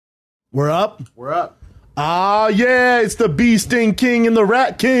We're up? We're up. Ah, yeah, it's the Bee Sting King and the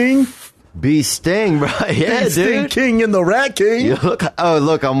Rat King. Bee Sting, bro. Yeah, Bee Sting dude. King and the Rat King. You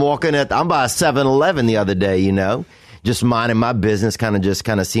look, I'm walking I'm by a 7-Eleven the other day, just minding my business, kind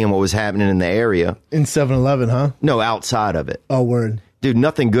of seeing what was happening in the area. In 7-Eleven, huh? No, outside of it. Oh, word. Dude,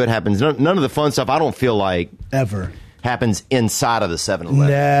 nothing good happens. None of the fun stuff, I don't feel like Ever. happens inside of the 7-Eleven.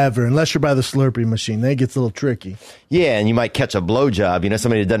 Never, unless you're by the Slurpee machine. Then it gets a little tricky. Yeah, and you might catch a blowjob,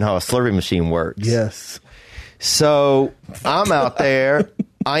 somebody that doesn't know how a Slurpee machine works. Yes. So I'm out there.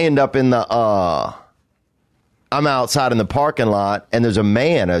 I end up I'm outside in the parking lot, and there's a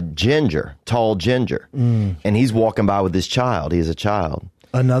man, tall ginger, and he's walking by with his child. He has a child.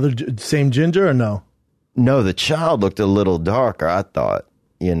 Same ginger or no? No, the child looked a little darker, I thought,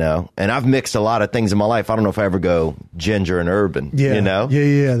 and I've mixed a lot of things in my life. I don't know if I ever go ginger and urban, Yeah.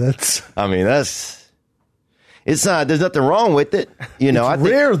 Yeah, It's not, there's nothing wrong with it. It's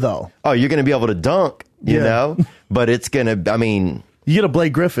rare, though. Oh, you're going to be able to dunk, but it's going to, You get a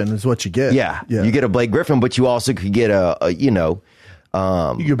Blake Griffin is what you get. Yeah. You get a Blake Griffin, but you also could get you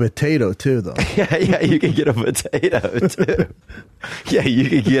get a potato, too, though. yeah, you can get a potato, too. Yeah, you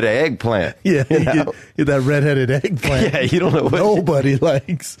could get an eggplant. Yeah, get that redheaded eggplant. Yeah, you don't know what nobody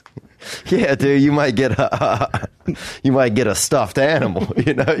likes. Yeah, dude, you might get a stuffed animal.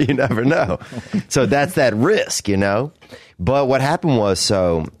 You never know. So that's that risk, But what happened was,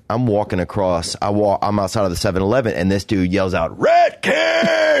 I'm walking across. I'm outside of the 7-Eleven, and this dude yells out, "Rat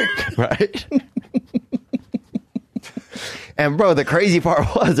King!" Right? And bro, the crazy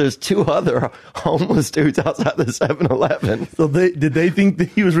part was there's two other homeless dudes outside the 7-Eleven. So did they think that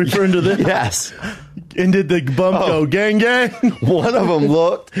he was referring to them? Yes. And did the bum go, gang, gang? One of them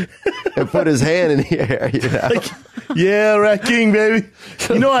looked and put his hand in the air, Like, yeah, Rat King, baby.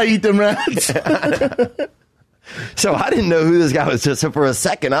 I eat them rats. So I didn't know who this guy was. Just so for a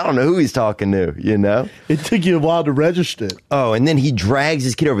second, I don't know who he's talking to, It took you a while to register. Oh, and then he drags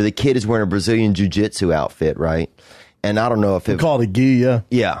his kid over. The kid is wearing a Brazilian jiu-jitsu outfit, right? And I don't know if it called a gi, yeah.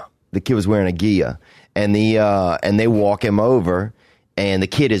 Yeah, the kid was wearing a gi, and they walk him over, and the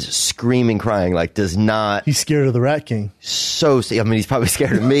kid is screaming, crying, like does not. He's scared of the Rat King. He's probably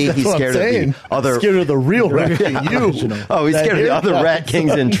scared of me. He's scared of the other. Scared of the real Rat King. Oh, he's scared of the other Rat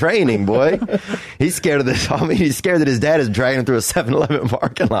Kings in training, boy. He's scared of this. He's scared that his dad is dragging him through a 7-Eleven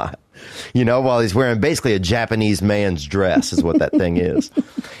parking lot. While he's wearing basically a Japanese man's dress, is what that thing is,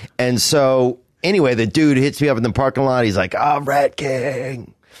 and so. Anyway, the dude hits me up in the parking lot. He's like, Rat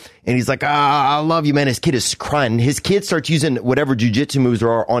King. And he's like, I love you, man. His kid is crying. His kid starts using whatever jujitsu moves there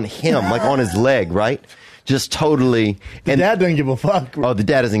are on him, like on his leg, right? Just totally. And dad doesn't give a fuck. Oh, the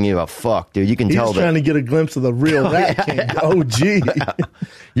dad doesn't give a fuck, dude. You can tell that. He's trying to get a glimpse of the real Rat King. Oh, gee.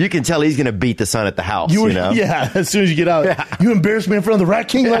 You can tell he's going to beat the son at the house, Yeah, as soon as you get out. Yeah. You embarrass me in front of the Rat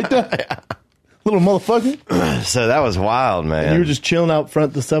King like that? Yeah. Little motherfucker. So that was wild, man. And you were just chilling out front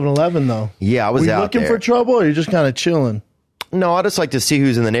of the 7-Eleven, though. Yeah, I was out there. Were you looking for trouble, or you're just kind of chilling? No, I just like to see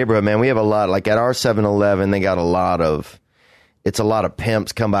who's in the neighborhood, man. We have a lot. Like at our 7-Eleven, they got a lot of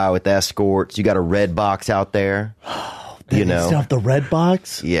pimps come by with escorts. You got a red box out there. They still have the red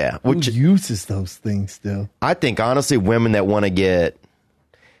box? Yeah. Who uses those things still? I think, honestly, women that want to get,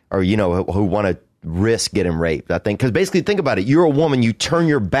 or, who want to risk getting raped, I think. Because basically, think about it. You're a woman. You turn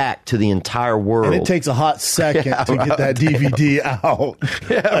your back to the entire world. And it takes a hot second to get that DVD out.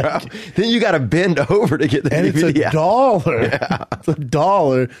 Yeah, then you got to bend over to get the DVD out. And it's $1. Yeah. It's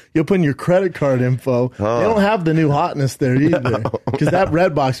 $1. You'll put in your credit card info. Oh. They don't have the new hotness there either. Because that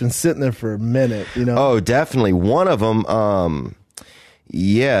red box been sitting there for a minute, Oh, definitely. One of them,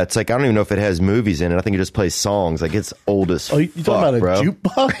 yeah, it's like, I don't even know if it has movies in it. I think it just plays songs. Like, it's old as fuck, you talking about a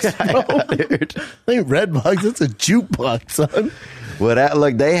jukebox, bro? Yeah, dude. I think Redbox, it's a jukebox, son.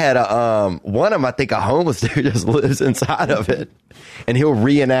 Well, they had one of them, I think a homeless dude just lives inside of it. And he'll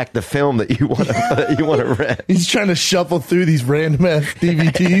reenact the film that you want to rent. He's trying to shuffle through these random-ass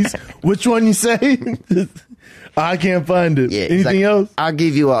DVDs. Which one you say? I can't find it. Yeah, anything else? I'll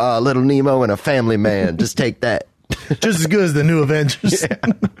give you a Little Nemo and a Family Man. Just take that. Just as good as the new Avengers.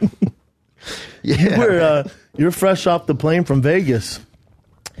 Yeah. You're fresh off the plane from Vegas.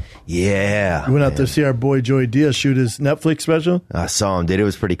 Yeah. You went out there to see our boy Joey Diaz shoot his Netflix special. I saw him, dude. It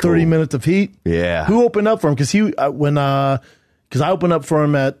was pretty cool. 30 minutes of heat. Yeah. Who opened up for him? Because I opened up for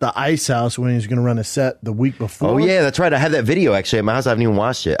him at the Ice House when he was going to run a set the week before. Oh, yeah, that's right. I had that video actually at my house. I haven't even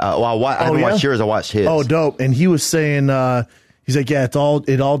watched it. I haven't watched yours. I watched his. Oh, dope. And he was saying, he's like, yeah, it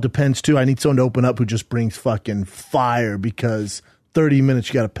all depends too. I need someone to open up who just brings fucking fire, because 30 minutes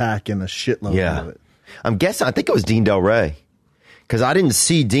you got to pack in a shitload of it. I'm guessing, I think it was Dean Del Rey. Because I didn't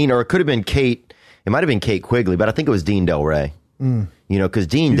see Dean, or it could have been Kate. It might have been Kate Quigley, but I think it was Dean Del Rey. You know, because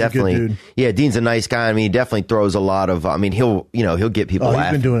Dean He's a good definitely, dude. yeah, Dean's a nice guy. I mean, he definitely throws a lot of. I mean, he'll get people Oh, he's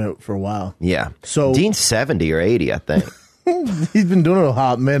laughing. been doing it for a while. Yeah. So- Dean's 70 or 80, I think. He's been doing it a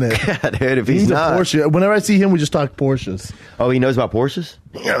hot minute. Yeah, dude, if he's He's a not. Porsche. Whenever I see him, we just talk Porsches. Oh, he knows about Porsches?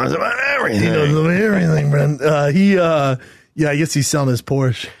 He knows about everything. He knows about everything, Brent. Yeah, I guess he's selling his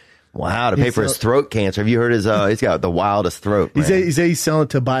Porsche. Wow, to pay for his throat cancer. Have you heard his, he's got the wildest throat, man. He said he's selling it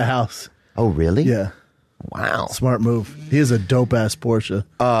to buy a house. Oh, really? Yeah. Wow. Smart move. He is a dope-ass Porsche.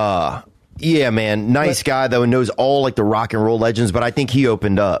 Yeah, man. Nice guy, though, and knows all, like, the rock and roll legends, but I think he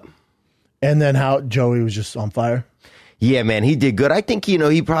opened up. And then how Joey was just on fire. Yeah, man, he did good. I think,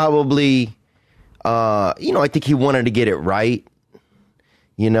 he probably, I think he wanted to get it right.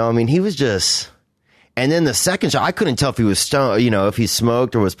 I mean, he was just... And then the second shot, I couldn't tell if he was stoned, if he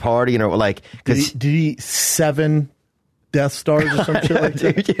smoked or was partying or, like... Did he eat 7 Death Stars or some shit like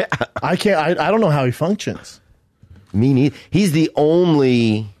that? Dude, yeah. I don't know how he functions. Me neither. He's the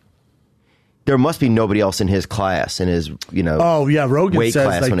only... There must be nobody else in his class, in his, Oh, yeah, Rogan weight says...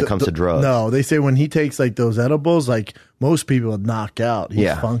 class like, when it comes to drugs. No, they say when he takes, like, those edibles, like, most people would knock out. He's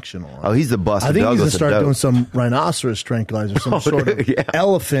Yeah. functional. Oh, he's the Buster I think he's going Douglas to start of dope. doing some rhinoceros tranquilizer, some sort of yeah.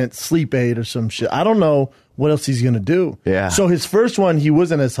 elephant sleep aid or some shit. I don't know what else he's going to do. Yeah. So his first one, he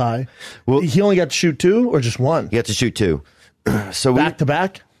wasn't as high. Well- He only got to shoot 2 or just 1? You have to shoot 2. So Back to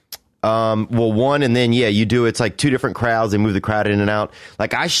back? well, 1, and then, you do, it's like 2 different crowds. They move the crowd in and out.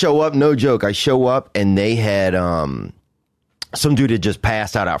 Like, I show up, no joke. I show up, and they had, some dude had just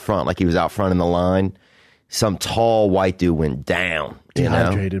passed out front. Like, he was out front in the line. Some tall white dude went down.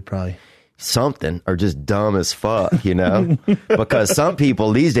 Dehydrated, probably. Something, or just dumb as fuck, because some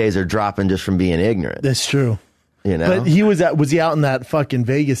people these days are dropping just from being ignorant. That's true. But Was he out in that fucking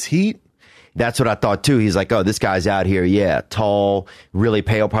Vegas heat? That's what I thought too. He's like, oh, this guy's out here. Yeah. Tall, really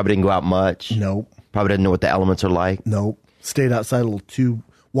pale. Probably didn't go out much. Nope. Probably doesn't know what the elements are like. Nope. Stayed outside a little too,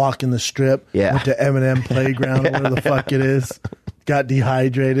 walking the strip. Yeah. Went to M&M Playground, whatever the fuck it is. Got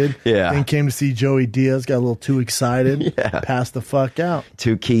dehydrated. Yeah. Then came to see Joey Diaz. Got a little too excited. Yeah. Passed the fuck out.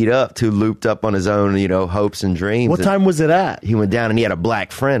 Too keyed up, too looped up on his own, hopes and dreams. What And time was it at? he went down and he had a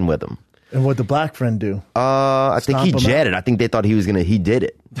black friend with him. And what'd the black friend do? I think he Stomp him jetted. I think they thought he did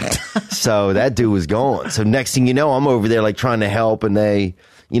it. So that dude was gone. So next thing you know, I'm over there like trying to help, and they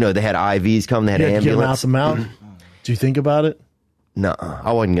had IVs come, they had You an had to get him out ambulance. the mountain? Do you think about it? No,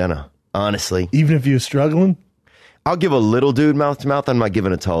 I wasn't gonna. Honestly, Even if you were struggling? I'll give a little dude mouth to mouth. I'm not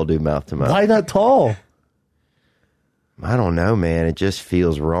giving a tall dude mouth to mouth. Why not tall? I don't know, man. It just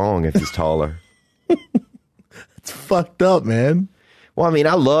feels wrong if he's taller. It's fucked up, man. Well, I mean,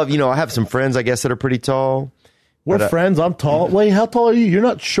 I love, I have some friends, I guess, that are pretty tall. We're But, friends. I'm tall. Wait, how tall are you? You're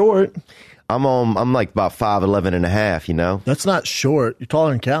not short. I'm like about 5'11" and a half, That's not short. You're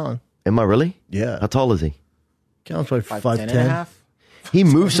taller than Callan. Am I really? Yeah. How tall is he? Callan's probably 5'10" 5'10". and a half. He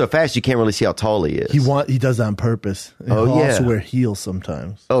moves so fast you can't really see how tall he is. He does that on purpose. And Oh, he'll yeah. also wear heels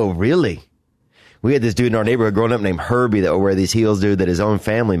sometimes. Oh, really? We had this dude in our neighborhood growing up named Herbie that would wear these heels, dude, that his own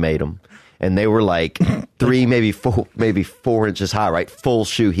family made him. And they were like 3, maybe 4 inches high, right? Full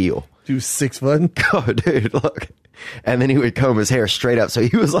shoe heel. He was 6 foot. Oh, dude, look. And then he would comb his hair straight up. So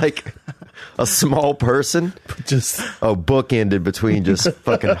he was like a small person. Just Bookended between just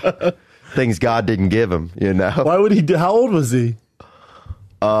fucking things God didn't give him, why would he do? How old was he?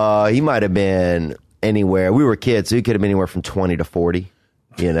 He might have been anywhere. We were kids, so he could have been anywhere from 20 to 40,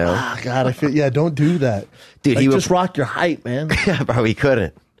 Ah, God, I feel don't do that, Dude, Like, he would- just rock your height, man. Yeah, bro, he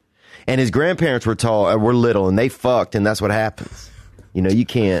couldn't. And his grandparents were tall, were little, and they fucked, and that's what happens. You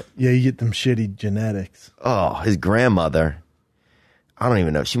can't. Yeah, you get them shitty genetics. Oh, his grandmother. I don't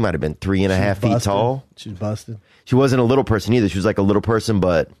even know. She might have been 3.5 feet Busted. tall. She's busted. She wasn't a little person either. She was like a little person,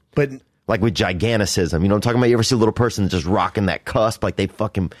 but like with giganticism. You know what I'm talking about? You ever see a little person just rocking that cusp like they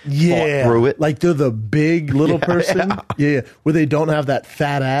fucking fought through it? Like they're the big little person. Yeah, where they don't have that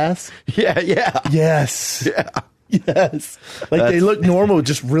fat ass. Yeah. Yes. Yeah. Yes. Like they look normal,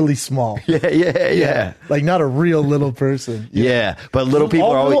 just really small. Yeah. Like not a real little person. Yeah. But little people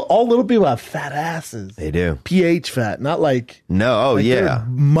all are always. all little people have fat asses. They do. pH fat, not like No. Oh, like yeah. their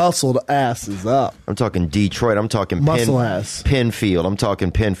muscled asses up. I'm talking Detroit. I'm talking Muscle ass. Penfield. I'm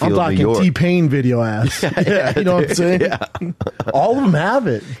talking Penfield, I'm talking New York. T-Pain video ass. Yeah, you know what I'm saying? Yeah. All of them have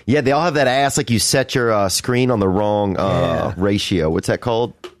it. Yeah, they all have that ass like you set your screen on the wrong ratio. What's that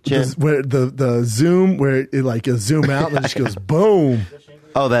called, Jen? Where the zoom, where it like a zoom out and it just goes boom.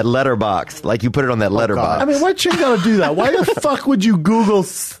 Oh, that letterbox. Like you put it on that letterbox. I mean, why you gotta do that? Why the fuck would you Google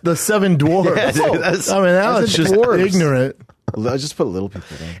the 7 dwarfs? Yeah, dude, that's- I mean, now it's just dwarves. ignorant. I just put little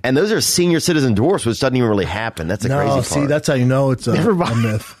people in. And those are senior citizen dwarfs, which doesn't even really happen. That's the No, crazy see, part. that's how you know it's a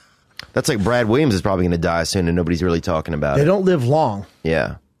myth. That's like Brad Williams is probably going to die soon, and nobody's really talking about They it. don't live long.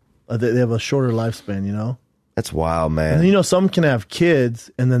 Yeah, They have a shorter lifespan, you know? that's wild, man. And you know, some can have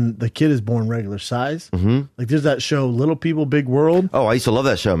kids, and then the kid is born regular size. Mm-hmm. Like there's that show, Little People, Big World. Oh, I used to love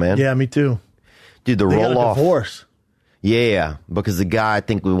that show, man. Yeah, me too. Dude, the They roll got a off. divorce. Yeah, because the guy, I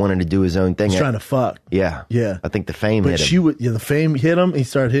think, we wanted to do his own thing. He's trying to fuck. Yeah. Yeah. I think the fame But hit him. she would, the fame hit him. He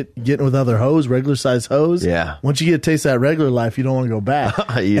started getting with other hoes, regular size hoes. Yeah. Once you get a taste of that regular life, you don't want to go back.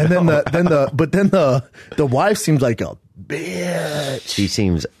 You and then don't. the wife seems like a bitch. She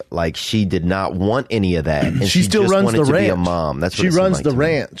seems like she did not want any of that. And She still just runs wanted the to ranch. be a mom. That's what she it seemed runs like the to me.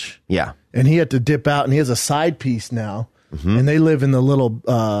 ranch. Yeah. And he had to dip out, and he has a side piece now. Mm-hmm. And they live in the little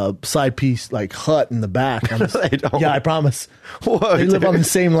side piece like hut in the back. They don't. Yeah, I promise. Whoa, They live on the dude.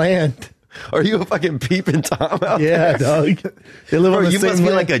 same land. Are you a fucking peeping Tom out Yeah, there? dog. They live Bro, on the you same must be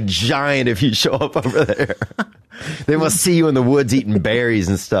land. like a giant if you show up over there. They must see you in the woods eating berries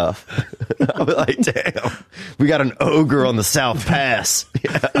and stuff. I'll be like, damn, we got an ogre on the South Pass.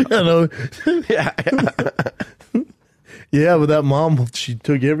 Yeah. You know? Yeah. Yeah, but that mom, she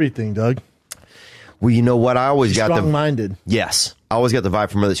took everything, Doug. Well, you know what? I always got the Strong-minded. yes. I always got the vibe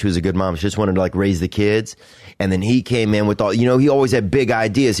from her that she was a good mom. She just wanted to like raise the kids, and then he came in with all. You know, he always had big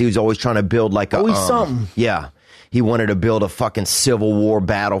ideas. He was always trying to build like Always something. Yeah, he wanted to build a fucking Civil War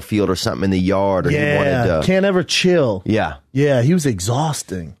battlefield or something in the yard, or he wanted Yeah, to. can't ever chill. Yeah. Yeah, he was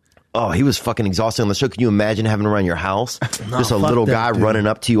exhausting. Oh, he was fucking exhausting on the show. Can you imagine having him around your house? Just a fuck little that guy dude. running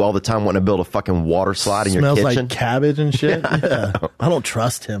up to you all the time, wanting to build a fucking water slide in your Smells kitchen. like cabbage and shit. Yeah. I don't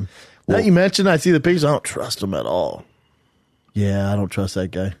trust him. Now you mentioned, I see the pictures. I don't trust him at all. Yeah, I don't trust that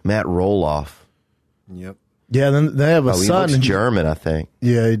guy. Matt Roloff. Yep. Yeah, then they have a Oh, he son. looks and German, I think.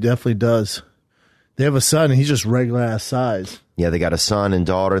 yeah, he definitely does. They have a son, and he's just regular ass size. Yeah, they got a son and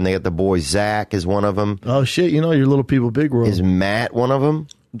daughter, and they got the boy Zach is one of them. Oh shit! You know your little people, big world. Is Matt one of them?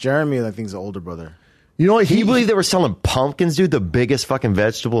 Jeremy, I think, is the older brother. You know what? Can you believe they were selling pumpkins, dude? The biggest fucking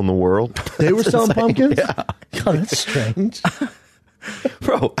vegetable in the world. they were selling pumpkins? Yeah. God, that's strange.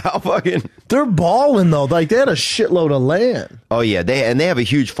 Bro, how fucking... They're balling though. Like they had a shitload of land. Oh, yeah. They have a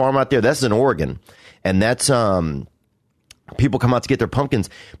huge farm out there. That's in Oregon. And that's... People come out to get their pumpkins.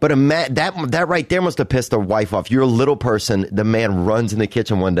 But that right there must have pissed their wife off. You're a little person. The man runs in the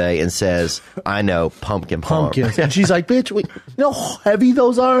kitchen one day and says, I know, pumpkin farm. Pumpkins. And she's like, bitch, you know how heavy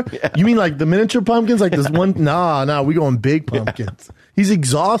those are? You mean like the miniature pumpkins? Like this one? Nah, we going big pumpkins. He's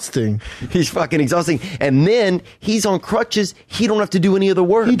exhausting. He's fucking exhausting. And then he's on crutches. He don't have to do any of the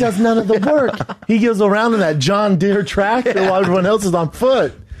work. He does none of the work. He goes around in that John Deere tractor while everyone else is on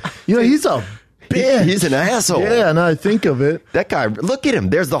foot. You know, he's a bitch. He's an asshole. Yeah, now I think of it. That guy, look at him.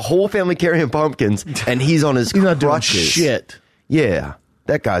 There's the whole family carrying pumpkins, and he's on his He's not doing crutches. shit. Yeah.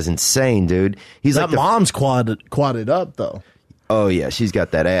 That guy's insane, dude. He's That like the mom's quadded up though. Oh yeah, she's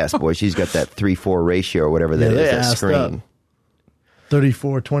got that ass, boy. She's got that 3-4 ratio or whatever that Yeah, they is. That assed screen. up.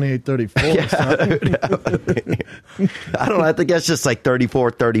 34, 28, 34. I don't know. I think that's just like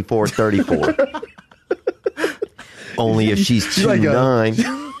 34, 34, 34. Only if she's like a-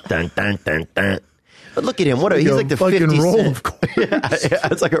 2'9". Dun, dun, dun, dun. But look at him. What a, he's a like the fucking 50 roll cent. of quarters. Yeah,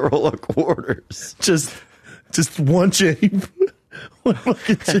 it's like a roll of quarters. just one shape. One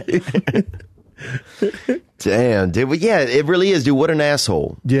fucking shape. Damn, dude. Well, yeah, it really is, dude. What an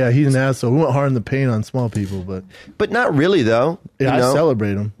asshole. Yeah, he's an asshole. We went hard in the paint on small people, but Not really, though. yeah, You know? I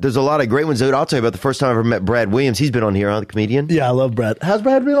celebrate him. There's a lot of great ones, dude. I'll tell you about the first time I ever met Brad Williams. He's been on here, huh, the comedian? Yeah, I love Brad. Has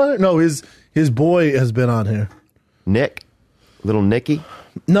Brad been on here? No, his boy has been on here. Nick. Little Nicky.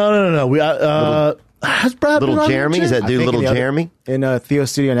 No. We has Brad Little been on Jeremy. here? Is that I dude think Little in the other- Jeremy? In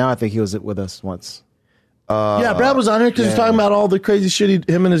Theo's studio now, I think he was with us once. Yeah, Brad was on here because he's talking about all the crazy shit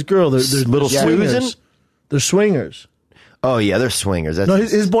him and his girl. They're Little swingers. Susan? They're swingers. Oh, yeah, they're swingers. That's No,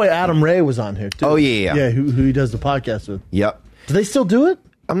 his boy Adam Ray was on here too. Oh, yeah. Yeah, who he does the podcast with. Yep. Do they still do it?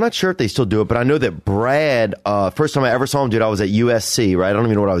 I'm not sure if they still do it, but I know that Brad, first time I ever saw him, dude, I was at USC, right? I don't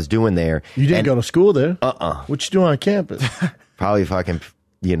even know what I was doing there. You didn't go to school there? Uh-uh. What you doing on campus? Probably fucking,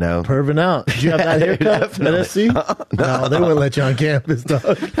 you know. Perving out. Did you have that haircut at SC? No, they wouldn't let you on campus,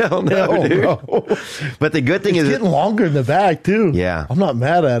 dog. Hell no, dude. Bro. But the good thing It's is, getting longer in the back, too. Yeah. I'm not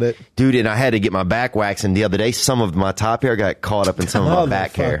mad at it. dude, and I had to get my back waxed, and the other day, some of my top hair got caught up in some of my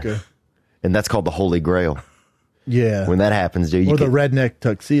back hair. Motherfucker. And that's called the Holy Grail. Yeah. When that happens, dude, you Or the can, redneck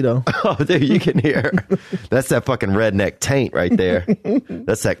tuxedo. oh, dude, you can hear. That's that fucking redneck taint right there.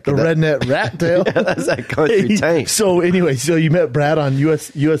 That's that. The redneck rat tail. That's that country taint. So anyway, so you met Brad on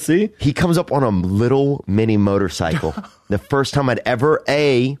USC? He comes up on a little mini motorcycle. The first time I'd ever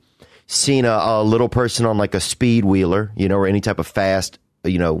seen a little person on like a speed wheeler, you know, or any type of fast,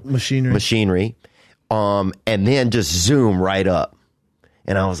 you know, Machinery. and then just zoom right up.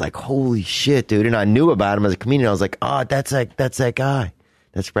 And I was like, holy shit, dude. And I knew about him as a comedian. I was like, oh, that's that guy.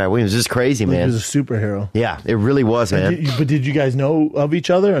 That's Brad Williams. This is crazy, man. He was a superhero. Yeah, it really was, man. But did you guys know of each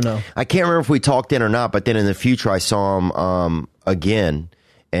other or no? I can't remember if we talked in or not, but then in the future I saw him again,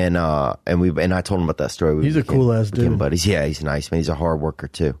 and I told him about that story. He's a cool ass dude. Buddies. Yeah, he's nice, man. He's a hard worker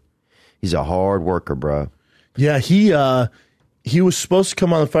too. He's a hard worker, bro. Yeah, he was supposed to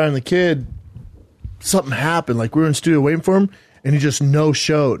come on The Fire and the Kid. Something happened. Like, we were in studio waiting for him, and he just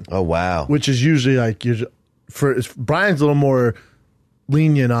no-showed. Oh, wow. Which is usually like, Brian's a little more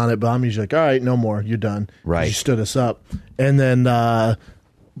lenient on it, but I'm usually like, all right, no more, you're done. Right. You stood us up. And then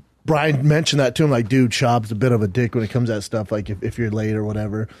Brian mentioned that to him, like, dude, Schaub's a bit of a dick when it comes to that stuff, like if you're late or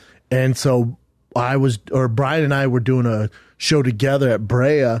whatever. And so Brian and I were doing a show together at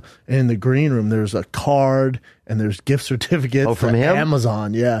Brea, and in the green room there's a card and there's gift certificates from him?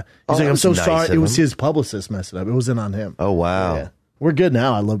 Amazon. Yeah. He's like, I'm so sorry. It was his publicist messing up. It wasn't on him. Oh, wow. Yeah. We're good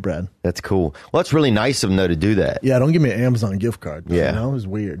now. I love Brad. That's cool. Well, that's really nice of him, though, to do that. Yeah, don't give me an Amazon gift card. Yeah. You know, it was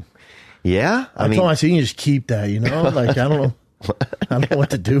weird. Yeah? I told him, I said, you can just keep that, you know? Like, I don't know. I don't know what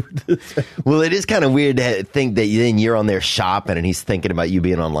to do with this. Well, it is kind of weird to think that then you're on there shopping and he's thinking about you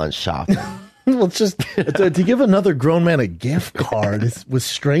being on lunch shopping. Well, it's just, to give another grown man a gift card was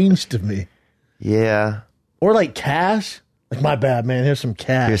strange to me. Yeah. Or like cash. Like, my bad, man. Here's some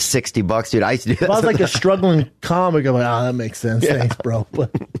cash. Here's $60, dude. I used to do that. If I was like a struggling comic, I'm like, that makes sense. Yeah. Thanks, bro.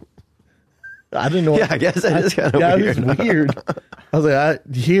 But I didn't know. Yeah, I guess that is kind of weird. It was weird. I was like,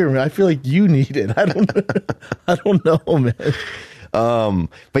 I feel like you need it. I don't know, man.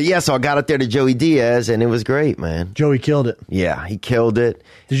 But yeah, so I got up there to Joey Diaz, and it was great, man. Joey killed it. Yeah, he killed it.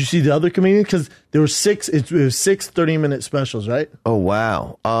 Did you see the other comedians? Because there were six 30-minute specials, right? Oh,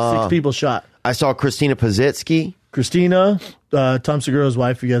 wow. 6 people shot. I saw Christina Pazitsky. Christina, Tom Segura's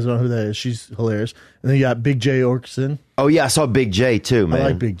wife, you guys don't know who that is. She's hilarious. And then you got Big J Orkson. Oh, yeah, I saw Big J, too, man. I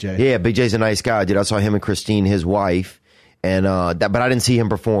like Big J. Yeah, Big J's a nice guy, dude. I saw him and Christine, his wife. And but I didn't see him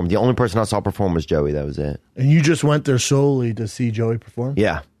perform. The only person I saw perform was Joey. That was it. And you just went there solely to see Joey perform?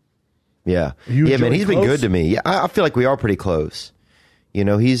 Yeah. Yeah. You yeah, man, he's close? been good to me. Yeah, I feel like we are pretty close. You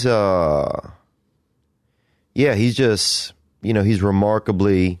know, he's he's just, you know, he's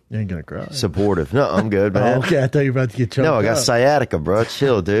remarkably You ain't gonna cry. supportive. No, I'm good, man. Oh, okay, I thought you were about to get choked No, I got up. sciatica, bro.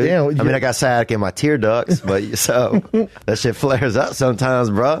 Chill, dude. Damn, I mean, I got sciatica in my tear ducts, but so that shit flares up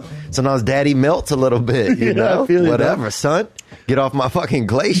sometimes, bro. Sometimes daddy melts a little bit, you Yeah, know? I feel you, whatever, son. Get off my fucking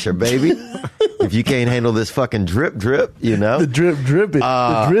glacier, baby. If you can't handle this fucking drip, you know? The drip, the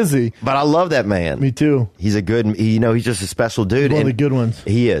drizzy. But I love that man. Me too. He's a good, you know, he's just a special dude. One of and the good ones.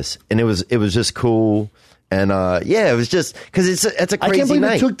 He is. And it was just cool. And yeah, it was just because it's a I crazy can't believe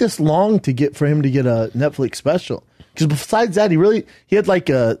night. it took this long for him to get a Netflix special. Because besides that, he had like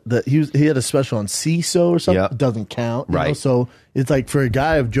he had a special on CISO or something. Yep. It doesn't count, you Right. know? So it's like for a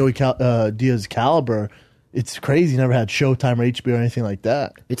guy of Joey Diaz caliber, it's crazy. He never had Showtime or HBO or anything like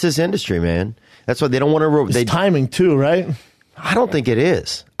that. It's this industry, man. That's why they don't want to. It's timing too, right? I don't think it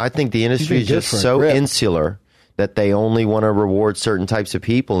is. I think the industry is just different. so Rip. insular that they only want to reward certain types of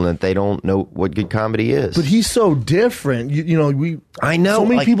people and that they don't know what good comedy is. But he's so different. You know, I know, so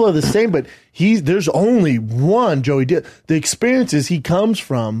many like- people are the same, but there's only one Joey Diaz. The experiences he comes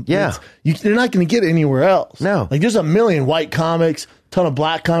from, Yeah. they're not going to get anywhere else. No. Like there's a million white comics, ton of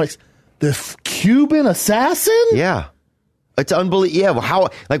black comics. The Cuban assassin? Yeah. It's unbelievable. Yeah. Well,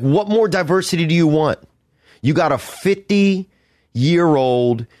 what more diversity do you want? You got a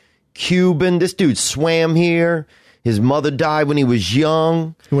 50-year-old Cuban. This dude swam here. His mother died when he was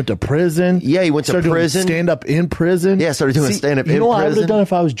young. He went to prison. Yeah, he went to prison. Stand up in prison. Yeah, started doing stand-up You in know what I would prison. have done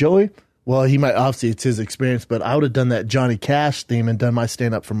if I was Joey? Well, he might, obviously it's his experience, but I would have done that Johnny Cash theme and done my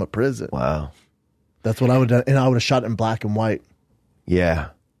stand up from a prison. Wow. That's what I would have done. And I would have shot it in black and white. Yeah.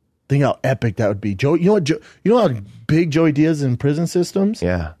 Think how epic that would be. Joey, you know what? You know how big Joey Diaz is in prison systems?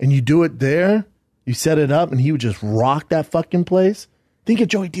 Yeah. And you do it there, you set it up, and he would just rock that fucking place. Think of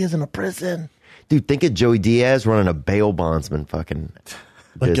Joey Diaz in a prison. Dude, think of Joey Diaz running a bail bondsman fucking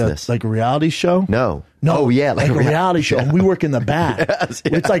business. Like a reality show? No. No. Oh, yeah. Like a reality show. And we work in the back. Yes,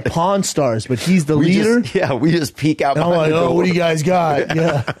 yeah. It's like Pawn Stars, but he's the We leader. we just peek out And I'm behind like, the oh, door. what do you guys got?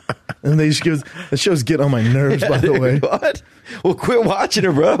 Yeah. And they just give the show's getting on my nerves, by the way. What? Well, quit watching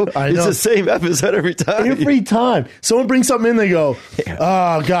it, bro. I It's know. the same episode every time. Every time someone brings something in, they go,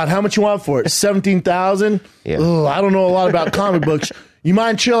 "Oh God, how much you want for it? 17,000? Yeah. Ugh, I don't know a lot about comic books. You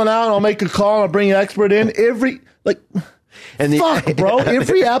mind chilling out? I'll make a call. I'll bring an expert in. And Fuck, bro.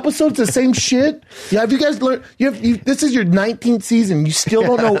 Every episode's the same shit. Yeah, have you guys learned? This is your 19th season. You still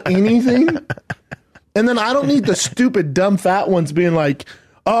don't know anything. And then I don't need the stupid, dumb, fat ones being like,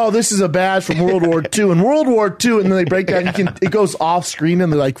 oh, this is a badge from World War II. And World War II, and then they break down, it goes off screen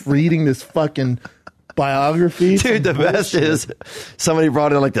and they're like reading this fucking biography. Dude, the best is somebody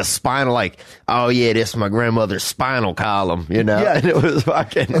brought in like the spinal, like, oh yeah, this is my grandmother's spinal column, you know? Yeah. And it was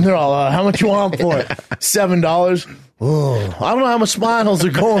fucking. And they're all, how much you want for it? $7. Oh, I don't know how much spinals are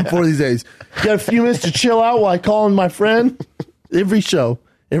going for these days. You got a few minutes to chill out while I call in my friend? Every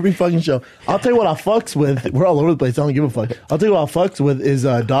fucking show. I'll tell you what I fucks with. We're all over the place. I don't give a fuck. I'll tell you what I fucks with is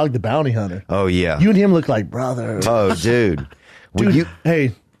Dog the Bounty Hunter. Oh, yeah. You and him look like brothers. Oh, dude. Dude,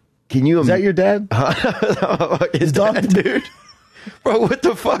 hey. Can you? Is that your dad? His dad, dude. Bro, what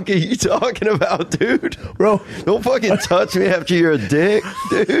the fuck are you talking about, dude? Bro. Don't fucking touch me after you're a dick,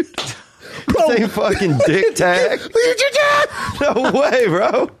 dude. Bro. Same fucking dick tag. Look at your dad. No way,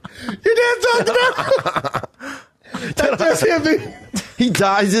 bro. Your dad's talking about. That just hit me. He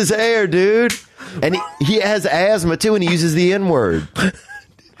dyes his hair, dude. And he has asthma, too, and he uses the N-word.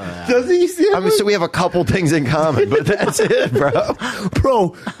 Does he see it? I mean, so we have a couple things in common, but that's it, bro.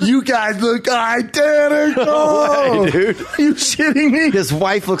 Bro, you guys look identical. No way, dude. Are you shitting me? His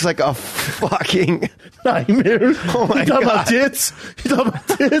wife looks like a fucking Nightmare. Oh my You talking God. about tits? You talking about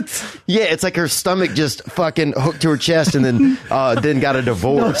tits? Yeah, it's like her stomach just fucking hooked to her chest and then got a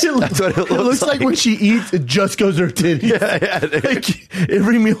divorce. That's what it looks like when she eats, it just goes to her titties. Yeah, dude. Like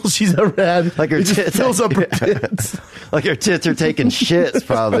every meal she's ever had, Like her it just tits. fills up her tits. Like her tits are taking shits,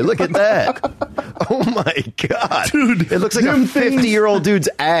 probably. Look at that. Oh my God. Dude, It looks like a them things- 50-year-old dude's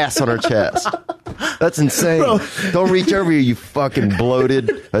ass on her chest. That's insane. Bro. Don't reach over here, you fucking bloated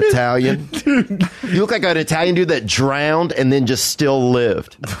Italian. Dude, You look like an Italian dude that drowned and then just still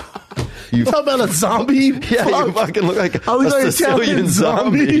lived. you talking about a zombie? Yeah, you fucking look like I a look like an Sicilian Italian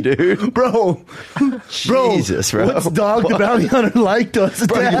zombie, dude. Bro, Jesus, bro. What's Dog the Bounty Hunter like to us?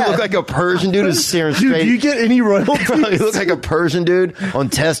 Bro, you look like a Persian dude who's staring Dude, straight. do you get any royalties? Bro, you look like a Persian dude on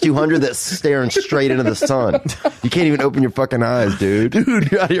Test 200 that's staring straight into the sun. You can't even open your fucking eyes, dude. Dude,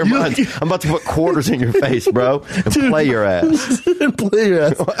 you're out of your mind. I'm about to put quarters in your face, bro, and play your ass. Play your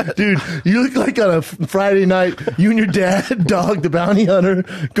ass. Dude, you look like on a Friday night, you and your dad, Dog the Bounty Hunter,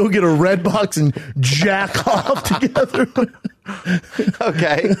 go get a red box and jack off together.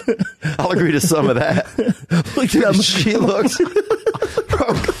 Okay. I'll agree to some of that. Look at that. She looks...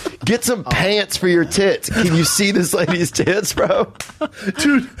 Bro, get some pants for your tits. Can you see this lady's tits, bro?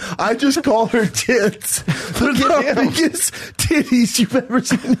 Dude, I just call her tits. They're the biggest titties you've ever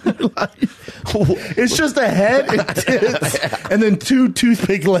seen in your life. It's just a head and tits, and then two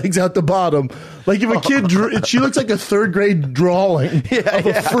toothpick legs out the bottom. Like if a kid, she looks like a third grade drawing of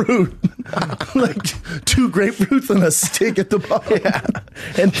a fruit. Like 2 grapefruits and a stick at the bottom. Yeah.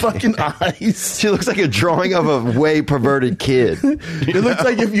 And fucking eyes. She looks like a drawing of a way perverted kid. It looks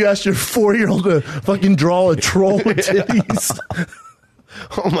like if you asked your 4-year-old to fucking draw a troll with titties.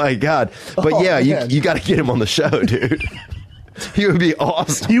 Oh my God. But Oh, yeah, man. you got to get him on the show, dude. He would be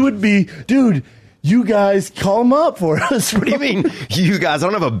awesome. He would be, dude, you guys call him up for us. What do you mean, you guys? I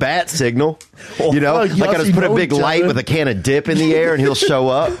don't have a bat signal. You know, fuck, like I just you put a know big each light other. with a can of dip in the air and he'll show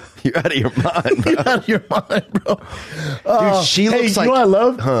up. You're out of your mind, bro. Get out of your mind, bro. Dude, she looks hey, like... you know what I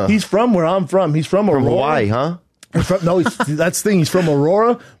love? Huh. He's from where I'm from. He's from Aurora. Hawaii, huh? That's the thing. He's from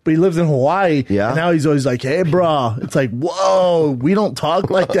Aurora, but he lives in Hawaii. Yeah. And now he's always like, hey, bro. It's like, whoa, we don't talk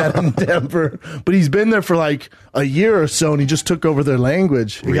like that in Denver. But he's been there for like a year or so, and he just took over their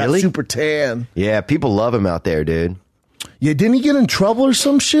language. He got Really? super tan. Yeah, people love him out there, dude. Yeah, didn't he get in trouble or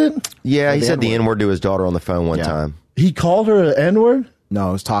some shit? Yeah, he the said the N-word. N-word to his daughter on the phone one Yeah. time. He called her an N-word? No,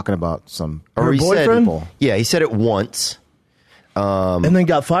 I was talking about some Her he boyfriend? said, yeah, he said it once. And then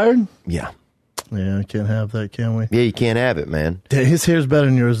got fired? Yeah. Yeah, I can't have that, can we? Yeah, you can't have it, man. Damn, his hair's better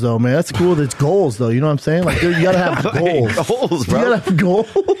than yours, though, man. That's cool. That's goals, though. You know what I'm saying? Like, you gotta have goals. Goals, You bro. gotta have goals.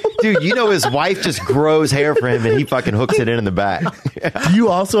 Dude, you know his wife just grows hair for him and he fucking hooks it in the back. Do you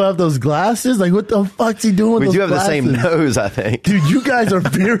also have those glasses? Like, what the fuck's he doing with We those do have glasses? the same nose, I think. Dude, you guys are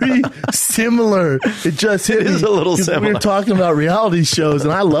very similar. It just hit It is me, a little 'cause We similar. were talking about reality shows,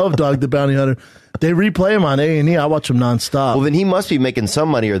 and I love Dog the Bounty Hunter. They replay them on A&E. I watch them nonstop. Well, then he must be making some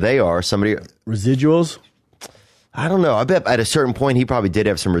money, or they are. Somebody, Residuals? I don't know. I bet at a certain point he probably did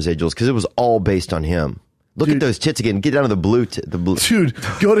have some residuals because it was all based on him. Look at those tits again. Get down to the blue. The blue. Dude,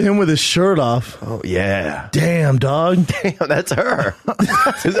 go to him with his shirt off. Oh yeah. Damn, dog. Damn, that's her.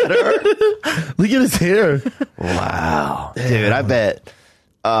 Is that her? Look at his hair. Wow, dude. I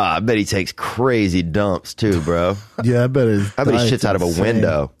bet he takes crazy dumps too, bro. Yeah, I bet he shits out of a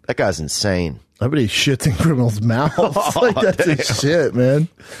window. That guy's insane. I bet he shits in criminals' mouths. Like, that's his shit, man.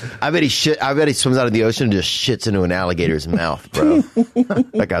 I bet he swims out of the ocean and just shits into an alligator's mouth, bro.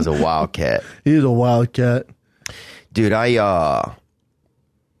 That guy's a wildcat. He's a wildcat. Dude,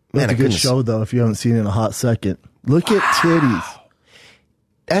 Man, That's a good show, though, if you haven't seen it in a hot second. Look at titties.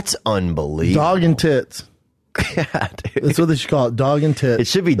 That's unbelievable. Dog and tits. Yeah, dude. That's what they should call it, dog and tits. It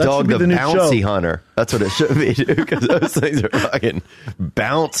should be That Dog should the new Bouncy show. Hunter. That's what it should be, dude, because those things are fucking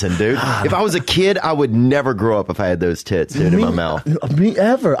bouncing, dude. If I was a kid, I would never grow up if I had those tits, dude, in my mouth. Me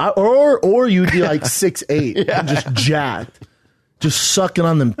ever. Or you'd be like 6'8", and just jacked. Just sucking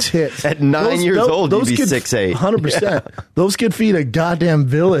on them tits. At 9 years old, you'd be could- 6'8". 100%. Yeah. Those could feed a goddamn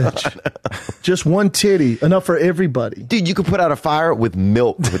village. Just one titty. Enough for everybody. Dude, you could put out a fire with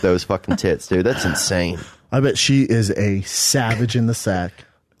milk with those fucking tits, dude. That's insane. I bet she is a savage in the sack.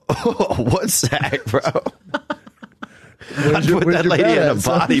 Oh, what sack, bro? Where's I'd put that lady bed in a at,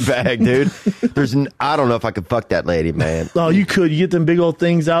 son? body bag, dude. I don't know if I could fuck that lady, man. Oh, you could. You get them big old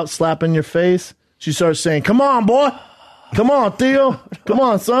things out, slap in your face. She starts saying, "Come on, boy. Come on, Theo. Come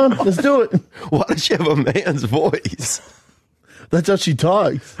on, son. Let's do it." Why does she have a man's voice? That's how she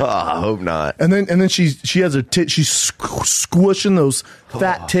talks. Oh, I hope not. And then she has her tit. She's squishing those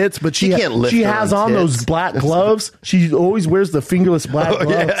fat tits, but She can't lift she her has own on tits. those black gloves. She always wears the fingerless black Oh,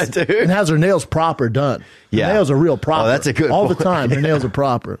 yeah, gloves, dude. and has her nails proper done. Yeah. Her nails are real proper. Oh, that's a good all the point. time. Her nails are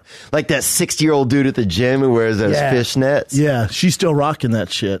proper. Like that 60-year-old dude at the gym who wears those fishnets. Yeah, she's still rocking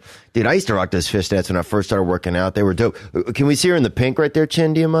that shit. Dude, I used to rock those fishnets when I first started working out. They were dope. Can we see her in the pink right there,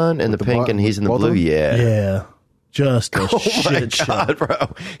 Chin? Do you mind? In the pink, and he's in the both of blue. them? Yeah. Yeah, just a Oh my shit show. god, bro!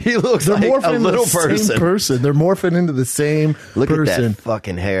 He looks They're like morphing a into little the same person. They're morphing into the same Look person. at that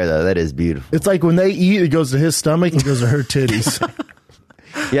fucking hair, though. That is beautiful. It's like when they eat, it goes to his stomach and goes to her titties.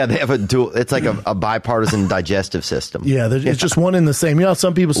 Yeah, they have a dual. It's like a bipartisan digestive system. Yeah, it's just one and the same. You know how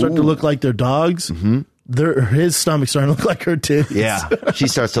some people start to look like their dogs? Mm-hmm. His stomach's starting to look like her titties. Yeah, she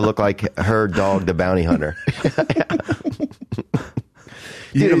starts to look like her dog, the bounty hunter.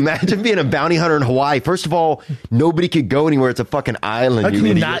 Dude, imagine being a bounty hunter in Hawaii. First of all, nobody could go anywhere. It's a fucking island. How can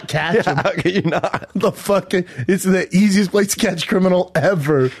you idiot. not catch him? How can you not? The fucking, it's the easiest place to catch criminal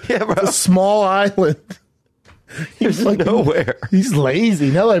ever. Yeah, bro. It's a small island. There's nowhere. He's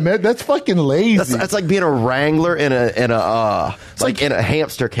lazy. No, I meant that's fucking lazy. That's like being a wrangler in a like- in a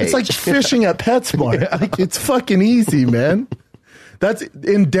hamster cage. It's like fishing at PetSmart. Like, it's fucking easy, man. That's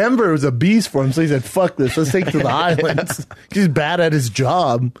in Denver. It was a beast for him, so he said, "Fuck this. Let's take it to the islands." He's bad at his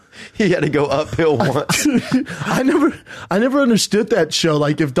job. He had to go uphill once. I never understood that show.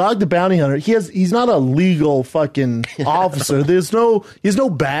 Like, if Dog the Bounty Hunter, he's not a legal fucking officer. He has no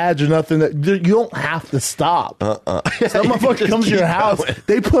badge or nothing. That you don't have to stop. Some motherfucker comes to your house,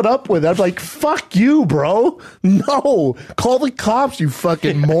 they put up with it. I'm like, fuck you, bro. No, call the cops, you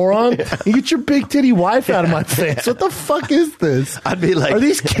fucking moron. And get your big titty wife out of my face. What the fuck is this? I'd be like, are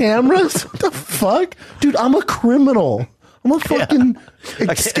these cameras? What the fuck, dude? I'm a criminal. I'm a fucking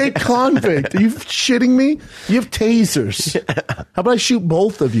escaped convict. Are you shitting me? You have tasers. How about I shoot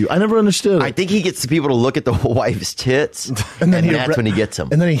both of you? I never understood it. I think he gets people to look at the wife's tits, and that's when he gets them.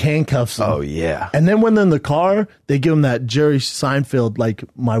 And then he handcuffs them. Oh, yeah. And then when they're in the car, they give him that Jerry Seinfeld, like,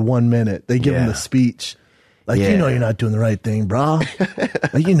 my 1 minute. They give him the speech. Like, you know you're not doing the right thing, brah.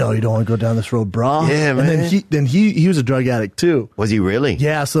 Like, you know you don't want to go down this road, brah. Yeah, man. And then he was a drug addict, too. Was he really?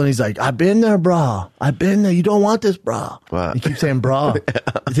 Yeah, so then he's like, I've been there, brah. I've been there. You don't want this, brah. Wow. He keeps saying brah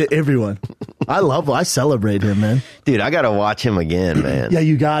to everyone. I celebrate him, man. Dude, I got to watch him again, man. Yeah,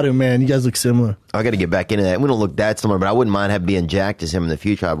 you got him, man. You guys look similar. I got to get back into that. We don't look that similar, but I wouldn't mind being jacked as him in the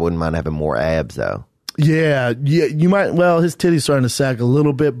future. I wouldn't mind having more abs, though. Yeah, you might. Well, his titty's starting to sag a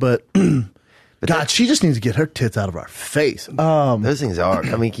little bit, but God, she just needs to get her tits out of our face. Those things are.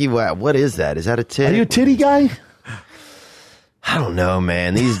 I mean, what is that? Is that a tit? Are you a titty guy? I don't know,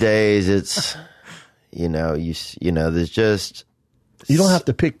 man. These days, it's you know, there's just You don't have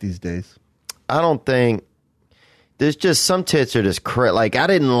to pick these days. I don't think there's just some tits are just like I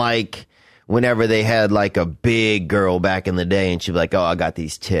didn't like whenever they had like a big girl back in the day and she'd be like, "Oh, I got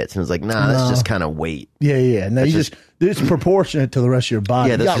these tits," and it was like, "Nah, that's just kind of weight." Yeah. No, it's proportionate to the rest of your body.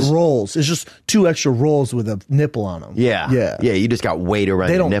 Yeah, you got rolls. It's just 2 extra rolls with a nipple on them. Yeah. You just got weight around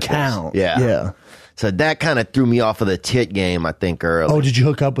They your don't nipples. count. Yeah. Yeah. So that kind of threw me off of the tit game, I think, early. Oh, did you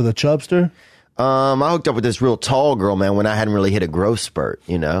hook up with a chubster? I hooked up with this real tall girl, man, when I hadn't really hit a growth spurt,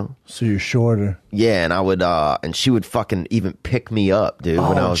 you know? So you're shorter. Yeah, and I would, and she would fucking even pick me up, dude,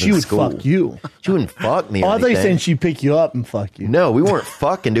 when I was she in would school. fuck you. She wouldn't fuck me. Oh, or I thought you were anything. saying she'd pick you up and fuck you. No, we weren't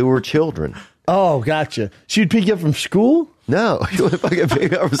fucking, dude. We were children. Oh, gotcha. She'd pick you up from school? No, she wouldn't fucking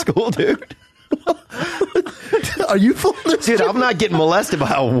pick me up from school, dude. Are you full of this? Dude, I'm not getting molested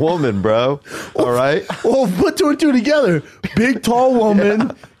by a woman, bro. All right? Well, put 2 and 2 together. Big, tall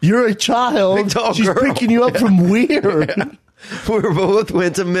woman. You're a child. Big, tall She's girl. picking you up from where?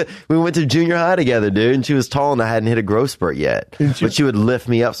 We went to junior high together, dude, and she was tall and I hadn't hit a growth spurt yet. But she would lift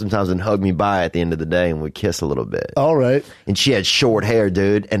me up sometimes and hug me by at the end of the day and we'd kiss a little bit. All right. And she had short hair,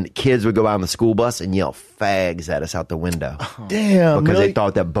 dude, and kids would go by on the school bus and yell fags at us out the window. Damn. Because really? they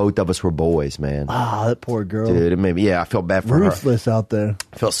thought that both of us were boys, man. Ah, that poor girl. Dude, it made me, I felt bad for her. Ruthless out there.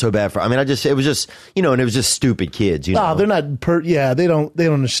 I felt so bad for her. I mean, it was just, and it was just stupid kids, you know. No, they're not, they don't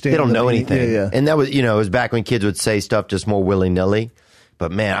understand. They don't know anything. Yeah. And that was, it was back when kids would say stuff just more willy-nilly.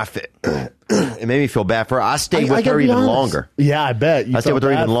 But man, it made me feel bad for her. I stayed with her even longer. Yeah, I bet. I stayed with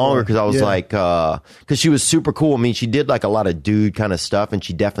her even longer because I was like, because she was super cool. I mean, she did like a lot of dude kind of stuff, and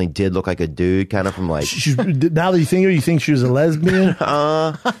she definitely did look like a dude, kind of from like. Now that you think of her, you think she was a lesbian?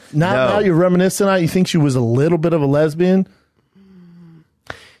 Now you're reminiscing on it, you think she was a little bit of a lesbian?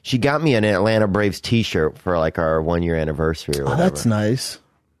 She got me an Atlanta Braves T-shirt for like our 1 year anniversary or whatever. Oh, that's nice.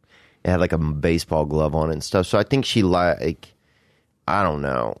 It had like a baseball glove on it and stuff. So I think she I don't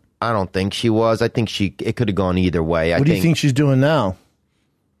know. I don't think she was. I think it could have gone either way. What do you think she's doing now?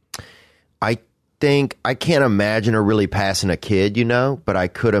 I can't imagine her really passing a kid, but I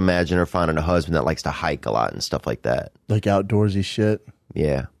could imagine her finding a husband that likes to hike a lot and stuff like that. Like outdoorsy shit?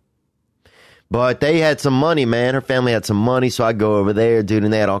 Yeah. But they had some money, man. Her family had some money, so I go over there, dude,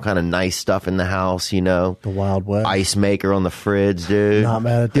 and they had all kind of nice stuff in the house, The Wild West. Ice maker on the fridge, dude. Not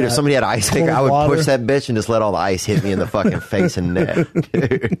mad at that. Dude, if somebody had an ice maker, I would push that bitch and just let all the ice hit me in the fucking face and neck,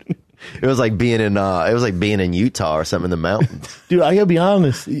 dude. It was like being in Utah or something in the mountains. Dude, I gotta be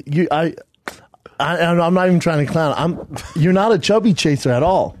honest. I'm not even trying to clown. You're not a chubby chaser at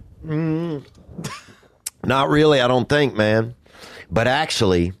all. Not really, I don't think, man. But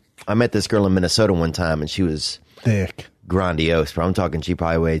actually, I met this girl in Minnesota one time, and she was thick, grandiose. But I'm talking, she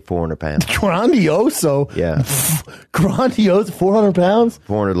probably weighed 400 pounds. Grandioso, yeah, grandioso, 400 pounds,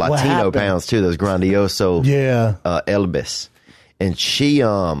 400 Latino pounds too. Those grandioso, yeah, Elvis, and she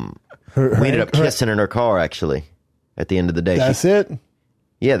we ended up kissing in her car actually. At the end of the day, that's it.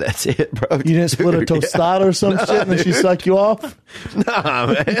 Yeah, that's it, bro. You didn't split a tostada or some shit, and then she sucked you off. Nah,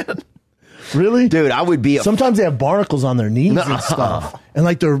 man. Really? Dude, I would be sometimes they have barnacles on their knees and stuff. And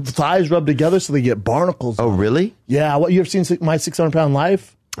like their thighs rub together so they get barnacles. Oh, really? Yeah. What, you ever seen My 600 Pound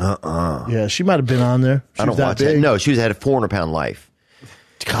Life? Yeah, she might have been on there. I don't watch that. No, she had a 400-pound life.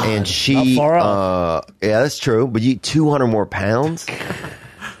 God, and she, not far off. Yeah, that's true. But you 200 more pounds?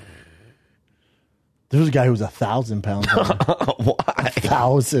 There was a guy who was 1,000 pounds. Why?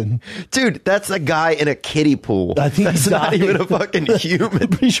 1,000. Dude, that's a guy in a kiddie pool. I think that's not even a fucking human. I'm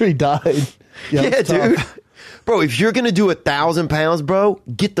pretty sure he died. Yeah, dude. Bro, if you're going to do 1,000 pounds, bro,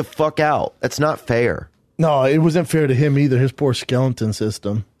 get the fuck out. That's not fair. No, it wasn't fair to him either. His poor skeleton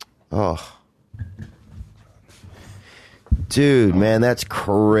system. Oh. Dude, man, that's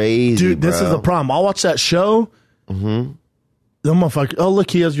crazy, dude, this is the problem. I'll watch that show. Mm-hmm. The motherfucker, oh, look,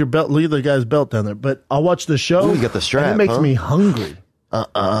 he has your belt. Look at the guy's belt down there. But I'll watch the show. Ooh, you got the strap, and it makes me hungry.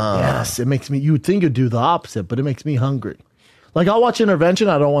 Yes, it makes me, you would think it'd do the opposite, but it makes me hungry. Like, I'll watch Intervention,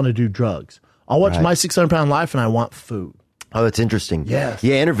 I don't want to do drugs. I'll watch My 600 Pound Life, and I want food. Oh, that's interesting. Yes.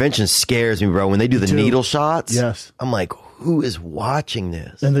 Yeah, Intervention scares me, bro. When they do the needle shots, yes, I'm like, who is watching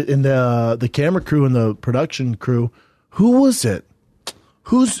this? And the camera crew and the production crew, who was it?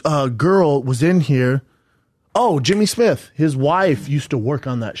 Whose girl was in here? Oh, Jimmy Smith. His wife used to work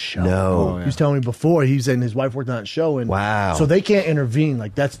on that show. No. He was telling me before. He said his wife worked on that show. And wow. So they can't intervene.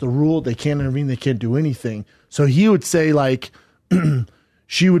 Like, that's the rule. They can't intervene. They can't do anything. So he would say, like,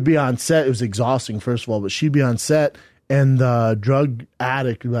 she would be on set. It was exhausting, first of all, but she'd be on set. And the drug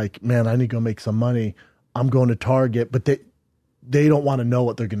addict, like, man, I need to go make some money. I'm going to Target. But they don't want to know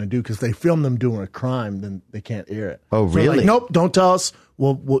what they're going to do because they film them doing a crime, then they can't air it. Oh, so really? Like, nope, don't tell us.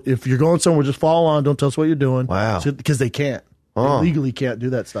 Well, if you're going somewhere, just follow on. Don't tell us what you're doing. Wow. Because they can't. They legally can't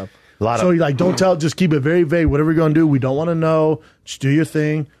do that stuff. So you're like, don't tell, just keep it very vague. Whatever you're going to do, we don't want to know. Just do your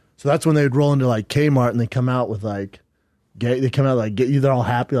thing. So that's when they'd roll into like Kmart and they come out with like, they come out like, they're all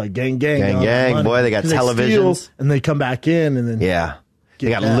happy, like gang. Gang. Boy, they got televisions. And they come back in and then. Yeah. They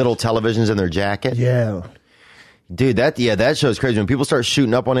got little televisions in their jacket. Yeah. Dude, that show's crazy. When people start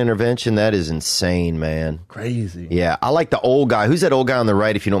shooting up on Intervention, that is insane, man. Crazy. Yeah, I like the old guy. Who's that old guy on the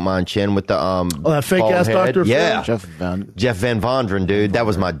right, if you don't mind, Chin, with the that fake ass Dr. Yeah, Phil? Jeff Van Vondren, dude. That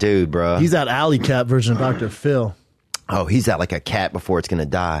was my dude, bro. He's that alley cat version of Dr. Phil. Oh, he's that like a cat before it's gonna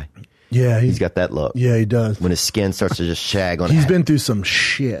die. Yeah, he's got that look. Yeah, he does. When his skin starts to just shag on. He's been through some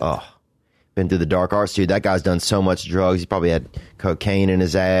shit. Oh, been through the dark arts, dude. That guy's done so much drugs. He probably had cocaine in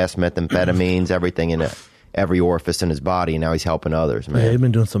his ass, methamphetamines, everything in it. Every orifice in his body, and now he's helping others, man. Yeah, he's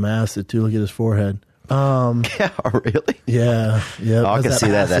been doing some acid too. Look at his forehead. Yeah, really? Yeah. Oh, I can see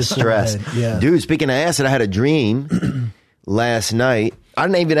that stress. Yeah. Dude, speaking of acid, I had a dream last night. I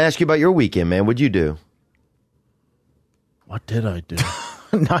didn't even ask you about your weekend, man. What'd you do? What did I do?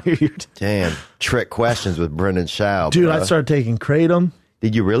 Now you're Damn. Trick questions with Brendan Shaw. Dude, bro. I started taking Kratom.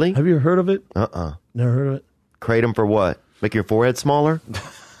 Did you really? Have you heard of it? Uh-uh. Never heard of it? Kratom for what? Make your forehead smaller?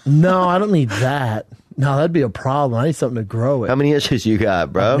 No, I don't need that. No, that'd be a problem. I need something to grow it. How many inches you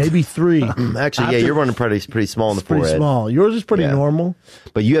got, bro? Maybe 3. Actually, yeah, you're running pretty small in the pretty forehead. small. Yours is pretty Yeah. normal.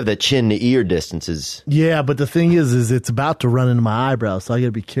 But you have that chin to ear distances. Yeah, but the thing is it's about to run into my eyebrows, so I got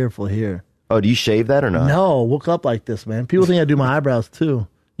to be careful here. Oh, do you shave that or not? No, look up like this, man. People think I do my eyebrows too.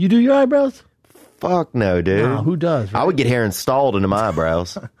 You do your eyebrows? Fuck no, dude. Nah, who does? Right? I would get hair installed into my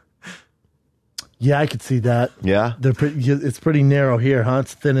eyebrows. Yeah, I could see that. Yeah? It's pretty narrow here, huh?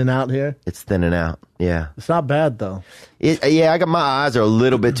 It's thinning out here. It's thinning out. Yeah. It's not bad though. Yeah, I got my eyes are a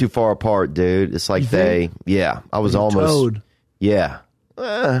little bit too far apart, dude. It's like I was almost. Toad. Yeah.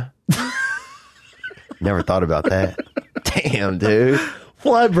 Never thought about that. Damn, dude.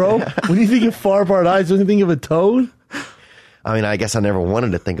 What, bro? When you think of far apart eyes, don't you think of a toad? I mean, I guess I never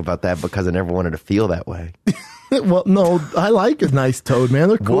wanted to think about that because I never wanted to feel that way. Well, no, I like a nice toad, man.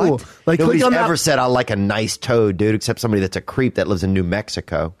 They're cool. What? Like, Nobody's click on ever that. said I like a nice toad, dude, except somebody that's a creep that lives in New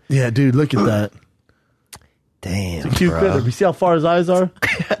Mexico. Yeah, dude, look at that. Damn, Cute bro. critter. You see how far his eyes are?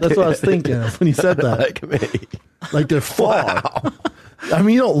 That's what I was thinking when he said that. Like me. Like they're far. Wow. I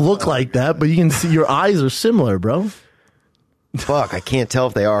mean, you don't look like that, but you can see your eyes are similar, bro. Fuck, I can't tell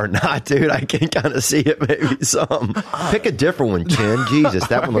if they are or not, dude. I can kind of see it, maybe some. Pick a different one, Chin. Jesus,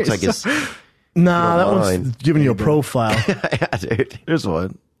 that one looks like it's... Nah, that mine. one's giving you a profile. Yeah, dude. Here's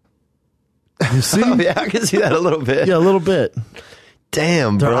one. You see? Oh, yeah, I can see that a little bit. Yeah, a little bit.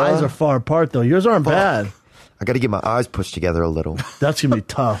 Damn, Their bro. eyes are far apart, though. Yours aren't bad. I got to get my eyes pushed together a little. That's gonna be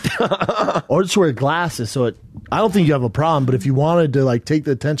tough. Or just wear glasses. So I don't think you have a problem. But if you wanted to like take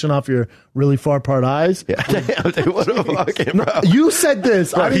the attention off your really far apart eyes, Yeah, damn, dude, what a fucking bro. you said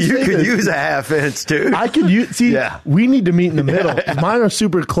this. I Bro, didn't you say could this. use a half inch, dude. I could use. See, Yeah. we need to meet in the middle. Mine are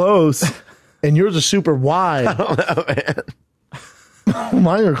super close, and yours are super wide. I don't know, man.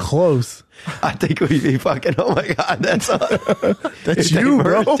 Mine are close. I think we'd be fucking, oh my God, that's That's you,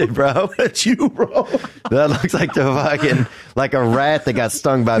 bro. bro. That's you, bro. That looks like the fucking, like a rat that got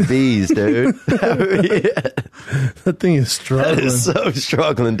stung by bees, dude. That thing is That struggling. is so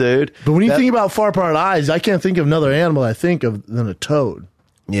struggling, dude. But when you That- think about far apart eyes, I can't think of another animal I think of than a toad.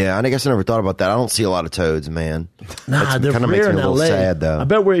 Yeah, I guess I never thought about that. I don't see a lot of toads, man. Nah, they're kind of rare makes me in a little LA. sad, though. I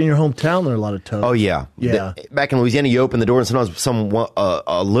bet we're in your hometown. There are a lot of toads. Oh yeah, Yeah. Back in Louisiana, you open the door and sometimes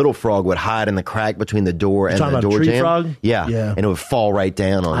a little frog would hide in the crack between the door and talking the about door tree jam. frog? Yeah, Yeah. and it would fall right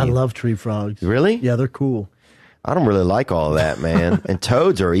down on I you. love tree frogs. Really? Yeah, they're cool. I don't really like all of that, man. And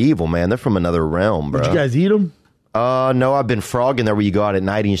toads are evil, man. They're from another realm, bro. Did you guys eat them? No, I've been frogging there where you go out at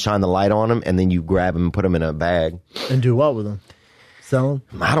night and you shine the light on them and then you grab them and put them in a bag. And do what with them? Sell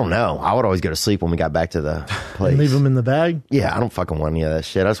them? I don't know. I would always go to sleep when we got back to the place. And leave them in the bag? Yeah, I don't fucking want any of that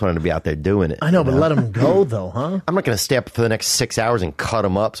shit. I just wanted to be out there doing it. I know, but let them go, though, huh? I'm not going to stay up for the next 6 hours and cut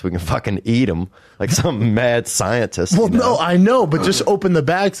them up so we can fucking eat them like some mad scientist. Well, you know? no, I know, but just open the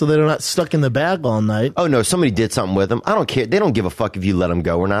bag so they're not stuck in the bag all night. Oh, no, somebody did something with them. I don't care. They don't give a fuck if you let them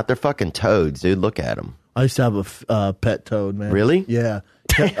go or not. They're fucking toads, dude. Look at them. I used to have a pet toad, man. Really? Yeah.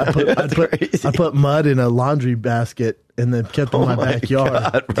 I put mud in a laundry basket and then kept him in my backyard.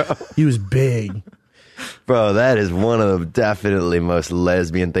 God, bro. He was big. Bro, that is one of the definitely most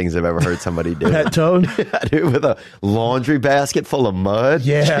lesbian things I've ever heard somebody do. Pet toad? Dude, with a laundry basket full of mud?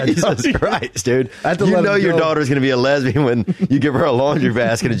 Yeah, Jesus no. Christ, dude. I had to You let know him your go. daughter's going to be a lesbian when you give her a laundry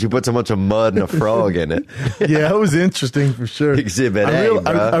basket and she puts a bunch of mud and a frog in it. Yeah, it was interesting for sure. Exhibit A,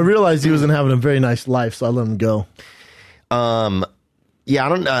 bro. I realized he wasn't having a very nice life, so I let him go.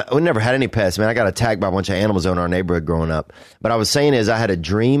 Yeah, we never had any pests, man. I got attacked by a bunch of animals in our neighborhood growing up. But I was saying is I had a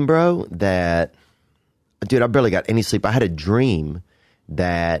dream, bro, that, dude, I barely got any sleep. I had a dream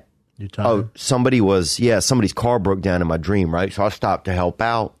that, You tired? somebody's car broke down in my dream, right? So I stopped to help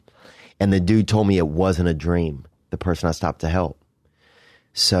out. And the dude told me it wasn't a dream, the person I stopped to help.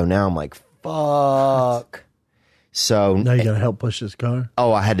 So now I'm like, fuck. So Now you got to help push this car?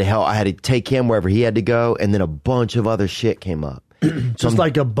 I had to help. I had to take him wherever he had to go. And then a bunch of other shit came up. Just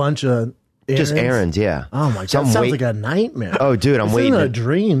like a bunch of errands? Just errands, yeah. Oh, my God. So That I'm sounds like a nightmare. Oh, dude, I'm This waiting. isn't a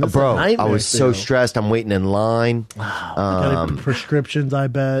dream. This is Bro, a nightmare I was so Theo. stressed. I'm waiting in line. Got prescriptions, I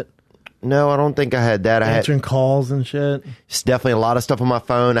bet. No, I don't think I had that. Answering calls and shit. It's definitely a lot of stuff on my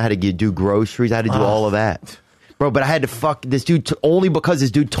phone. I had to do groceries. I had to do all of that. Bro, but I had to fuck this dude only because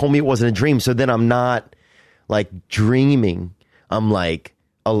this dude told me it wasn't a dream. So then I'm not like dreaming. I'm like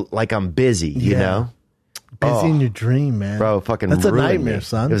I'm busy, you know? busy in your dream, man. Bro, fucking That's a ruined nightmare, me.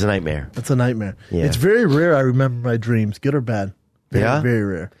 son. It was a nightmare. That's a nightmare. Yeah. It's very rare I remember my dreams, good or bad. Very, Yeah? very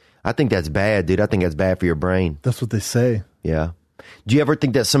rare. I think that's bad, dude. I think that's bad for your brain. That's what they say. Yeah. Do you ever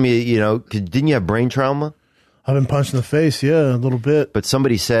think that some of you, 'cause didn't you have brain trauma? I've been punched in the face, yeah, a little bit. But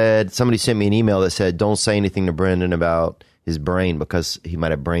somebody sent me an email that said, don't say anything to Brendan about his brain because he might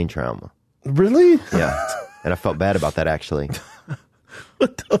have brain trauma. Really? Yeah. And I felt bad about that, actually.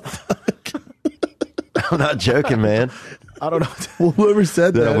 What the fuck? I'm not joking, man. I don't know. Well, whoever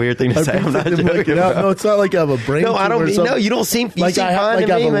said Is that. that a weird thing to say? I'm not joking. No, it's not like I have a brain No, I tumor don't or mean, something. no, you don't seem, you like seem I have, fine like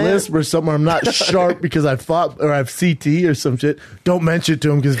to I me, have a man. lisp or something. I'm not sharp because I fought or I have CT or some shit. Don't mention it to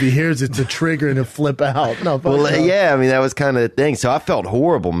him because if he hears it's a trigger and he'll flip out. No, fuck Well, no. yeah, I mean, that was kind of the thing. So I felt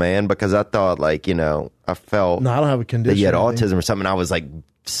horrible, man, because I thought, like, I felt No, I don't have a condition. that you had or anything. autism or something. I was like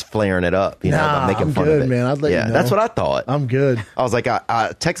flaring it up, Nah, making I'm fun good, of it. man. I'd let you know. That's what I thought. I'm good. I was like, I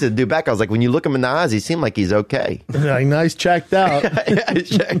texted the dude back. I was like, when you look him in the eyes, he seemed like he's okay. Like, nice, checked out. Yeah, he's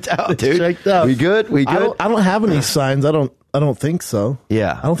checked out, dude. Checked out. We good? We good? I don't have any signs. I don't think so.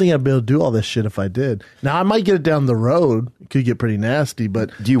 Yeah. I don't think I'd be able to do all this shit if I did. Now I might get it down the road. It could get pretty nasty,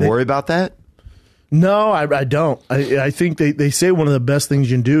 but Do you worry about that? No, I don't. I think they say one of the best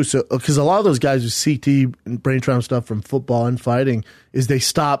things you can do. So, because a lot of those guys with CT and brain trauma stuff from football and fighting is they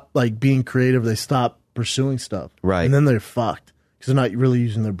stop like being creative. They stop pursuing stuff. Right. And then they're fucked because they're not really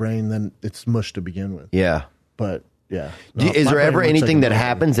using their brain. Then it's mush to begin with. Yeah. But yeah. Is My there brain ever works anything like a that dog.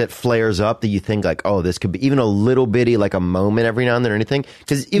 happens that flares up that you think like, oh, this could be even a little bitty, like a moment every now and then or anything?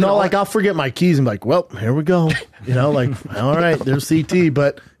 Because like I'll forget my keys and be like, well, here we go. Like, all right, there's CT,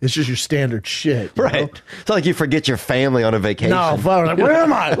 but it's just your standard shit. you right. know? It's not like you forget your family on a vacation. No, fuck, like, where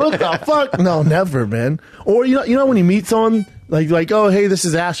am I? What the fuck? No, never, man. Or you know when you meet someone like, oh, hey, this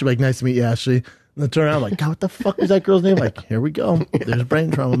is Ashley. Like, nice to meet you, Ashley. And then turn around like, God, what the fuck is that girl's name? Like, here we go. There's brain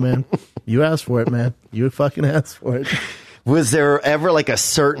trauma, man. You asked for it, man. You fucking asked for it. Was there ever like a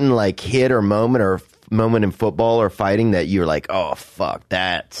certain like hit or moment in football or fighting that you're like, oh fuck,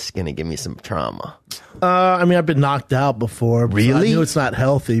 that's gonna give me some trauma? I mean, I've been knocked out before. So Really? I knew it's not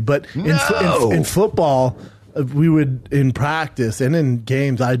healthy, but No. in football, we would in practice and in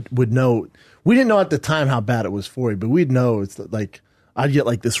games, I would know. We didn't know at the time how bad it was for you, but we'd know it's like I'd get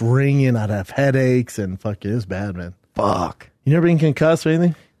like this ringing, I'd have headaches, and fuck, it was bad, man. Fuck. You never been concussed or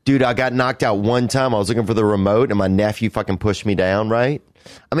anything? Dude, I got knocked out one time. I was looking for the remote and my nephew fucking pushed me down, right?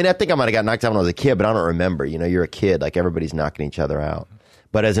 I mean, I think I might have got knocked out when I was a kid, but I don't remember. You're a kid. Like, everybody's knocking each other out.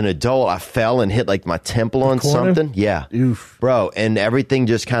 But as an adult, I fell and hit, like, my temple on corner? something. Yeah. Oof. Bro, and everything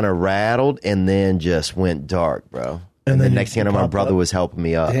just kind of rattled and then just went dark, bro. And the then next thing I know, you my pop brother up? was helping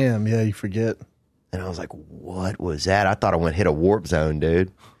me up. Damn, yeah, you forget. And I was like, what was that? I thought I went hit a warp zone,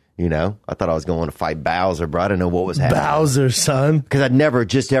 dude. I thought I was going to fight Bowser, bro. I didn't know what was happening. Bowser, son. Because I'd never,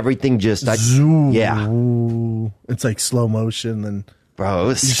 everything just, Zoom. yeah. Ooh. It's like slow motion, and Bro, it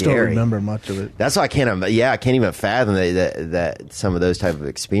was you just don't scary. remember much of it. That's why I can't even fathom that some of those type of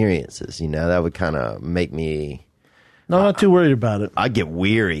experiences, that would kind of make me, No, I'm not too worried about it. I'd get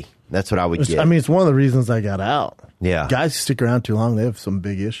weary. That's what I would get. I mean, it's one of the reasons I got out. Yeah. Guys who stick around too long, they have some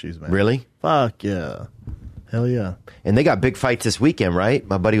big issues, man. Really? Fuck yeah. Hell yeah. And they got big fights this weekend, right?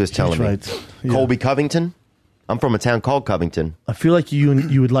 My buddy was telling me. fights. Yeah. Colby Covington. I'm from a town called Covington. I feel like you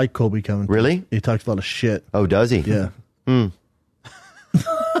would like Colby coming. Really? He talks a lot of shit. Oh, does he? Yeah.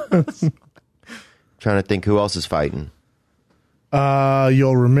 Trying to think who else is fighting.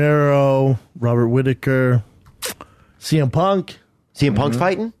 Yo Romero, Robert Whitaker, CM Punk. CM Punk's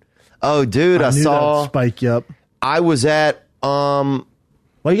fighting? Oh, dude, I knew saw. that'd spike you up. I was at.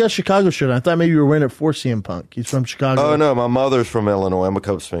 Why you got a Chicago shirt on? I thought maybe you were wearing it for CM Punk. He's from Chicago. Oh no, my mother's from Illinois. I'm a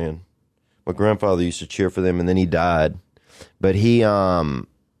Cubs fan. My grandfather used to cheer for them, and then he died. But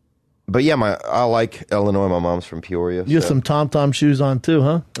but yeah, I like Illinois. My mom's from Peoria. You have some Tom Tom shoes on too,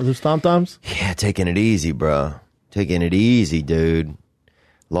 huh? Are those Tom Toms? Yeah, taking it easy, bro. Taking it easy, dude.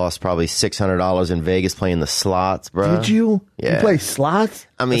 Lost probably $600 in Vegas playing the slots, bro. Did you? Yeah. You play slots?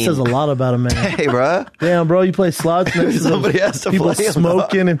 I mean- that says a lot about a man. Hey, bro. Damn, bro, you play slots next to Somebody those has to people play 'em,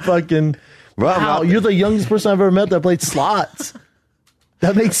 smoking and fucking. Bro, I'm Wow, out you're the youngest person I've ever met that played slots.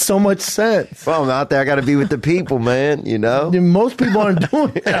 That makes so much sense. Bro, I'm out there. I got to be with the people, man. Most people aren't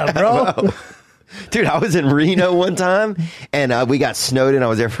doing that, bro. Dude, I was in Reno one time, and we got snowed in. I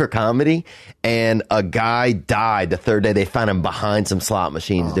was there for comedy, and a guy died the third day. They found him behind some slot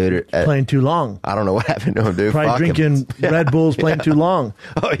machines, dude. Playing too long. I don't know what happened to him, dude. Probably Fuck him. drinking Red Bulls, playing too long.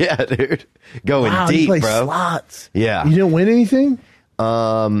 Oh, yeah, dude. Going Wow, you deep, play bro. slots. Yeah. You didn't win anything?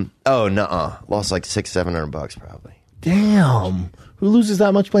 Oh, nuh-uh. Lost like $600-700 probably. Damn. Who loses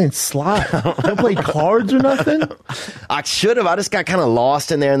that much playing slots? Don't play cards or nothing? I should have. I just got kind of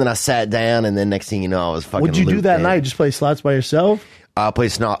lost in there, and then I sat down, and then next thing you know, I was fucking. What'd you do looped that in. night? Just play slots by yourself? Play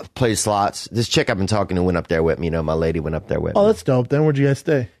slots. This chick I've been talking to went up there with me. You know, my lady went up there with me. Oh, that's dope. Then where'd you guys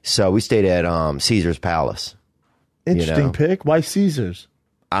stay? So we stayed at Caesar's Palace. Interesting pick. Why Caesars?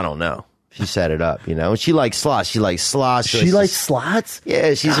 I don't know. She set it up, you know. She likes slots. She likes slots. She likes slots?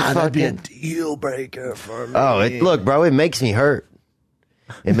 Yeah, she's a that'd be a fucking deal breaker for me. Oh, look, bro, it makes me hurt.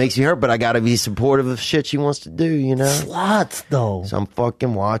 It makes me hurt, but I got to be supportive of shit she wants to do, you know? Slots, though. So I'm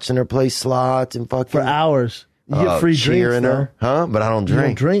fucking watching her play slots and fucking... For hours. You get free drinks, cheering her. though. Huh? But I don't You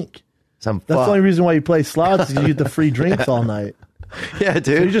drink. don't drink. So I'm That's the only reason why you play slots is you get the free drinks all night. Yeah, dude.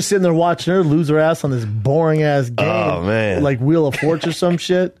 So you're just sitting there watching her lose her ass on this boring-ass game. Oh, man. Like Wheel of Fortune or some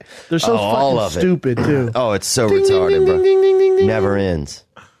shit. They're so all fucking of it. stupid, too. Oh, it's so Ding, ding, retarded, ding, bro. ding, ding, ding, ding, ding. Never ends.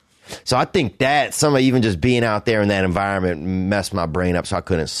 So I think that somebody even just being out there in that environment messed my brain up so I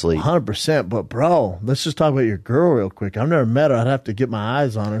couldn't sleep. 100%. But, bro, let's just talk about your girl real quick. I've never met her. I'd have to get my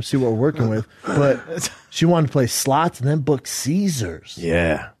eyes on her, see what we're working with. But she wanted to play slots and then book Caesars.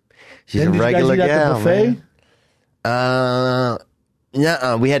 Yeah. She's Then a did you guys regular eat at the gal, buffet? man.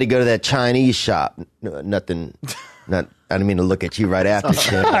 Yeah, we had to go to that Chinese shop. Nothing. I didn't mean to look at you right after.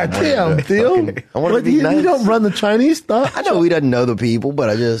 Shit. God damn, Theo. I wanted to be you, nice. you don't run the Chinese stuff? I know he doesn't know the people, but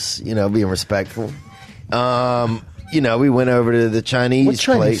I just, being respectful. We went over to the Chinese, What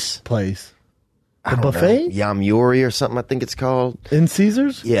Chinese place? The buffet? Yamuri or something, I think it's called. In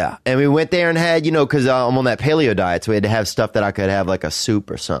Caesars? Yeah. And we went there and had, because I'm on that paleo diet, so we had to have stuff that I could have like a soup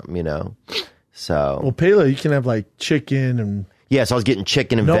or something, So. Well, paleo, you can have like chicken and Yeah, so I was getting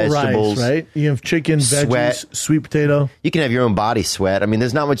chicken and no vegetables. rice, right? You have chicken, veggies, Sweat. sweet potato. You can have your own body sweat. I mean,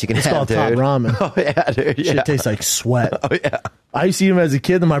 there's not much you can It's have, called dude. top ramen. Oh, yeah, dude. Yeah. Shit tastes like sweat. Oh, yeah. I used to eat them as a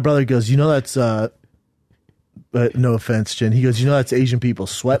kid, and my brother goes, that's no offense, Jen. He goes, that's Asian people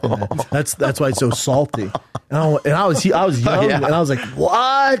sweat in it. That's why it's so salty. And I was young, yeah. and I was like,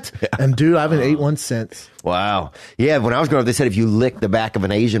 what? Yeah. And dude, I haven't ate one since. Wow. Yeah, when I was growing up, they said if you lick the back of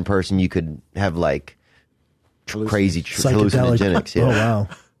an Asian person, you could have like crazy hallucinogenics. Yeah. Oh, wow.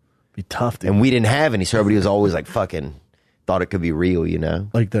 Be tough, dude. And we didn't have any, so everybody was always like fucking thought it could be real,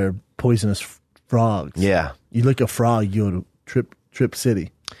 Like they're poisonous frogs. Yeah. You lick a frog, you go to Trip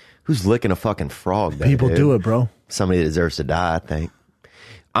City. Who's licking a fucking frog? There, People dude? do it, bro. Somebody that deserves to die, I think.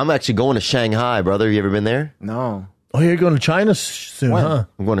 I'm actually going to Shanghai, brother. You ever been there? No. Oh, you're going to China soon, When?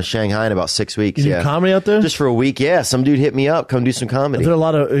 I'm going to Shanghai in about 6 weeks. You do comedy out there? Just for a week, yeah. Some dude hit me up, come do some comedy. Is there a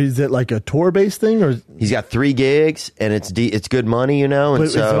lot of? Is it like a tour-based thing, or He's got 3 gigs, and it's good money, And but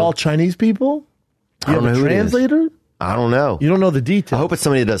is it so all Chinese people? I don't You have know a who it is. translator? I don't know. You don't know the details. I hope it's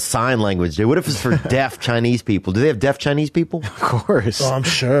somebody that does sign language, dude. What if it's for deaf Chinese people? Do they have deaf Chinese people? Of course. Oh, I'm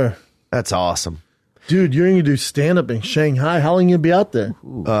sure, That's awesome. dude. You're gonna do stand-up in Shanghai. How long you gonna be out there?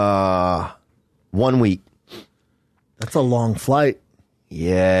 1 week. That's a long flight.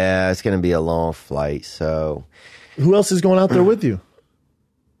 Yeah, it's going to be a long flight. So Who else is going out there with you?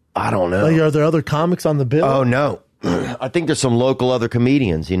 I don't know. Like, are there other comics on the bill? Oh no, I think there's some local other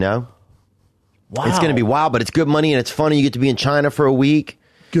comedians. Wow. It's going to be wild, but it's good money and it's funny. You get to be in China for a week.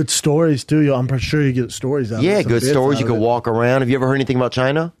 good stories too. I'm pretty sure you get stories out of it. Yeah, Some good bits stories. out You of could it. walk around. Have you ever heard anything about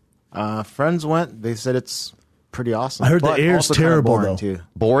China? Friends went. They said it's pretty awesome. I heard the but air's also kinda terrible, boring, though. Too.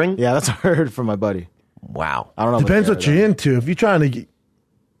 Boring? Yeah, that's what I heard from my buddy. Wow. I don't know. Depends about what the air, you're into. If you're trying to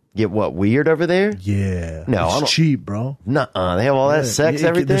Get what, weird over there? yeah, No, I don't- it's cheap, bro. Nuh-uh. They have all that sex,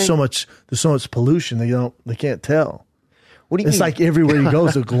 everything? There's so much pollution. They can't tell. What do you It's mean? like everywhere you go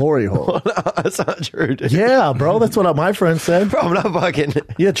is a glory hole. That's not true, dude. Yeah, bro. That's what my friend said. Bro, I'm not fucking...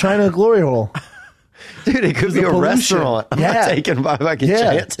 Yeah, China glory hole. Dude, it could be the a pollution. restaurant. I'm Yeah. not taking my fucking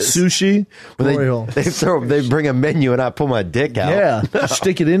Yeah, chances. sushi When glory hole. they bring a menu and I pull my dick out. Yeah, just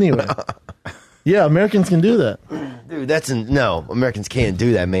stick it anywhere. Yeah, Americans can do that. Dude, no, Americans can't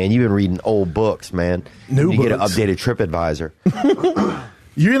do that, man. You've been reading old books, man. New you get an books. updated TripAdvisor.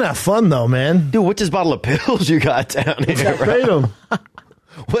 You're gonna have fun though, man. Dude, what's this bottle of pills you got down here? bro? Kratom.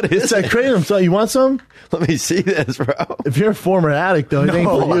 What is It's that it? Kratom. So you want some? Let me see this, bro. If you're a former addict, though, it ain't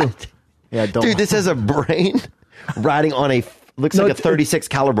for you. Yeah, don't. Dude, this has a brain riding on looks No, like a it's- 36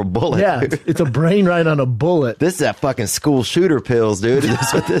 caliber bullet. Yeah, dude. it's a brain right on a bullet. This is that fucking school shooter pills, dude. Is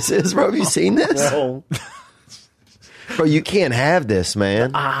this what this is, bro? Have you seen this? Oh. Bro, you can't have this,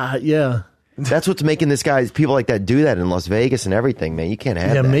 man. Yeah. That's what's making people like that do that in Las Vegas and everything, man. You can't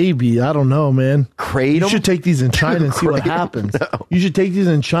have that. Maybe. I don't know, man. Kratom? You should take these in China and see what happens. No. You should take these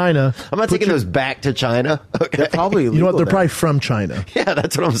in China. I'm not taking those back to China. Okay. They're probably you know what? They're probably from China. Yeah,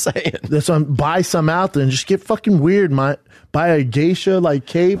 that's what I'm saying. That's why buy some out there and just get fucking weird. Buy a geisha like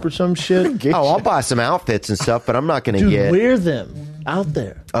cape or some shit. Oh, I'll buy some outfits and stuff, but I'm not going to get. Wear them out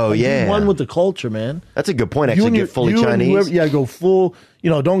there. Oh, yeah. One with the culture, man. That's a good point. Actually, get fully Chinese. Go full.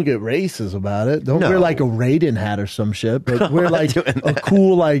 Don't get racist about it. Don't wear like a Raiden hat or some shit, but wear like a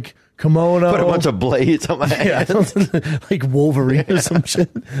cool like kimono. Put a bunch of blades on my head. Yeah, like Wolverine or some shit.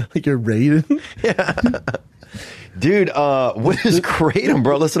 Like you're Raiden. Yeah. Dude, what is Kratom,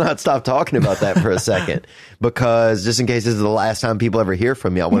 bro? Let's not stop talking about that for a second, because just in case this is the last time people ever hear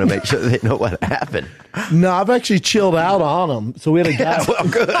from me, I want to make sure they know what happened. No, I've actually chilled out on them. So we had a guy. Yeah, well,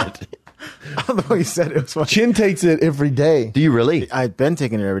 good. I don't know what you said. It was funny. Chin takes it every day. Do you really? I've been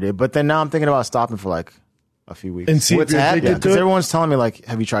taking it every day, but then now I'm thinking about stopping for like a few weeks. And see what's if you're happening. addicted to Because it. everyone's telling me like,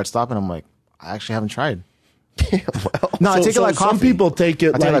 have you tried stopping? I'm like, I actually haven't tried. Yeah, well. No, I take it like coffee. Some people take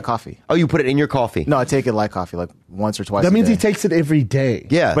it I take it like coffee. Oh, you put it in your coffee? No, I take it like coffee, like once or twice. That means a he day. takes it every day.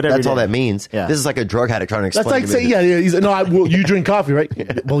 Yeah, But that's every all day. that means. Yeah. This is like a drug addict trying to explain. That's like to me saying, yeah. He's no, you drink coffee, right?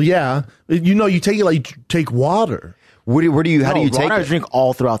 Well, yeah. You take it like you take water. How do you take water I it? drink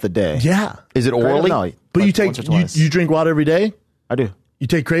all throughout the day. Yeah. Is it orally? No, But like you once or twice. you drink water every day? I do. You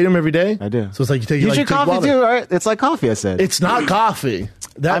take Kratom every day? I do. So it's like you take You like, drink take coffee water. too, right? It's like coffee, I said. It's not coffee.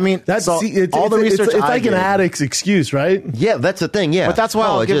 I mean, that's so it's, all the it's, research it's I like an did- addict's excuse, right? Yeah, that's the thing. Yeah, But that's why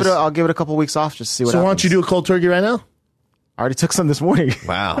Oh, I'll give it a couple weeks off just to see what So happens. why don't you do a cold turkey right now? I already took some this morning.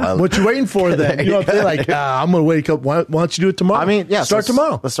 Wow. What you waiting for then? You know what I'm saying? Like, I'm gonna wake up. Why don't you do it tomorrow? I mean, yeah. Start so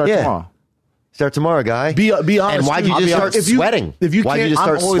tomorrow. Let's start Yeah. tomorrow. Start tomorrow, guy. Be honest. And why'd you too. just I'll be start honest. sweating? If you Why'd you can't, just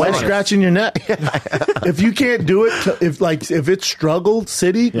start I'm always sweating? scratching your neck. If you can't do it, if it's struggle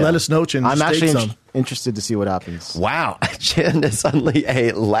city, let us know. Chin. I'm Just take actually some. interested to see what happens. Wow, Jen is suddenly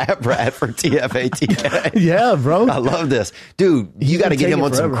a lab rat for TFATK. Yeah, bro. I love this, dude. You got to can get take him it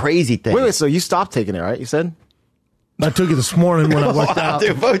on some forever. crazy things. Wait, so you stopped taking it, right? You said? I took it this morning when I worked Wow, out.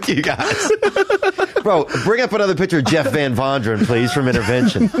 dude, both you guys. Bro, bring up another picture of Jeff Van Vonderen, please, from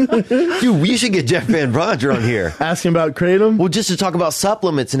Intervention. Dude, we should get Jeff Van Vonderen on here. Asking about Kratom. Well, just to talk about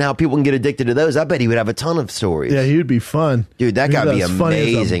supplements and how people can get addicted to those. I bet he would have a ton of stories. Yeah, he'd be fun. Dude, that gotta be He's as funny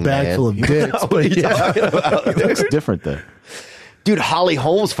as amazing, a bag man. full of dicks. What are but you yeah. talking about, dude? It's different there. Dude, Holly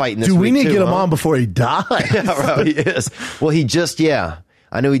Holmes fighting this Dude, week, we need to too, get him huh? on before he dies. Yeah, bro, he is. Well, he just, yeah.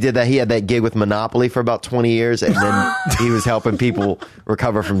 I knew he did that. He had that gig with Monopoly for about 20 years, and then he was helping people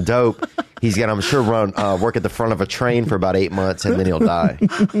recover from dope. He's going to, I'm sure, work at the front of a train for about 8 months, and then he'll die.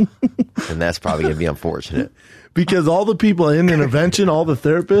 And that's probably going to be unfortunate. Because all the people in intervention, all the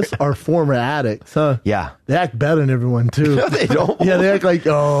therapists are former addicts, huh? Yeah. They act better than everyone, too. No, they don't. Yeah, they act like,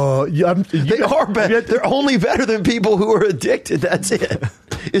 oh. They are better. They're only better than people who are addicted. That's it.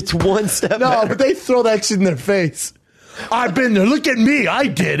 It's one step No, better. but they throw that shit in their face. I've been there. Look at me. I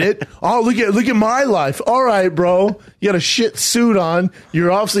did it. Oh, look at my life. All right, bro. You got a shit suit on. You're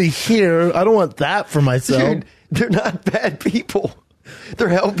obviously here. I don't want that for myself. Dude, they're not bad people. They're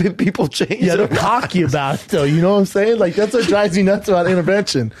helping people change. Yeah, their they're cocky about it, though. You know what I'm saying? Like, that's what drives me nuts about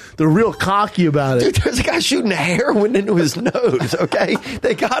intervention. They're real cocky about it. Dude, there's a guy shooting heroin into his nose, okay?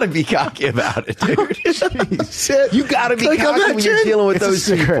 They gotta be cocky about it, dude. Shit. You gotta be Like, cocky when you're dealing with It's a those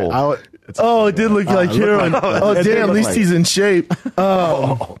secret. people. Oh, it did look like it looked heroin. like- Oh, it did damn. At look least like- he's in shape.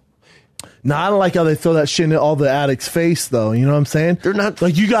 No, I don't like how they throw that shit in all the addicts' face, though. You know what I'm saying? They're not-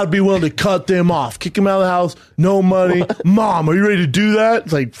 like, you got to be willing to cut them off, kick them out of the house, no money. Mom, are you ready to do that?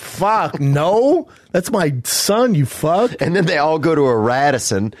 It's like, fuck, no. That's my son, you fuck. And then they all go to a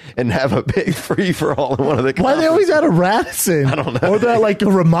Radisson and have a big free for all in one of the Why they always at a Radisson? I don't know. Or they're like a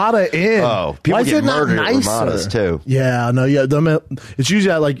Ramada Inn. Oh, people Why is get it not murdered at nicer? Ramadas, too. Yeah, no, yeah. It's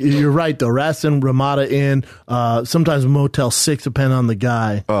usually like, you're right, though. Radisson, Ramada Inn, sometimes Motel 6, depending on the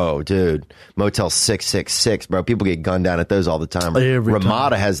guy. Oh, dude. Motel 666, bro. People get gunned down at those all the time. Every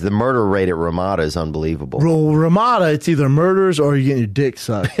Ramada has the murder rate at Ramada is unbelievable. Well, Ramada, it's either murders or you're getting your dick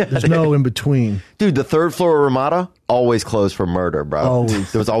sucked. There's no in between. Dude, the third floor of Ramada, always closed for murder, bro.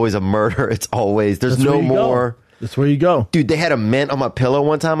 Always. There was always a murder. There's That's no where you more. go. That's where you go. Dude, they had a mint on my pillow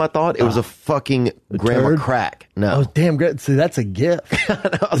one time, I thought. It was a fucking gram turd? of crack. No. Oh, damn, great. See, that's a gift.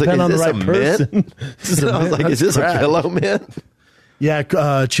 I was Depending like, on is the this right a person. mint? This is a I was mint. like, That's is this crack. a pillow mint?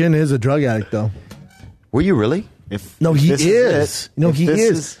 Yeah, Chin is a drug addict, though. Were you really? No, he this is. it, No, if he this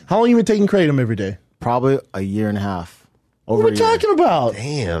is. How long you been taking Kratom every day? Probably a year and a half. What Over are we a year. talking about?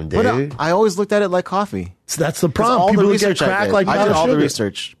 Damn, But dude. I always looked at it like coffee. So that's the 'Cause problem. all People the look at research crack I did, like I did powdered all the sugar.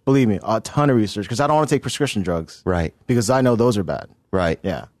 research. Believe me, a ton of research because I don't want to take prescription drugs. Right. Because I know those are bad. Right.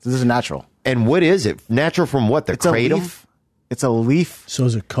 Yeah. This is natural. And what is it? Natural from what? The It's a kratom? leaf. It's a leaf. So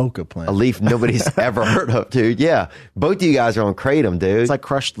is a coca plant. A leaf nobody's ever heard of, dude. Yeah. Both of you guys are on kratom, dude. It's like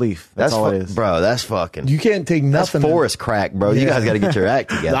crushed leaf. That's all it is. Bro, that's fucking... You can't take That's nothing. forest crack, bro. You Yeah. guys got to get your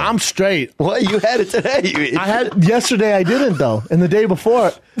act together. I'm straight. What? You had it today. I had yesterday. I didn't though, and the day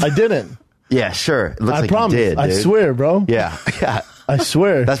before I didn't. Yeah, sure. It looks I like promise. you did, dude. I swear, bro. Yeah. Yeah. I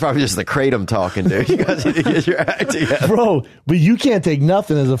swear, That's probably just the kratom talking, dude. You guys need to get your act together. bro. But you can't take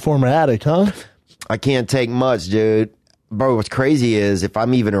nothing as a former addict, huh? I can't take much, dude. Bro, what's crazy is if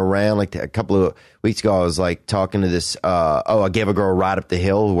I'm even around, like a couple of weeks ago, I was like talking to this, I gave a girl a ride up the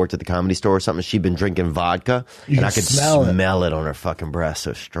hill who worked at the Comedy Store or something. She'd been drinking vodka, You and can I could smell it on her fucking breath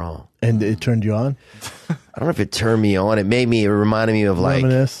so strong. And it turned you on. I don't know if it turned me on. It reminded me of like,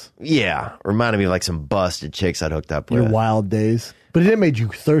 Reminisce reminded me of like some busted chicks I'd hooked up with. your wild days, but it didn't make you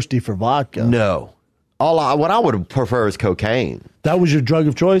thirsty for vodka. No. What I would prefer is cocaine. That was your drug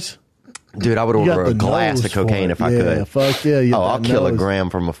of choice. Dude, I would You got order a the glass nose of cocaine for it. if I Yeah, could. fuck yeah. You Oh, got I'll that kill a nose. gram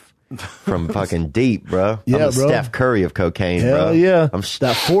from fucking deep, bro. Yeah, I'm a bro. Steph Curry of cocaine, Hell bro. yeah, I'm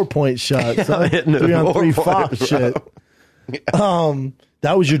that 4-point shot, son. hitting the 3-on-3 4-pointers, Fox bro. shit.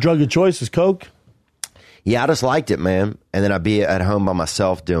 That was your drug of choice, is coke. Yeah, I just liked it, man. And then I'd be at home by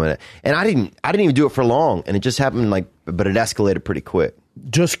myself doing it. And I didn't even do it for long. And it just happened but it escalated pretty quick.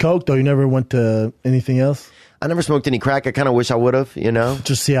 Just coke, though. You never went to anything else. I never smoked any crack. I kind of wish I would have, you know?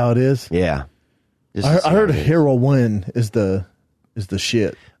 Just see how it is. Yeah. Just to see I heard how it is. heroin is the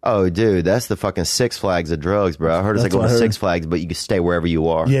shit. Oh, dude, that's the fucking Six Flags of drugs, bro. I heard it's like That's what going I to heard. Six Flags, but you can stay wherever you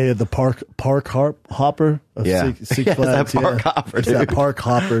are. Yeah, the park hopper of Yeah. Six Yeah, Flags. that park hopper, It's that dude. park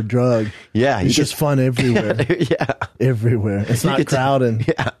hopper drug. Yeah, it's you just fun everywhere. Yeah. Everywhere. It's not get to- crowded.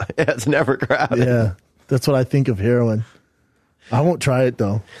 Yeah, it's never crowded. Yeah, that's what I think of heroin. I won't try it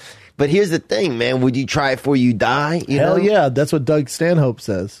though. But here's the thing, man. Would you try it before you die? You Hell know? yeah, that's what Doug Stanhope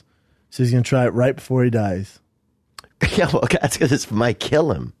says. So he's gonna try it right before he dies. Yeah, well, that's because it might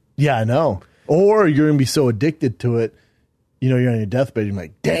kill him. Yeah, I know. Or you're gonna be so addicted to it, you're on your deathbed. You're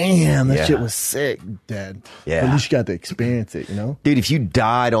like, damn, that Yeah. shit was sick, dead. Yeah. But at least you got to experience it. Dude, if you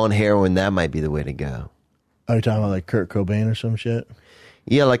died on heroin, that might be the way to go. Are you talking about like Kurt Cobain or some shit?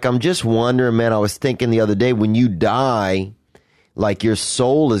 Yeah, like I'm just wondering, man. I was thinking the other day, when you die, like your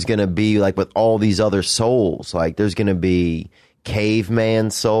soul is going to be like with all these other souls. Like there's going to be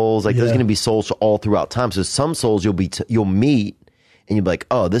caveman souls. Like there's Yeah. going to be souls all throughout time. So some souls you'll meet and you'll be like,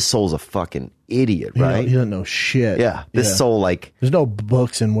 oh, this soul's a fucking idiot, right? You don't know shit. Yeah, this soul, like, there's no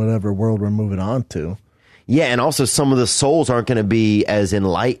books in whatever world we're moving on to. yeah, and also some of the souls aren't going to be as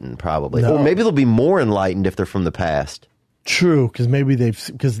enlightened, probably, No. or maybe they'll be more enlightened if they're from the past. True, because maybe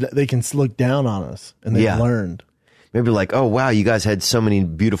because they can look down on us and they've Yeah. learned. Maybe like, oh wow, you guys had so many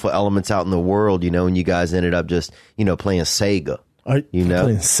beautiful elements out in the world, and you guys ended up just, playing Sega. Are You know?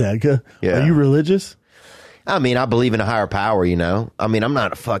 playing Sega? Yeah. Are you religious? I mean, I believe in a higher power, I mean, I'm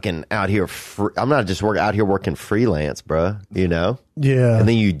not fucking out here. I'm not just out here working freelance, bruh, Yeah. And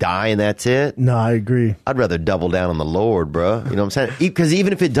then you die and that's it. No, I agree. I'd rather double down on the Lord, bruh. You know what I'm saying? Because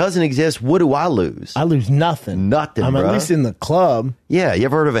even if it doesn't exist, what do I lose? I lose nothing. Nothing, I'm bruh. at least in the club. Yeah, you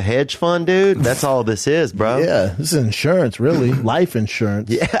ever heard of a hedge fund, dude? That's all this is, bro. Yeah, this is insurance, really. Life insurance.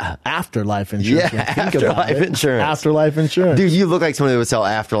 Yeah. Afterlife insurance. Yeah, when you think about afterlife it. insurance. Afterlife insurance. Dude, you look like somebody that would sell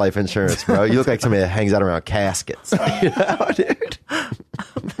afterlife insurance, bro. You look like somebody that hangs out around caskets. Dude?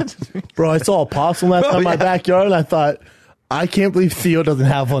 Bro, I saw a possum last night in my yeah. backyard, and I thought, I can't believe Theo doesn't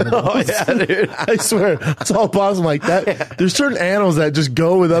have one of those. Oh, yeah, dude. I swear, I saw a possum like that. Yeah. There's certain animals that just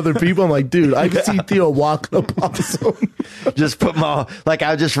go with other people. I'm like, dude, I can see Theo walking a possum. Just put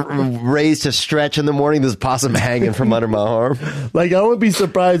I just raised to stretch in the morning, this possum hanging from under my arm. Like, I wouldn't be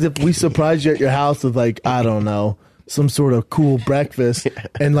surprised if we surprised you at your house with, like, I don't know, some sort of cool breakfast,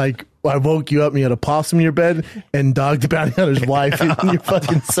 and, like, I woke you up and you had a possum in your bed and Dog the Bounty Hunter's wife in your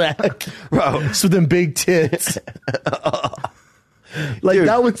fucking sack. Bro. So them big tits. Like, Dude.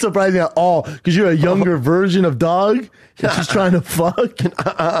 that wouldn't surprise me at all, because you're a younger version of Dog and she's trying to fuck.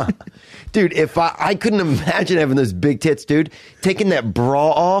 Dude, if I couldn't imagine having those big tits, dude. Taking that bra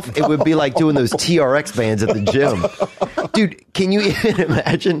off, it would be like doing those TRX bands at the gym. Dude, can you even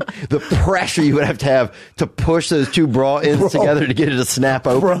imagine the pressure you would have to push those two bra ends together to get it to snap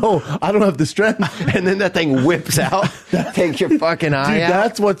open? Bro, I don't have the strength. And then that thing whips out, takes your fucking eye Dude, out.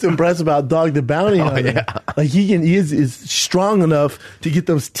 that's what's impressive about Dog the Bounty Hunter. yeah. Like, he is strong enough enough to get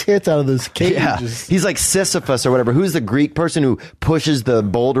those tits out of those cages. Yeah, he's like Sisyphus or whatever. Who's the Greek person who pushes the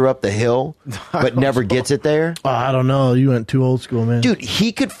boulder up the hill but never gets it there? Oh, I don't know. You went too old school, man. Dude,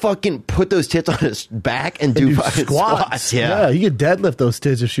 he could fucking put those tits on his back and do fucking squats. Yeah, you could deadlift those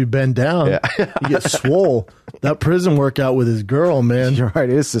tits if you bend down. Yeah. You get swole. That prison workout with his girl, man. You're right.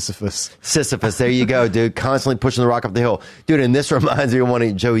 It is Sisyphus. Sisyphus, there you go, dude. Constantly pushing the rock up the hill. Dude, and this reminds me of one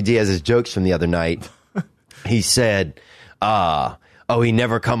of Joey Diaz's jokes from the other night. He said, he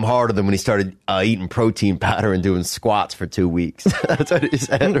never come harder than when he started eating protein powder and doing squats for 2 weeks. That's what he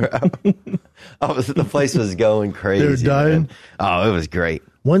said, bro. The place was going crazy. They were dying? Man. Oh, it was great.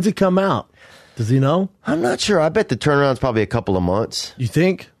 When's it come out? Does he know? I'm not sure. I bet the turnaround's probably a couple of months. You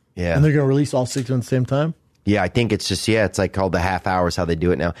think? Yeah. And they're going to release all 6 at the same time? Yeah, I think it's just, it's like called the half hour is how they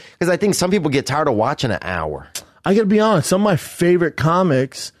do it now. Because I think some people get tired of watching an hour. I got to be honest. Some of my favorite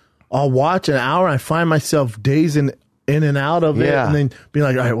comics, I'll watch an hour and I find myself dazing in and out of it. And then being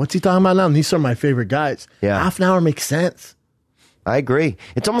like, all right, what's he talking about now? And these are my favorite guys. Yeah. Half an hour makes sense. I agree.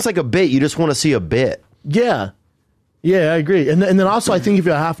 It's almost like a bit. You just want to see a bit. Yeah. Yeah, I agree. And then also I think if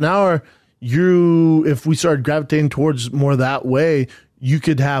you're half an hour, if we started gravitating towards more that way, you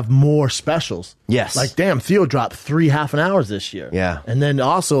could have more specials. Yes. Like, damn, Theo dropped 3 half an hours this year. Yeah. And then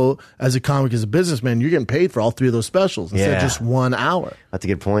also, as a comic, as a businessman, you're getting paid for all 3 of those specials instead of Yeah. just 1 hour. That's a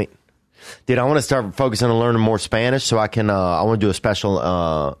good point. Dude, I want to start focusing on learning more Spanish so I can, I want to do a special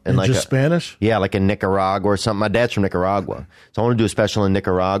in like just Spanish? Yeah, like in Nicaragua or something. My dad's from Nicaragua. So I want to do a special in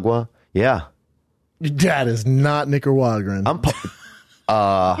Nicaragua. Yeah. Your dad is not Nicaraguan. We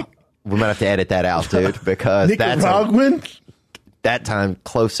might have to edit that out, dude, because Nicaraguan? that time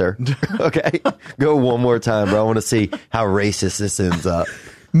closer. Okay? Go one more time, bro. I want to see how racist this ends up.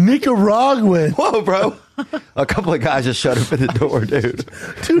 Nicaraguan. Whoa, bro. A couple of guys just shut up at the door, dude.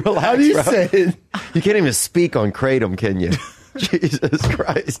 Dude, Relax, how do you bro. say it? You can't even speak on Kratom, can you? Jesus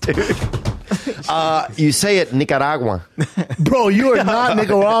Christ, dude. You say it Nicaragua. Bro, you are not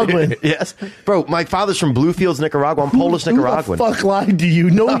Nicaraguan. Yes. Bro, my father's from Bluefields, Nicaragua. I'm Polish Nicaraguan. Who the fuck lied to you?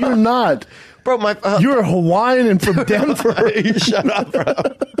 No, you're not. Bro, You're Hawaiian and from Denver. Shut up, bro.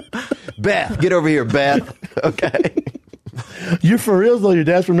 Beth, get over here, Beth. Okay. You're for real, though? Your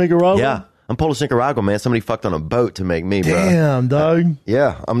dad's from Nicaragua? Yeah. I'm Polish Nicaragua, man. Somebody fucked on a boat to make me, bro. Damn, dog.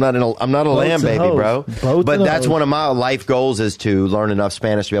 Yeah, I'm not a land and baby, hoes. bro. Boats But and that's hoes. one of my life goals is to learn enough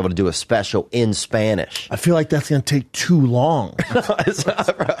Spanish to be able to do a special in Spanish. I feel like that's going to take too long. It's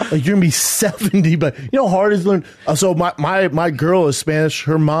not, bro. Like, you're going to be 70, but you know how hard it is to learn? So my girl is Spanish.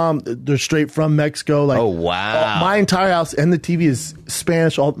 Her mom, they're straight from Mexico. Like, Oh, wow. My entire house and the TV is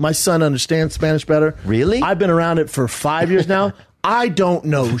Spanish. My son understands Spanish better. Really? I've been around it for 5 years now. I don't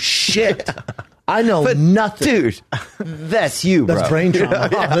know shit. I know nothing. Dude, that's you, bro. That's brain trauma.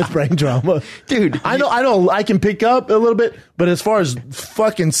 Yeah. That's brain trauma. Dude, I know I can pick up a little bit, but as far as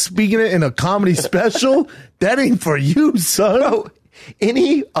fucking speaking it in a comedy special, that ain't for you, son. Bro,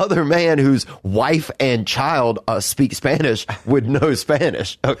 any other man whose wife and child speak Spanish would know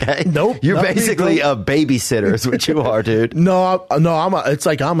Spanish, okay? Nope. You're not me, basically bro. a babysitter is what you are, dude. No, it's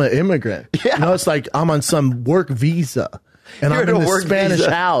like I'm an immigrant. Yeah. You know, it's like I'm on some work visa. And You're I'm in in a the work Spanish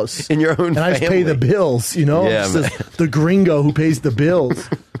visa house. in your own And I just pay the family. bills, you know? Yeah, It's man. just the gringo who pays the bills.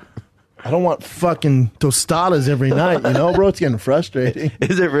 I don't want fucking tostadas every night, you know, bro? It's getting frustrating.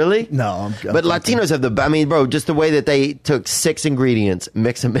 Is it really? No, I'm But Latinos have bro, just the way that they took 6 ingredients,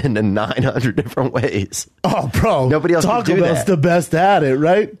 mix them into 900 different ways. Oh, bro. Nobody else Taco can do Bell's that. the best at it,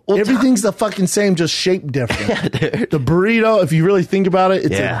 right? Well, Everything's the fucking same, just shaped different. Yeah, dude. The burrito, if you really think about it,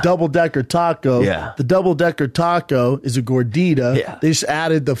 it's Yeah. a double-decker taco. Yeah. The double-decker taco is a gordita. Yeah. They just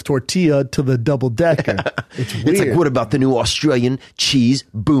added the tortilla to the double-decker. It's weird. It's like, what about the new Australian cheese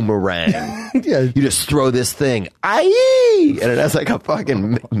boomerang? Yeah. You just throw this thing, aye, and it has like a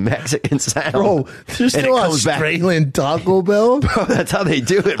fucking Mexican sound. Bro, there's And it still comes back. Australian Taco Bell? Bro, that's how they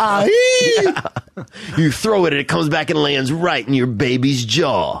do it, bro. Aye. You throw it and it comes back and lands right in your baby's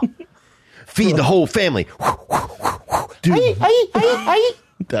jaw. Feed the whole family. Dude.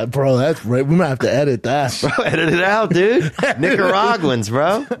 Bro, that's right. We might have to edit that. Bro, edit it out, dude. Nicaraguans,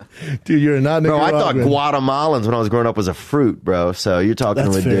 bro. Dude, you're not Bro, I Nicaraguan. thought Guatemalans when I was growing up was a fruit, bro. So you're talking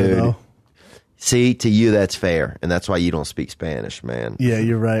That's to a fair, dude. though. See, to you that's fair, and that's why you don't speak Spanish, man. Yeah,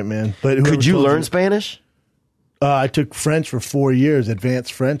 you're right, man. But whoever Could you told learn Spanish? I took French for 4 years,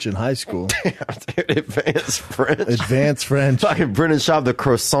 advanced French in high school. Dude, advanced French. Advanced French. Fucking Brendan Schaub, the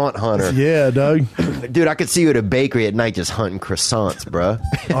croissant hunter. Yeah, dog. Dude, I could see you at a bakery at night just hunting croissants, bro.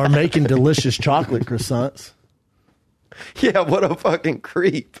 Or making delicious chocolate croissants. Yeah, what a fucking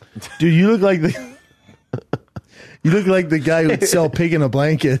creep. Dude, you look like the You look like the guy who would sell pig in a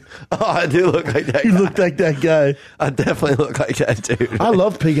blanket. Oh, I do look like that You guy. look like that guy. I definitely look like that dude. I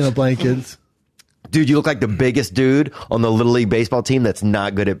love pig in a blankets. Dude, you look like the biggest dude on the Little League baseball team that's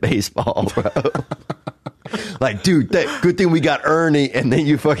not good at baseball, bro. Like, dude, good thing we got Ernie, and then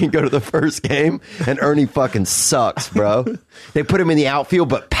you fucking go to the first game, and Ernie fucking sucks, bro. They put him in the outfield,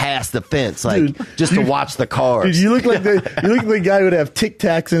 but past the fence, like, Dude, just to watch the cars. Dude, you look like the guy who would have Tic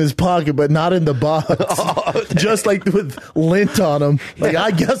Tacs in his pocket, but not in the box. Just like with lint on them. Like,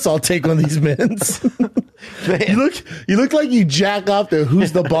 I guess I'll take one of these mints. Man. You look like you jack off to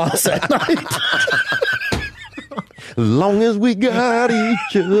Who's the Boss at night. Long as we got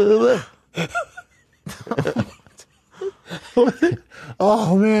each other.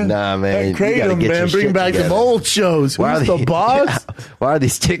 Oh man, Nah, man, Hey, you gotta Kratom, get man, your bring shit back together. some old shows. Who's the boss? Yeah. Why are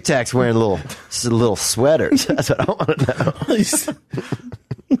these Tic Tacs wearing little sweaters? That's what I want to know.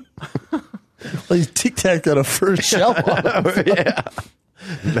 These Tic Tacs got a first shelf on them. Yeah,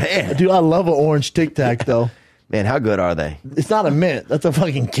 man, Dude, I love an orange Tic Tac though. man, how good are they? It's not a mint. That's a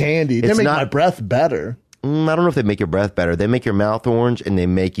fucking candy. They It's make not- my breath better. I don't know if they make your breath better. They make your mouth orange, and they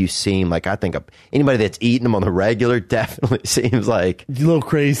make you seem like, I think anybody that's eating them on the regular definitely seems like, It's a little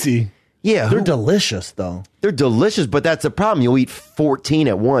crazy. yeah, They're delicious though. they're delicious, but that's the problem. You'll eat 14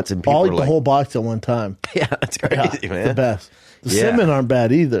 at once, and people I'll are eat the like, whole box at one time. yeah, that's crazy, Yeah, it's man. the best. The Yeah. cinnamon aren't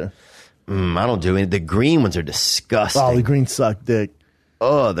bad either. I don't do any. The green ones are disgusting. Oh, the green suck dick.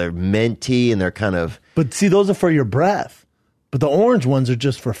 Oh, they're minty, and they're kind of, But see, those are for your breath. But the orange ones are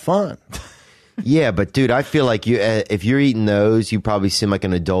just for fun. yeah, but dude, I feel like if you're eating those, you probably seem like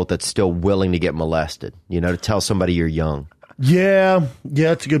an adult that's still willing to get molested, to tell somebody you're young. Yeah,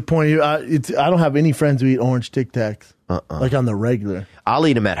 that's a good point. I don't have any friends who eat orange Tic Tacs, like on the regular. I'll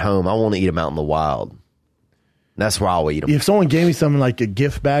eat them at home. I won't eat them out in the wild. That's where I'll eat them. If someone gave me something like a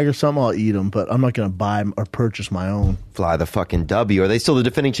gift bag or something, I'll eat them, but I'm not going to buy or purchase my own. Fly the fucking W. Are they still the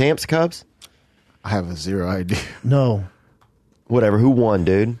defending champs, Cubs? I have a zero idea. No. Whatever. Who won,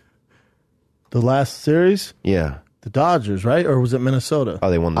 dude? The last series? Yeah. The Dodgers, right? Or was it Minnesota?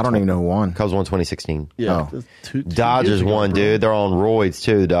 Oh, they won. I don't even know who won. Cubs won 2016. Yeah. Oh. Two Dodgers years ago, won, bro. dude. They're on roids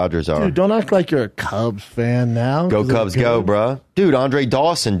too. The Dodgers are. Dude, don't act like you're a Cubs fan now. Go 'cause they're Cubs, go, good. bro. Dude, Andre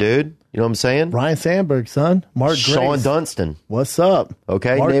Dawson, dude. You know what I'm saying? Ryan Sandberg, son. Mark Sean Grace. Dunston. What's up?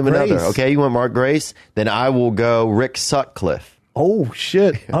 Okay, Mark name Grace. another. Okay, you want Mark Grace? Then I will go Rick Sutcliffe. Oh,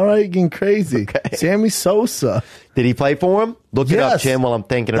 shit. All right, getting crazy. Okay. Sammy Sosa. Did he play for him? Look it up, Yes. Tim, while I'm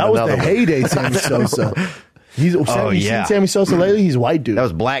thinking of That was another the one. heyday Sammy Sosa. You yeah. seen Sammy Sosa lately? He's white, dude. That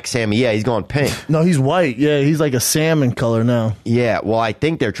was Black Sammy. Yeah, he's going pink. No, he's white. Yeah, he's like a salmon color now. Yeah, well, I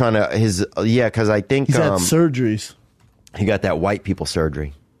think they're trying to because I think He's had surgeries. he got that white people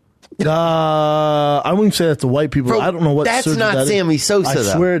surgery. I wouldn't say that's the white people. Bro, I don't know what that's surgery not that is. Sammy Sosa, I though.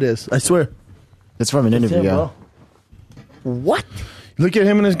 swear it is. I swear. It's from an interview. him, Yeah. bro. What? Look at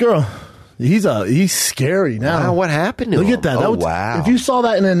him and his girl. He's scary now. Wow, what happened to Look him? at that. Oh, That was- wow. If you saw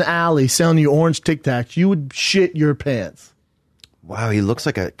that in an alley selling you orange Tic Tacs, you would shit your pants. Wow, he looks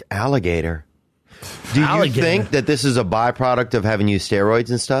like an alligator. Do you Alligator. think that this is a byproduct of having used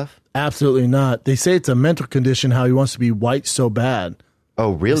steroids and stuff? Absolutely not. They say it's a mental condition how he wants to be white so bad.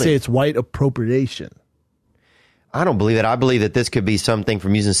 Oh, They really? say it's white appropriation. I don't believe that. I believe that this could be something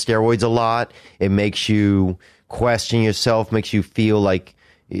from using steroids a lot. It makes you question yourself, makes you feel like,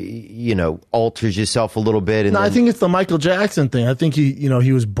 alters yourself a little bit. And No, I then- think it's the Michael Jackson thing. I think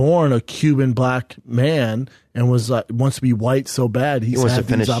he was born a Cuban black man and wants to be white so bad he's wants had to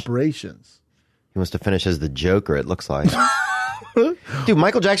these finish- operations. he wants to finish as the Joker, it looks like. Dude,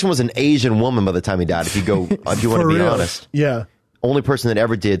 Michael Jackson was an Asian woman by the time he died, if you want to For be real. honest. Yeah, Only person that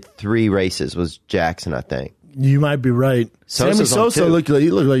ever did 3 races was Jackson, I think. you might be right. Sosa's Sammy on Sosa two. looked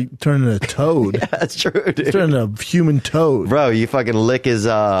like turning a toad. That's true, dude. Turning a human toad. Bro, you fucking lick his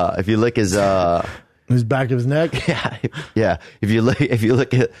if you lick his His back of his neck. yeah, if you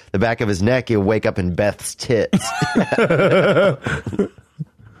look at the back of his neck, you'll wake up in Beth's tits.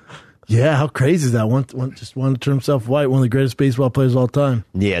 Yeah, how crazy is that? Just wanted to turn himself white. One of the greatest baseball players of all time.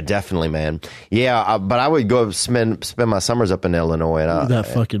 Yeah, definitely, man. Yeah, but I would go spend my summers up in Illinois. And, That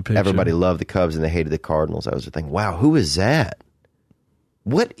fucking picture. Everybody loved the Cubs and they hated the Cardinals. I was just thinking, wow, who is that?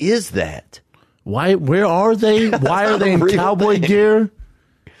 What is that? Why? Where are they? Why are they in Real cowboy thing. gear?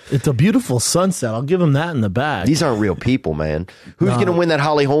 It's a beautiful sunset. I'll give him that in the back. These aren't real people, man. Who's going to win that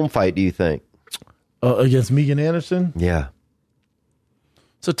Holly Holm fight, do you think? Against Megan Anderson? Yeah.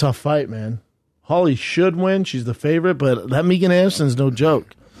 It's a tough fight, man. Holly should win. She's the favorite, but that Megan Anderson's no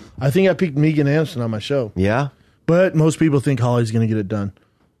joke. I think I picked Megan Anderson on my show. Yeah? But most people think Holly's going to get it done.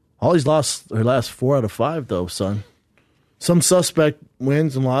 Holly's lost her last 4 out of 5, though, son. Some suspect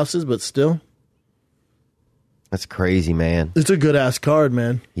wins and losses, but still. That's crazy, man. It's a good ass card,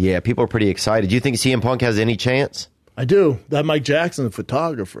 man. Yeah, people are pretty excited. Do you think CM Punk has any chance? I do. That Mike Jackson, the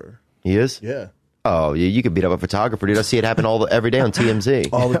photographer. He is? Yeah. Oh, yeah, you could beat up a photographer, dude. I see it happen every day on TMZ.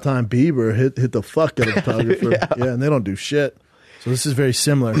 All the time. Bieber hit the fuck out of the photographer. Yeah, and they don't do shit. So this is very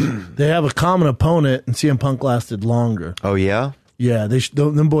similar. They have a common opponent, and CM Punk lasted longer. Oh, yeah? Yeah,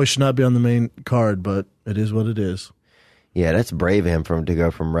 them boys should not be on the main card, but it is what it is. Yeah, that's brave of him to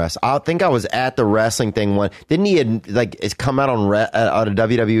go from wrestling. I think I was at the wrestling thing one. Didn't he come out on a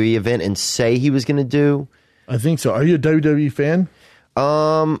WWE event and say he was going to do? I think so. Are you a WWE fan?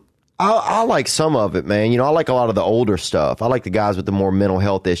 I like some of it, man. You know, I like a lot of the older stuff. I like the guys with the more mental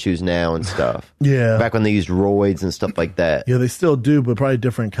health issues now and stuff. Yeah. Back when they used roids and stuff like that. Yeah, they still do, but probably a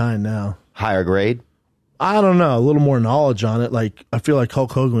different kind now. Higher grade? I don't know. A little more knowledge on it. Like, I feel like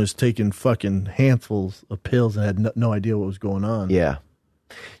Hulk Hogan was taking fucking handfuls of pills and had no idea what was going on. Yeah.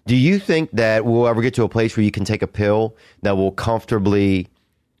 Do you think that we'll ever get to a place where you can take a pill that will comfortably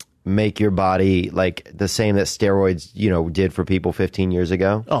make your body like the same that steroids, did for people 15 years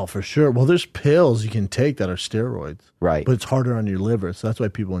ago? Oh, for sure. Well, there's pills you can take that are steroids. Right. But it's harder on your liver, so that's why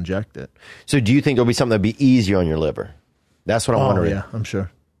people inject it. So do you think there'll be something that'll be easier on your liver? That's what I'm wondering. Yeah, I'm sure.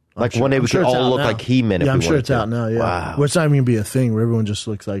 Like one day we could all look like He-Man. Yeah, I'm sure it's out now, yeah. Wow. Well, it's not even going to be a thing where everyone just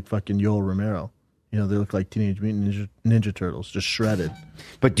looks like fucking Yoel Romero. They look like Teenage Mutant Ninja Turtles, just shredded.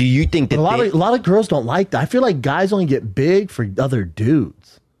 But do you think that a lot of girls don't like that? I feel like guys only get big for other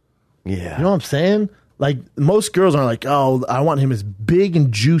dudes. Yeah. You know what I'm saying? Like, most girls are like, oh, I want him as big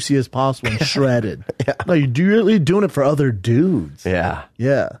and juicy as possible and shredded. Yeah. No, you're really doing it for other dudes. Yeah.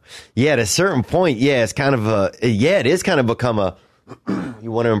 Yeah. Yeah, at a certain point, it's kind of it is kind of become a,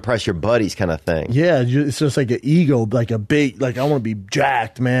 you want to impress your buddies kind of thing. Yeah, it's just like an ego, like a big, like I want to be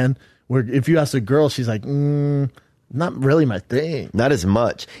jacked, man. Where if you ask a girl, she's like, not really my thing. Not as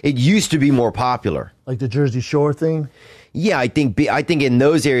much. It used to be more popular. Like the Jersey Shore thing? Yeah, I think in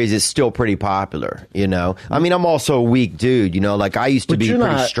those areas it's still pretty popular, I mean, I'm also a weak dude, like I used to be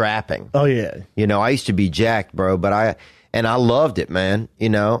pretty strapping. Oh, yeah. I used to be jacked, bro, but I loved it, man, I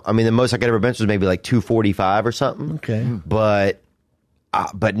mean, the most I could ever bench was maybe like 245 or something. Okay. But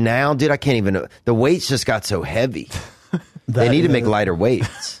now, dude, I can't even, the weights just got so heavy. They need to make lighter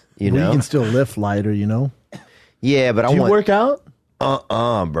weights, You can still lift lighter, Yeah, but Do you work out?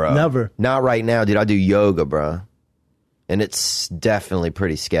 Bro. Never. Not right now, dude. I do yoga, bro. And it's definitely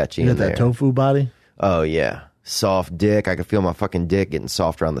pretty sketchy. You got that tofu body? Oh, yeah. Soft dick. I can feel my fucking dick getting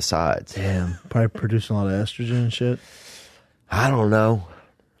soft around the sides. Damn. Probably producing a lot of estrogen and shit. I don't know.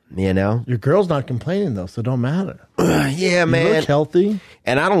 Your girl's not complaining, though, so it don't matter. Yeah, man. You look healthy.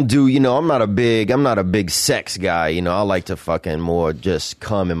 And I don't do, I'm not a big sex guy. I like to fucking more just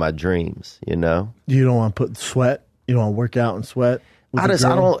come in my dreams, You don't want to put sweat? You don't want to work out and sweat? I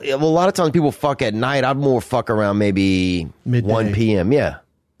don't, a lot of times people fuck at night. I'd more fuck around maybe midday. 1 p.m. Yeah.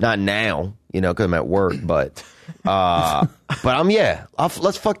 Not now, because I'm at work, but let's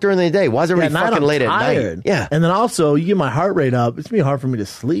fuck during the day. Why is everybody fucking late tired. At night? Yeah. And then also, you get my heart rate up. It's going to be hard for me to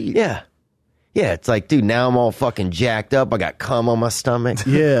sleep. Yeah. Yeah, it's like, dude, now I'm all fucking jacked up. I got cum on my stomach.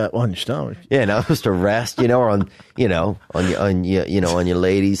 Yeah, on your stomach. Yeah, now I'm supposed to rest, or on your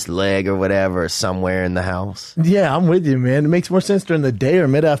lady's leg or whatever, or somewhere in the house. Yeah, I'm with you, man. It makes more sense during the day or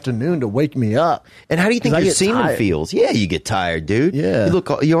mid-afternoon to wake me up. And how do you think your semen feels? Yeah, you get tired, dude. Yeah,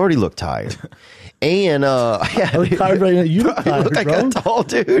 you already look tired. And I look tired right now. You look tired, you look like bro. a tall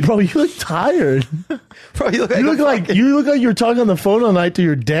dude. Bro, you look tired. Bro, you look like you were talking on the phone all night to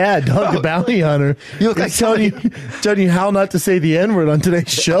your dad, Doug the Bounty Hunter. You look like telling you how not to say the N-word on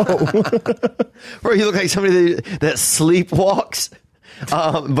today's show. Bro, you look like somebody that sleepwalks,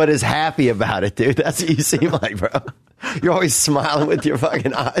 but is happy about it, dude. That's what you seem like, bro. You're always smiling with your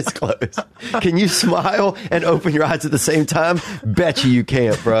fucking eyes closed. Can you smile and open your eyes at the same time? Bet you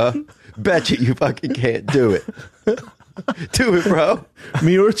can't, bro. Bet you fucking can't do it. Do it, bro.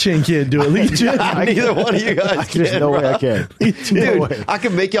 Me or Chin can't do it. Neither one of you guys can. There's no way I can. Dude, I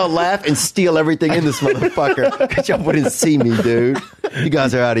can make y'all laugh and steal everything in this motherfucker because y'all wouldn't see me, dude. You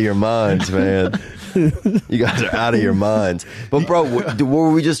guys are out of your minds, man. You guys are out of your minds. But, bro, what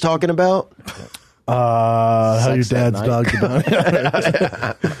were we just talking about? How your dad's dog's about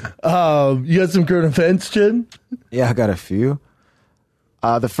it. You got some current events, Chin? Yeah, I got a few.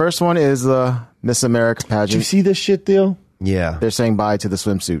 The first one is Miss America pageant. Did you see this shit, Theo? Yeah. They're saying bye to the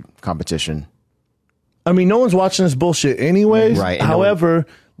swimsuit competition. I mean, no one's watching this bullshit anyways. Right. However,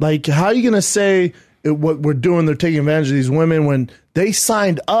 how are you going to say what we're doing, they're taking advantage of these women when they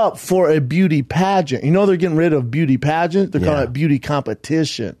signed up for a beauty pageant? They're getting rid of beauty pageant. They're calling it beauty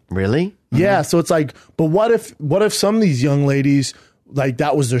competition. Really? Yeah. So it's like, but what if some of these young ladies like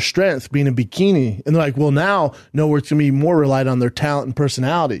that was their strength, being a bikini. And they're like, well, now, no, it's going to be more relied on their talent and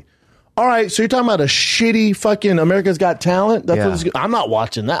personality. All right, so you're talking about a shitty fucking America's Got Talent? That's what I'm not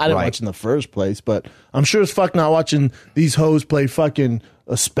watching that. I didn't watch in the first place, but I'm sure as fuck not watching these hoes play fucking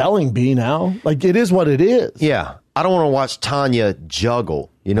a spelling bee now. Like, it is what it is. Yeah. I don't want to watch Tanya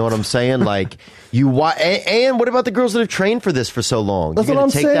juggle. You know what I'm saying? Like, and what about the girls that have trained for this for so long? That's You're what I'm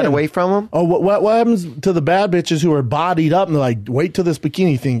take saying. that away from them? Oh, what happens to the bad bitches who are bodied up and they're like, wait till this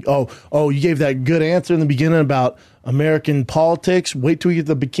bikini thing. Oh, you gave that good answer in the beginning about American politics. Wait till you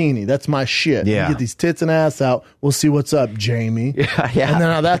get the bikini. That's my shit. Yeah. You get these tits and ass out. We'll see what's up, Jamie. Yeah. And then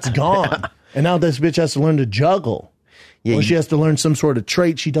now that's gone. And now this bitch has to learn to juggle. Yeah, Or she has to learn some sort of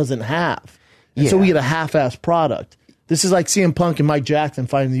trait she doesn't have. And so we get a half-assed product. This is like CM Punk and Mike Jackson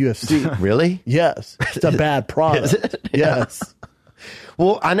fighting the UFC. Really? Yes. It's a bad product. Is it? Yes.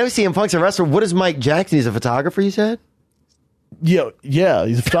 Well, I know CM Punk's a wrestler. What is Mike Jackson? He's a photographer, you said? Yeah,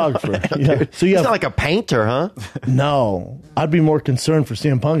 he's a photographer. Yeah. So He's not like a painter, huh? No, I'd be more concerned for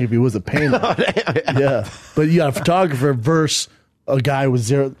CM Punk if he was a painter. Yeah, but you got a photographer versus a guy with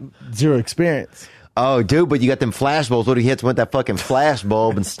zero experience. Oh, dude, but you got them flash bulbs. What if he hits him with that fucking flash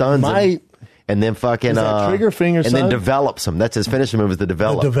bulb and stuns him? And then fucking that trigger finger, and then develops them. That's his finishing move, is the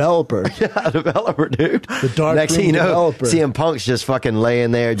develop. The developer. Yeah, developer, dude. The dark Next thing you know, developer. CM Punk's just fucking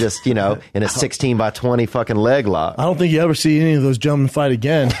laying there, just, you know, in a 16x20 fucking leg lock. I don't think you ever see any of those gentlemen fight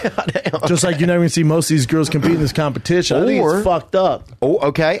again. Just like you're never going to see most of these girls compete in this competition. I think it's fucked up. Oh,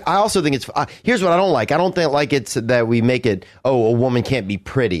 okay. I also think it's... here's what I don't like. I don't think like it's that we make it, a woman can't be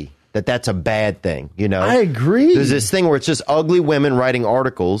pretty. That's a bad thing, you know? I agree. There's this thing where it's just ugly women writing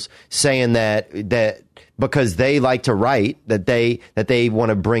articles saying that because they like to write, that they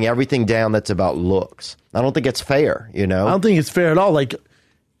want to bring everything down that's about looks. I don't think it's fair, you know? I don't think it's fair at all. Like,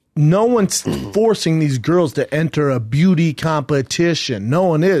 no one's forcing these girls to enter a beauty competition. No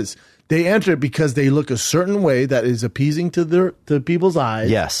one is. They enter it because they look a certain way that is appeasing to people's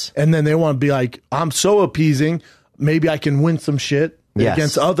eyes. Yes. And then they want to be like, I'm so appeasing, maybe I can win some shit. Yes.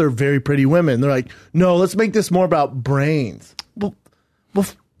 Against other very pretty women. They're like, no, let's make this more about brains. Well,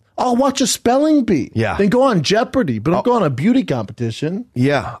 I'll watch a spelling bee. Yeah. Then go on Jeopardy, but don't go on a beauty competition.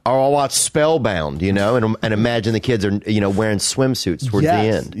 Yeah. Or I'll watch Spellbound, you know, and imagine the kids are, you know, wearing swimsuits towards the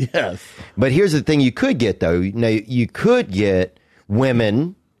end. Yes. But here's the thing you could get, though. Now, you could get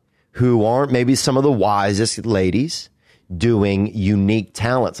women who aren't maybe some of the wisest ladies doing unique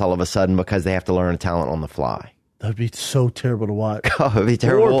talents all of a sudden because they have to learn a talent on the fly. That'd be so terrible to watch. Oh, it'd be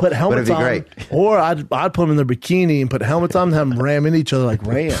terrible. Or put helmets but on. it'd be great. Or I'd put them in their bikini and put helmets on and have them ram into each other like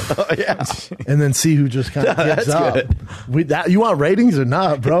Ram. Oh, yeah. And then see who just kind of gives That's up. You want ratings or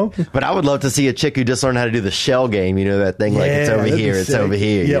not, bro? But I would love to see a chick who just learned how to do the shell game. You know that thing like it's over that'd be here, it's sick. over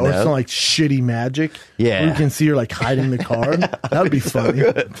here. Yeah, you or know? something like shitty magic. Yeah. Where you can see her like hiding the card. That would be funny.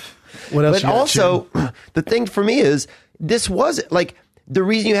 Good. What else? But also, the thing for me is, this was like the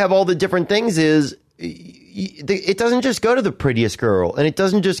reason you have all the different things is it doesn't just go to the prettiest girl, and it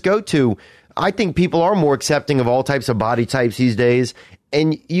doesn't just go to. I think people are more accepting of all types of body types these days,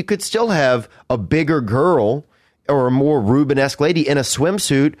 and you could still have a bigger girl or a more Rubenesque lady in a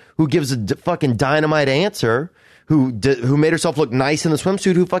swimsuit who gives a fucking dynamite answer, who made herself look nice in the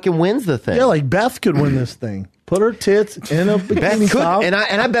swimsuit, who fucking wins the thing. Yeah, like Beth could win this thing. Put her tits in a bikini Beth could, top. and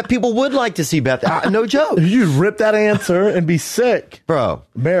I bet people would like to see Beth. No joke, You'd rip that answer and be sick. bro.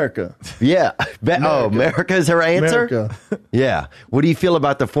 America. Yeah. America is her answer? America. Yeah. What do you feel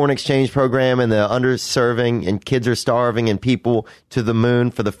about the foreign exchange program and the underserving and kids are starving and people to the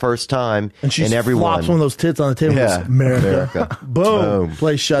moon for the first time? And she everyone. flops one of those tits on the table. Yeah. Yeah. America. Boom.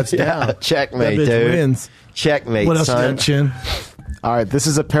 Place shuts Yeah. down. Checkmate, That bitch dude. wins. Checkmate, What else you son. got, Chin? All right, this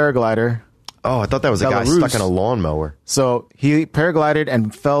is a paraglider. Oh, I thought that was a guy Belarus. stuck in a lawnmower. So he paraglided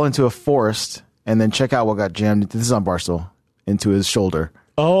and fell into a forest, and then check out what got jammed. This is on Barstool, into his shoulder.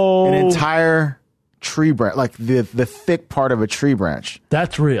 Oh, An entire tree branch, like the thick part of a tree branch.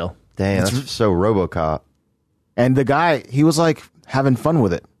 that's real. Damn, that's so RoboCop. And the guy, he was like having fun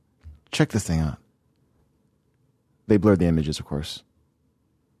with it. Check this thing out. They blurred the images, of course.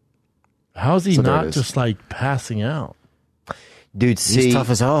 How's he So there it not is. just like passing out? Dude, see, He's tough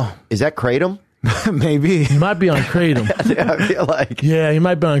as hell. is that Kratom? Maybe. He might be on Kratom. I feel like. Yeah, he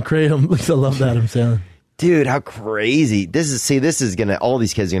might be on Kratom. I love that Adam Sandler. Dude, how crazy. This is going to, all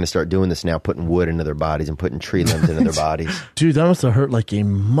these kids are going to start doing this now, putting wood into their bodies and putting tree limbs into their bodies. Dude, that must have hurt like a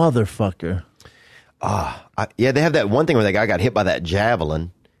motherfucker. Yeah, they have that one thing where that guy got hit by that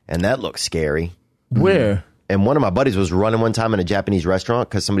javelin, and that looks scary. Where? And one of my buddies was running one time in a Japanese restaurant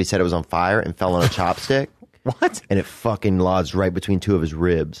because somebody said it was on fire and fell on a chopstick. What? And it fucking lodged right between two of his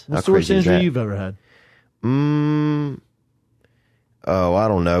ribs. What's How the worst crazy is injury that? you've ever had? Oh, I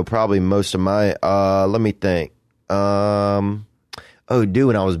don't know. Probably most of my. Let me think. Oh, dude,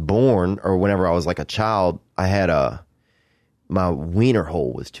 when I was born, or whenever I was like a child, I had my wiener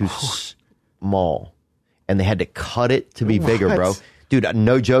hole was too small, and they had to cut it to be bigger, bro. Dude,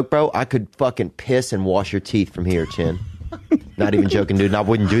 no joke, bro. I could fucking piss and wash your teeth from here, Chin. Not even joking, dude. And I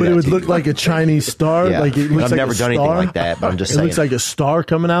wouldn't do that. But it would to look you. like a Chinese star. Yeah. Like it looks I've like never a done star. anything like that, but I'm just It saying. looks like a star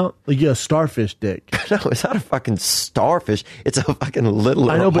coming out. Like you got a starfish dick. No, it's not a fucking starfish. It's a fucking little.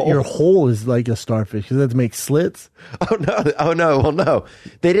 I know, but hole. your hole is like a starfish because they have to make slits. Oh no! Well, no,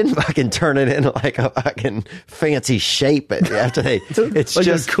 they didn't fucking turn it into like a fucking fancy shape. After they, it's like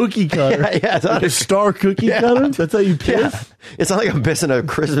just a cookie cutter. Yeah, it's not like a star cookie cutter. That's how you piss. Yeah. It's not like I'm pissing a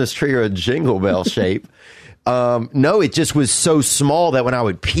Christmas tree or a jingle bell shape. No, it just was so small that when I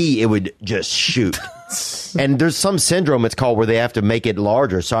would pee, it would just shoot. And there's some syndrome it's called where they have to make it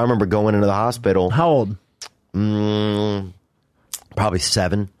larger. So I remember going into the hospital. How old? Probably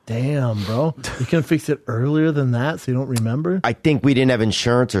 7. Damn, bro. You couldn't fix it earlier than that, so you don't remember? I think we didn't have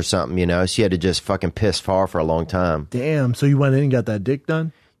insurance or something, you know, so you had to just fucking piss far for a long time. Damn. So you went in and got that dick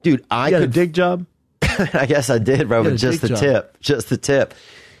done? Dude, You got a could dick job? I guess I did, bro, You but got a just the dick job. tip. Just the tip.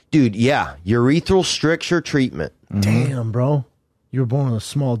 Dude, yeah, urethral stricture treatment. Damn, bro. You were born with a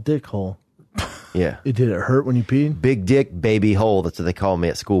small dick hole. Yeah. Did it hurt when you peed? Big dick, baby hole. That's what they call me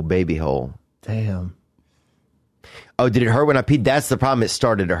at school, baby hole. Damn. Oh, did it hurt when I peed? That's the problem. It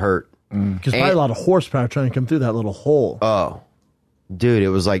started to hurt. Because probably a lot of horsepower trying to come through that little hole. Oh, dude, it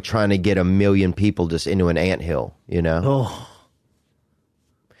was like trying to get 1 million people just into an anthill, you know? Oh.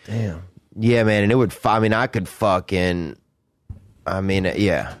 Damn. Yeah, man. And it would, I could fucking,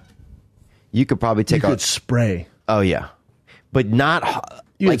 yeah. You could probably You take could spray. Oh, yeah. But not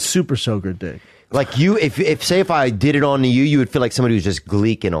You like, had super soaker dick. like you, if I did it on you, you would feel like somebody was just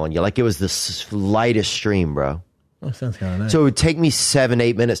gleeking on you. Like it was the slightest stream, bro. That sounds kind of nice. So it would take me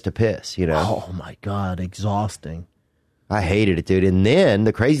 7-8 minutes to piss, you know? Oh, my God. Exhausting. I hated it, dude. And then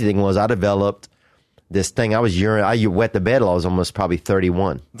the crazy thing was I developed this thing. I wet the bed till I was almost probably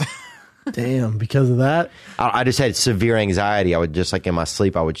 31. Damn. Because of that? I just had severe anxiety. I would just, like in my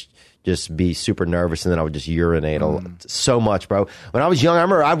sleep, I would just be super nervous, and then I would just urinate so much, bro. When I was young, I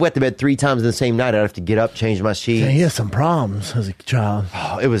remember I'd wet the bed 3 times in the same night. I'd have to get up, change my sheets. Yeah, he had some problems as a child.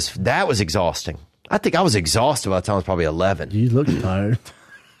 Oh, that was exhausting. I think I was exhausted by the time I was probably 11. You look tired.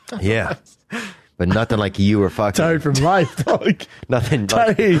 Yeah. But nothing like you were fucking. Tired from life, dog. Nothing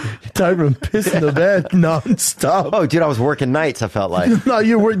like. Tired from pissing the bed nonstop. Oh, dude, I was working nights, I felt like. No,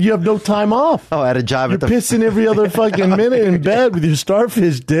 you have no time off. Oh, I had a job You're at the. pissing every other fucking minute in bed with your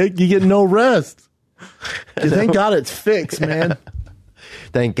starfish dick. You get no rest. Thank God it's fixed, man.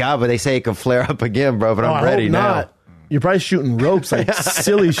 Thank God, but they say it can flare up again, bro, but Oh, I'm I ready hope now. not. You're probably shooting ropes like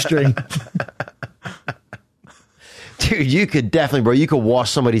silly string. Dude, you could definitely, bro, you could wash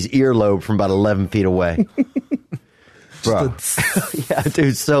somebody's earlobe from about 11 feet away. Bro. Yeah,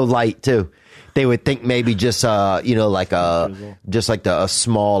 dude, so light, too. They would think maybe just, like a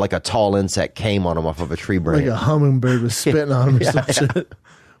small, like a tall insect came on them off of a tree branch. Like a hummingbird was spitting on him or some shit.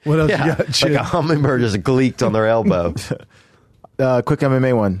 What else Yeah, you got, like Chip? a hummingbird just gleeked on their elbow. Quick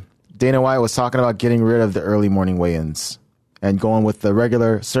MMA one. Dana White was talking about getting rid of the early morning weigh-ins and going with the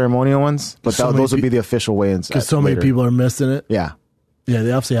regular ceremonial ones, but So many those would be the official weigh-ins. Because so many later. people are missing it. Yeah. Yeah,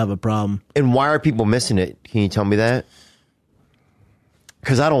 they obviously have a problem. And why are people missing it? Can you tell me that?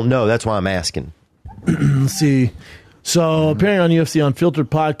 Because I don't know. That's why I'm asking. Let's see. So appearing on UFC Unfiltered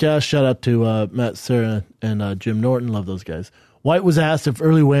podcast, shout out to Matt Serra and Jim Norton. Love those guys. White was asked if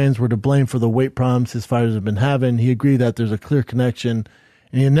early weigh-ins were to blame for the weight problems his fighters have been having. He agreed that there's a clear connection,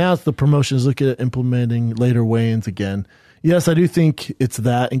 and he announced the promotion is looking at implementing later weigh-ins again. Yes, I do think it's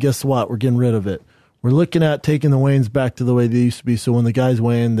that, and guess what? We're getting rid of it. We're looking at taking the weigh-ins back to the way they used to be, so when the guys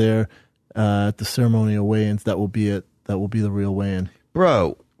weigh in there at the ceremonial weigh-ins, that will be it. That will be the real weigh-in.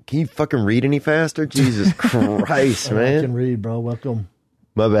 Bro, can you fucking read any faster? Jesus Christ, I man. can read, bro. Welcome.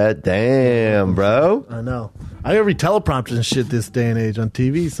 My bad. Damn, bro. I know. I every teleprompter and shit this day and age on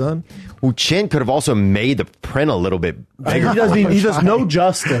TV, son. Well, Chin could have also made the print a little bit bigger. He does no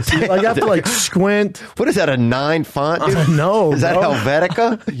justice. He, like, I have to like squint. What is that, a 9 font, dude? I know, Is that bro.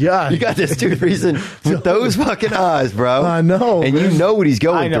 Helvetica? Yeah. You got this dude reason with those fucking eyes, bro. I know, And man. you know what he's I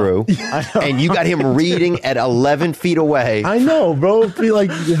going know. through. And you got him reading at 11 feet away. I know, bro. Be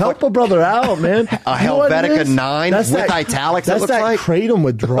like, help a brother out, man. A You know what it Helvetica is? 9 with italics, it That's looks that like? kratom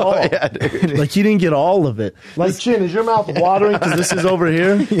withdrawal. Oh, yeah, dude. Like he didn't get all of it. Like, Chin, is your mouth watering because this is over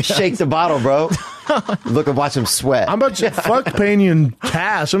here? Shake the bottle, bro. Look and watch him sweat. I'm about to fuck paying you in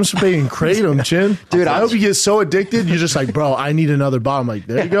cash. I'm just paying kratom, Chin. Dude, I hope you get so addicted, you're just like, bro, I need another bottle. I'm like,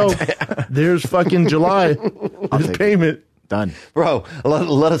 there you go. There's fucking July. There's take it. payment. Done. Bro,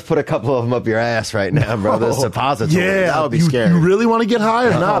 let us put a couple of them up your ass right now, bro. The suppositories. Yeah, That would be you, scary. You really want to get high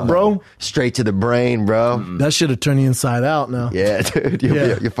or not, bro? Straight to the brain, bro. That should have turned you inside out now. Yeah, dude.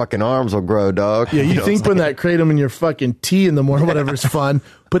 Yeah. Your fucking arms will grow, dog. Yeah, you know think what I'm putting that kratom in your fucking tea in the morning, whatever, is fun.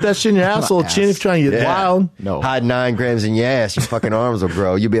 Put that shit in your asshole, chin, if you're trying to get Yeah. wild. No. Hide 9 grams in your ass, your fucking arms will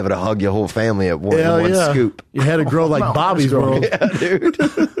grow. You'll be able to hug your whole family at one scoop. Your head would grow like Bobby's world. Yeah, dude.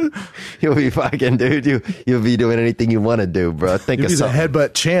 You'll be fucking, dude. You'll be doing anything you want to do, bro. Think You'll of be the something.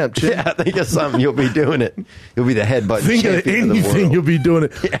 headbutt champ. Chin. Yeah, think of something. You'll be doing it. You'll be the headbutt Think of champion the anything, world. you'll be doing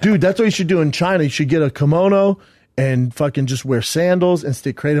it. Dude, that's what you should do in China. You should get a kimono and fucking just wear sandals and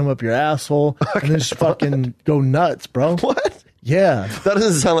stick kratom up your asshole and then just fucking go nuts, bro. What? Yeah. That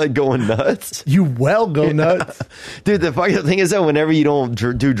doesn't sound like going nuts. You go nuts. Dude, the fucking thing is that whenever you don't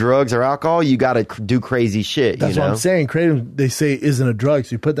do drugs or alcohol, you got to do crazy shit. That's you know? what I'm saying. Kratom, they say, isn't a drug.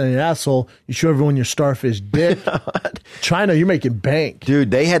 So you put that in your asshole, you show everyone your starfish dick. China, you're making bank.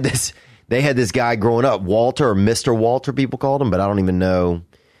 Dude, they had this guy growing up, Walter or Mr. Walter, people called him, but I don't even know.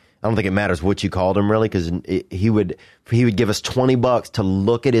 I don't think it matters what you called him really, because he would give us $20 to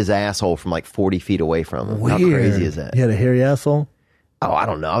look at his asshole from like 40 feet away from him. Weird. How crazy is that? You had a hairy asshole? Oh, I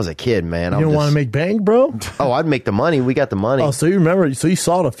don't know. I was a kid, man. You didn't want to make bank, bro? Oh, I'd make the money. We got the money. Oh, so you remember, so you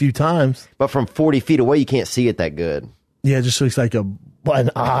saw it a few times. But from 40 feet away, you can't see it that good. Yeah, it just looks like an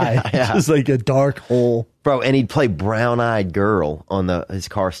eye. Yeah. Just like a dark hole. Bro, and he'd play Brown Eyed Girl on his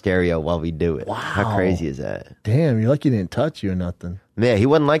car stereo while we do it. Wow. How crazy is that? Damn, you're lucky he didn't touch you or nothing. Yeah, he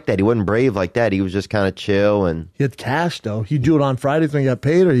wasn't like that. He wasn't brave like that. He was just kind of chill. And He had cash, though. He'd do it on Fridays when he got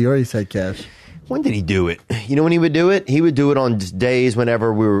paid, or he already said cash? when did he do it? You know when he would do it? He would do it on days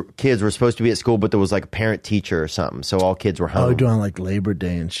whenever kids were supposed to be at school, but there was like a parent teacher or something. So all kids were home. Oh, he'd do it on like Labor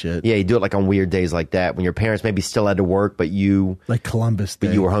Day and shit. Yeah, he'd do it like on weird days like that when your parents maybe still had to work, but you Like Columbus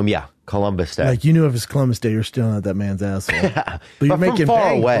Day. you were home. Yeah, Columbus Day. Like, you knew if it's Columbus Day, you're still at that man's asshole. But you're But from making far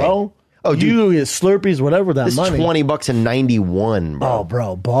bank, away. bro. Oh, dude. You get Slurpees, whatever with that This money. is $20 in 91, bro. Oh,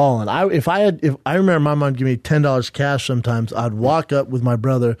 bro, balling. If I remember my mom give me $10 cash sometimes, I'd walk up with my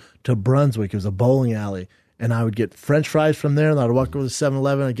brother to Brunswick. It was a bowling alley. And I would get French fries from there. And I'd walk over to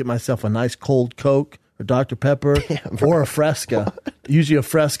 7-Eleven and get myself a nice cold Coke or Dr. Pepper or a Fresca. Usually a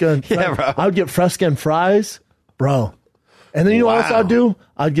Fresca. And Yeah, bro. I would get Fresca and fries, bro. And then you know what else Wow. I'd do?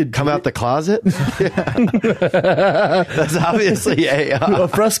 I'd get Come out the closet? That's obviously a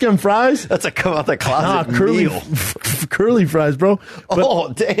Fresca and fries. that's a come out the closet curly, meal. curly fries, bro. But-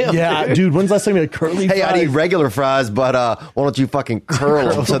 Oh, damn. yeah, dude. When's the last time you had curly Hey, fries? I need regular fries, but why don't you fucking curl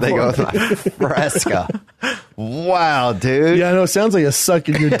them so they go like Fresca? Wow, dude. Yeah, I know. It sounds like a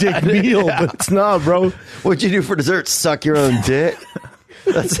sucking your dick meal, but it's not, bro. What'd you do for dessert? Suck your own dick?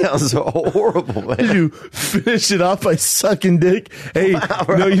 That sounds horrible, man. You finish it off by sucking dick. Hey,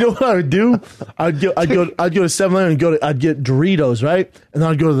 no, you know what I would do? I'd go to 7-Eleven and I'd get Doritos, right? And then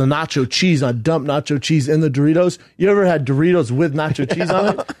I'd go to the nacho cheese. I'd dump nacho cheese in the Doritos. You ever had Doritos with nacho cheese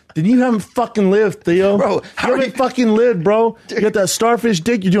on it? Then you haven't fucking lived, Theo. Bro, how you are haven't you- fucking lived, bro. You got that starfish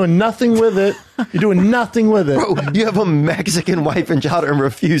dick. You're doing nothing with it. You're doing nothing with it. Bro, you have a Mexican wife and child and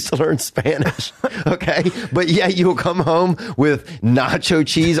refuse to learn Spanish, okay? But yeah, you'll come home with nacho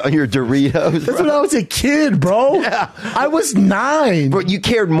cheese on your Doritos. That's when I was a kid, bro. Yeah. I was 9. Bro, you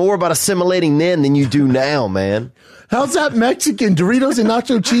cared more about assimilating then than you do now, man. How's that Mexican? Doritos and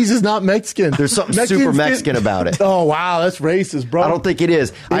nacho cheese is not Mexican. There's something Mexicans super get- Mexican about it. Oh, wow. That's racist, bro. I don't think it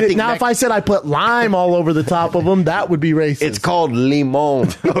is. I think now, if I said I put lime all over the top of them, that would be racist. it's called limon,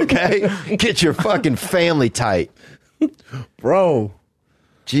 okay? Get your fucking family tight. Bro.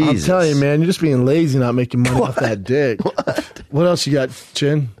 Jesus. I'm telling you, man, you're just being lazy, not making money off that dick. What else you got,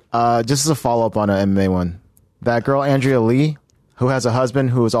 Chin? Just as a follow up on an MMA one, that girl Andrea Lee, who has a husband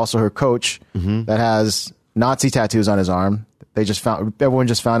who is also her coach, that has Nazi tattoos on his arm. Everyone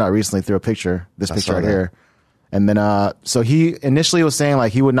just found out recently through a picture. This I picture saw right that. here, and then so he initially was saying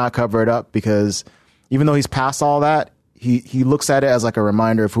like he would not cover it up because even though he's past all that, he looks at it as like a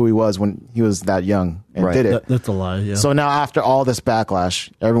reminder of who he was when he was that young and Right. did it. That's a lie, yeah. So now after all this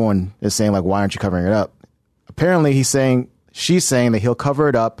backlash, everyone is saying like, why aren't you covering it up? Apparently she's saying that he'll cover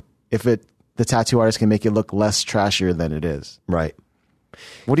it up if the tattoo artist can make it look less trashier than it is. Right.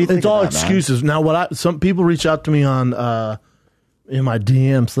 What do you think? it's all of that, man? excuses. Now, some people reach out to me on in my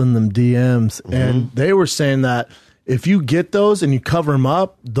DMs, send them DMs, and they were saying that if you get those and you cover them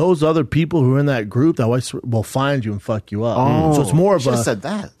up, those other people who are in that group that will find you and fuck you up. Oh, So it's more of you a. should've said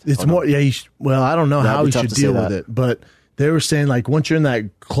that. It's Oh, no. more. Yeah. Well, I don't know That'd how be you tough should to say deal with that. it, but they were saying like once you're in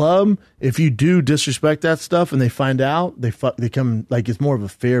that club, if you do disrespect that stuff and they find out, they come like it's more of a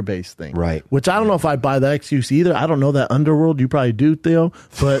fear based thing, Right. Which I don't know if I buy that excuse either. I don't know that underworld. You probably do, Theo,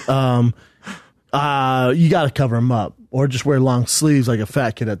 but you got to cover them up. or just wear long sleeves like a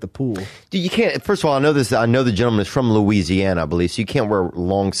fat kid at the pool. Dude, you can't. First of all, I know this. I know the gentleman is from Louisiana, I believe, so you can't wear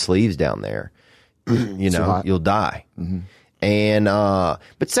long sleeves down there. You'll die. Mm-hmm. And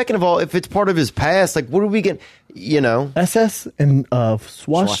but second of all, if it's part of his past, like what are we getting? SS and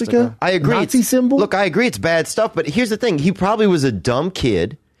swastika. I agree. Nazi symbol. Look, I agree. It's bad stuff. But here's the thing: he probably was a dumb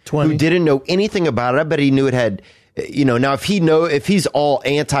kid 20. who didn't know anything about it. I bet he knew it had. Now if he's all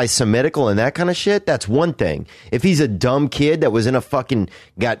anti-Semitical and that kind of shit, that's one thing. If he's a dumb kid that was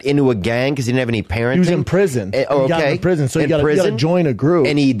got into a gang because he didn't have any parenting, he was in prison. He got in prison, so you got to join a group.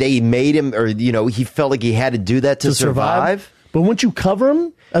 And they made him, or he felt like he had to do that to survive. But wouldn't you cover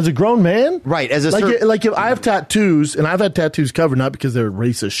him as a grown man? Right. Like if I have tattoos, and I've had tattoos covered not because they're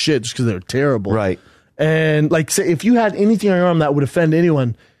racist shit, just because they're terrible. Right. And like, say, if you had anything on your arm that would offend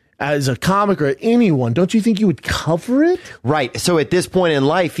anyone, as a comic or anyone, don't you think you would cover it? Right. So at this point in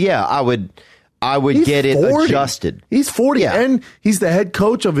life, yeah, I would get it 40. adjusted. He's 40, and he's the head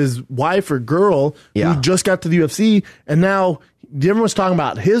coach of his wife or girl who just got to the UFC, and now everyone's talking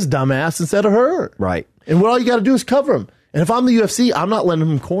about his dumb ass instead of her. Right. And all you got to do is cover him. And if I'm the UFC, I'm not letting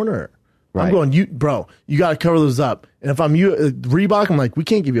him corner her. Right. I'm going, you got to cover those up. And if I'm Reebok, I'm like, we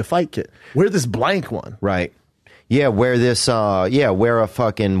can't give you a fight kit. Wear this blank one. Right. Yeah, wear this, wear a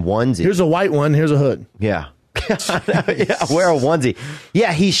fucking onesie. Here's a white one, here's a hood. Yeah. Yeah, wear a onesie.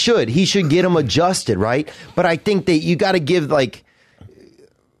 Yeah, he should. He should get them adjusted, right? But I think that you got to give, at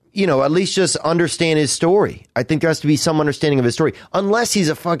least just understand his story. I think there has to be some understanding of his story. Unless he's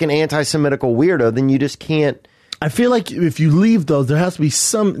a fucking anti-Semitical weirdo, then you just can't. I feel like if you leave those, there has to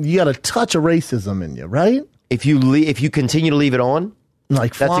be you got a touch of racism in you, right? If you continue to leave it on?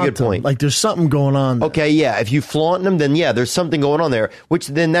 Like that's a good point. Like there's something going on there. Okay, yeah. If you flaunt them, then yeah, there's something going on there. Which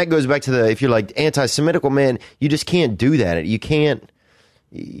then that goes back to if you're like anti-Semitical, man, you just can't do that. You can't.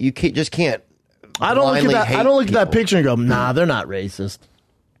 I don't look at that picture and go, nah, they're not racist.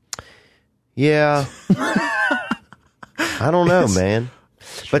 Yeah. I don't know, man.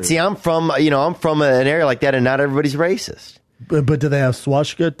 But see, I'm from an area like that, and not everybody's racist. But do they have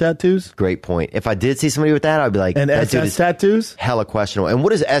swastika tattoos? Great point. If I did see somebody with that, I'd be like, and SS tattoos? Hella questionable. And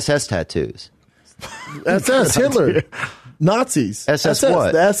what is SS tattoos? SS, Hitler. Nazis. SS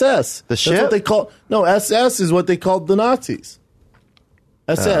what? The SS. The ship? That's what they call. No, SS is what they called the Nazis.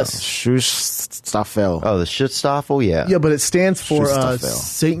 SS. Schutzstaffel. Oh, the Schutzstaffel? Yeah. Yeah, but it stands for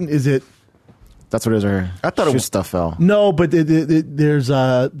Satan. Is it? That's what it is right here. I thought it was Schutzstaffel. No, but there's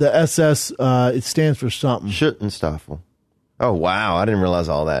the SS. It stands for something. Schutzstaffel. Oh, wow. I didn't realize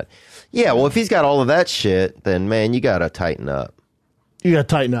all that. Yeah, well, if he's got all of that shit, then, man, you got to tighten up. You got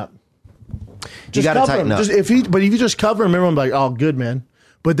to tighten up. You got to tighten up. If you just cover him, everyone's like, oh, good, man.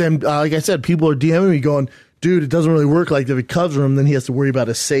 But then, like I said, people are DMing me going, dude, it doesn't really work like that. If he covers him, then he has to worry about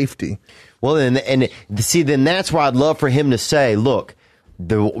his safety. Well, then that's where I'd love for him to say, look,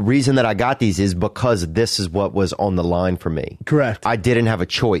 the reason that I got these is because this is what was on the line for me. Correct. I didn't have a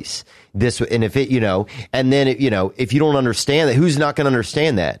choice. And if it, and then, if you don't understand that, who's not going to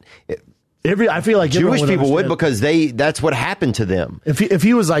understand that? I feel like Jewish people would, because that's what happened to them. If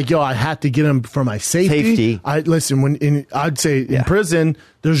he was like, yo, I had to get him for my safety. I'd say in prison,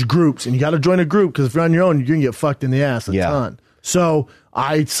 there's groups, and you got to join a group, because if you're on your own, you're going to get fucked in the ass a ton. So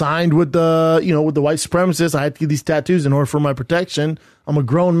I signed with the white supremacists. I had to get these tattoos in order for my protection. I'm a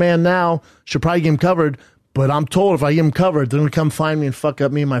grown man now. Should probably get him covered. But I'm told if I get him covered, they're going to come find me and fuck up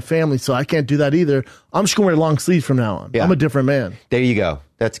me and my family. So I can't do that either. I'm just going to wear long sleeves from now on. Yeah. I'm a different man. There you go.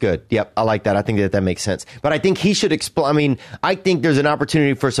 That's good. Yep. I like that. I think that makes sense. But I think he should explain. I mean, I think there's an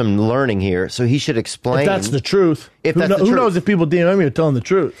opportunity for some learning here. So he should explain. If that's the truth. Who knows if people DM me are telling the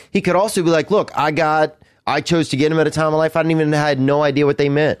truth? He could also be like, look, I chose to get him at a time of life. I had no idea what they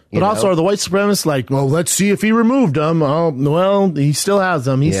meant. But also, are the white supremacists like, well, let's see if he removed them. Oh, well, he still has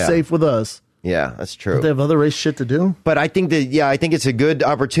them. He's safe with us. Yeah, that's true. Don't they have other race shit to do? But I think it's a good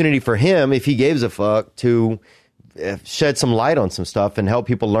opportunity for him, if he gives a fuck, to shed some light on some stuff and help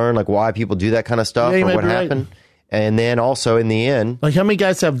people learn like why people do that kind of stuff or what happened. Right. And then also in the end, like how many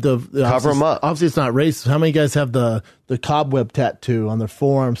guys have the cover them up? Obviously, it's not racist. How many guys have the cobweb tattoo on their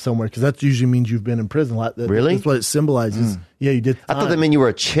forearm somewhere? Because that usually means you've been in prison. Really? That's what it symbolizes. Yeah, you did. I thought that meant you were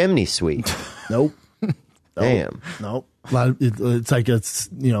a chimney sweep. Nope. Damn. Nope. It's like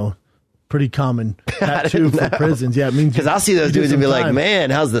pretty common tattoo for prisons. Yeah, it means because I'll see those dudes and be like, man,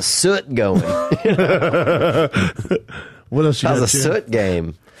 how's the soot going? What else? How's the soot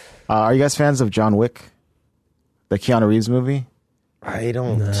game? Are you guys fans of John Wick? The Keanu Reeves movie? I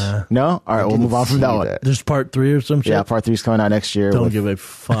don't. No? All right, we'll move on from that one. There's part 3 or some shit. Yeah, part 3 is coming out next year. Don't give a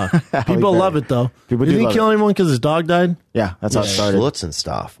fuck. People love it though. People Did do he love kill it. anyone because his dog died? Yeah, that's how it started.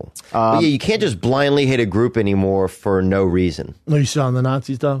 Schlutzenstaffel. But yeah, you can't just blindly hate a group anymore for no reason. No, you saw the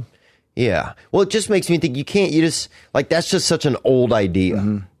Nazi stuff. Yeah. Well, it just makes me think you can't. You just like that's just such an old idea.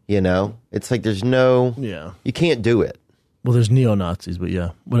 Mm-hmm. You know, it's like there's no. Yeah. You can't do it. Well, there's neo-Nazis, but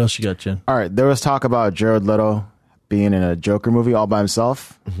yeah. What else you got, Jen? All right, there was talk about Jared Leto being in a Joker movie all by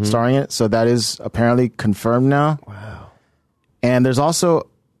himself, starring it. So that is apparently confirmed now. Wow. And there's also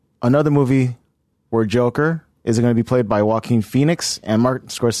another movie where Joker is going to be played by Joaquin Phoenix, and Martin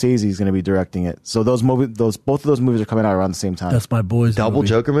Scorsese is going to be directing it. So both of those movies are coming out around the same time. That's my boy's Double movie.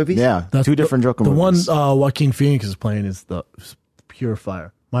 Joker movies. Yeah, That's two different Joker movies. The one Joaquin Phoenix is playing is the pure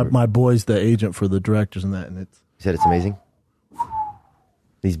fire. My boy's the agent for the directors and that, and it's You said it's amazing.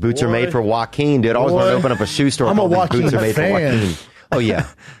 These boots are made for Joaquin, dude. I always wanted to open up a shoe store. I'm a called These Joaquin boots are made fan. for Joaquin. Oh yeah,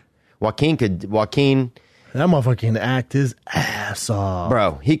 Joaquin, that motherfucker can act his ass off.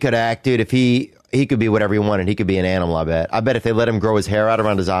 bro. He could act, dude. If he could be whatever he wanted. He could be an animal. I bet if they let him grow his hair out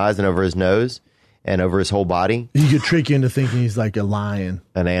around his eyes and over his nose and over his whole body, He could trick you into thinking he's like a lion.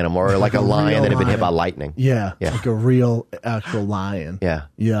 an animal or like a lion real that had been hit by lion. lightning. Yeah, Yeah. like a real, actual lion. Yeah.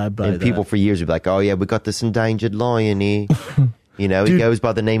 Yeah, I buy And that. people for years would be like, "Oh yeah, we got this endangered lion here." You know, he Dude. goes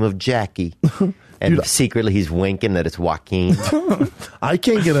by the name of Jackie, and secretly he's winking that it's Joaquin. I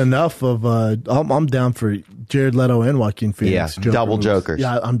can't get enough of. I'm down for Jared Leto and Joaquin Phoenix. Yeah, double movies. Jokers.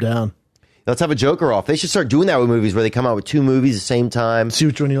 Yeah, I'm down. Let's have a Joker off. They should start doing that with movies where they come out with 2 movies at the same time, See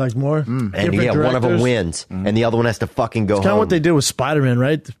which one you like more. and yeah, one of them wins, and the other one has to fucking go Kind of home. what they did with Spider-Man,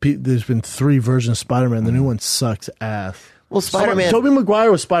 right? There's been 3 versions of Spider-Man. The new one sucks ass. Well, Spider-Man, Tobey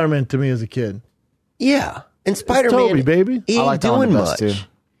Maguire was Spider-Man to me as a kid. yeah, and Spider-Man, Tobey, baby. he I ain't like that one doing the much. best, too.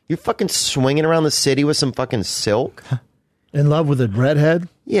 You're fucking swinging around the city with some fucking silk. In love with a redhead.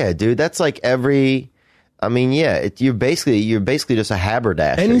 Yeah, dude, that's like every. I mean, yeah, you're basically just a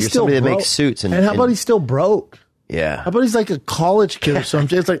haberdasher. And he's You're still somebody that broke. makes suits. And how about he's still broke? Yeah. How about he's like a college kid or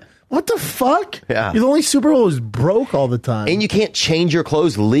something? It's like, what the fuck? Yeah. You're the only superhero who's broke all the time. And you can't change your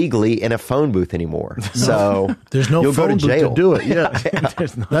clothes legally in a phone booth anymore. So There's no you'll phone go to booth jail. to do it.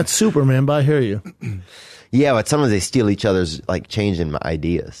 Yeah. That's Superman, but I hear you. Yeah, but sometimes they steal each other's like changing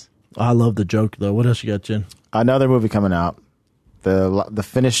ideas. I love the joke, though. What else you got, Jen? Another movie coming out. The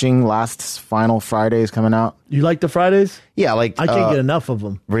finishing last final Friday is coming out. You like the Fridays? Yeah, like I can't get enough of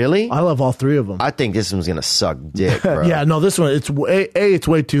them. Really? I love all 3 of them. I think this one's gonna suck dick, bro. Yeah, no, this one, it's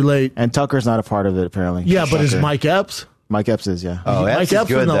way too late. And Tucker's not a part of it, apparently. Yeah, but is Shocker. Mike Epps? Mike Epps is, yeah. Oh, Mike Epps is Epps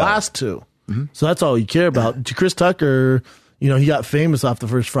was good in the though. last 2. So that's all you care about. Chris Tucker, he got famous off the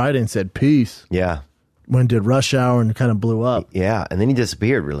first Friday and said peace Yeah, when did Rush Hour and kind of blew up. yeah, and then he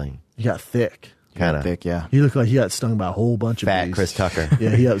disappeared. Really, He got thick. kind of Thick, yeah. He looked like he got stung by a whole bunch of fat. bees. Chris Tucker.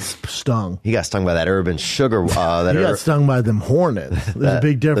 Yeah, he got stung. He got stung by that urban sugar. He got stung by them hornets. There's a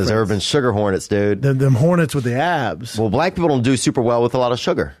big difference. Those urban sugar hornets, dude. Them hornets with the abs. Well, black people don't do super well with a lot of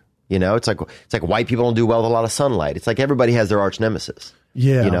sugar. You know, it's like white people don't do well with a lot of sunlight. It's like everybody has their arch nemesis.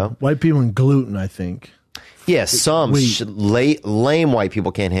 Yeah, you know? white people and gluten, I think. Yeah, some Wheat. lame white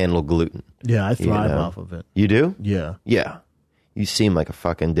people can't handle gluten. Yeah, I thrive know? off of it. You do? Yeah. Yeah. You seem like a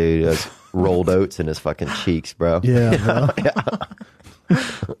fucking dude who has rolled oats in his fucking cheeks, bro. Yeah. Bro.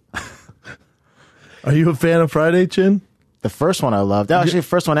 Are you a fan of Friday, Chin? The first one I loved. Actually, the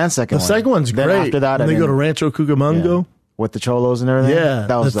first one and second The one. second one's Then great. after that, when I they go to didn't- Rancho Cucamongo. with the cholos and everything. Yeah.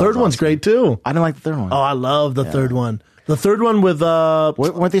 The third one's awesome. great too. I didn't like the third one. Oh, I love the third one. The third one with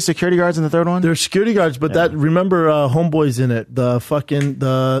Weren't they security guards in the third one? they're security guards, but that remember Homeboy's in it. The fucking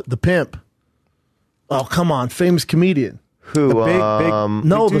the pimp. Oh, come on, famous comedian. Who? The big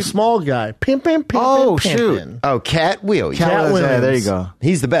No, dude. the small guy. Pimpin'. Oh, shoot. Oh, Cat Williams. Cat Yeah, there you Williams. go.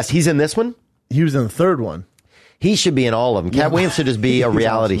 He's the best. He's in this one. He was in the third one. He should be in all of them. Cat Williams should just be a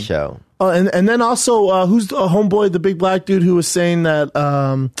reality show. Oh, and then also, who's Homeboy, the big black dude who was saying that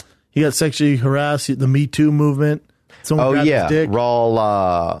he got sexually harassed, the Me Too movement. Someone Oh grabbed yeah, his dick.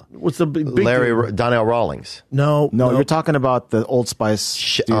 What's the big dude? Donnell Rawlings? No, No, you're talking about the Old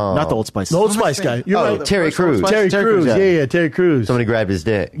Spice. Dude, not the Old Spice. the Old Spice guy. You're Oh, right. Terry Crews. Terry Crews. Yeah, Terry Crews. Somebody grabbed his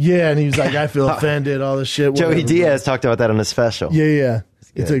dick. Yeah, and he was like, I feel offended, all this shit. Joey whatever. Diaz talked about that on his special. Yeah.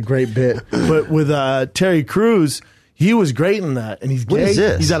 It's a great bit. But with Terry Crews, he was great in that. And he's gay. What is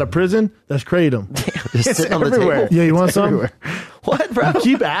this? He's out of prison. That's Kratom. Just sitting on the everywhere. table. Yeah, you want some? What, bro? You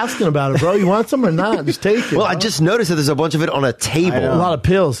keep asking about it, bro. You want some or not? Just take it. Well, bro. I just noticed that there's a bunch of it on a table. A lot of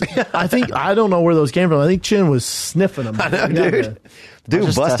pills. I don't know where those came from. I think Chin was sniffing them. I know, dude.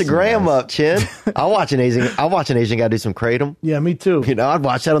 Dude, bust a gram up, Chin. I'll watch an Asian guy do some kratom. Yeah, me too. You know, I'd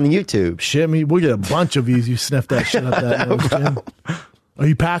watch that on the YouTube. Shit, we'll get a bunch of views. You sniff that shit up that nose, Chin. Are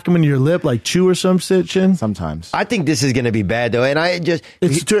you pack them into your lip like chew or some shit, Chin? Sometimes. I think this is going to be bad though, and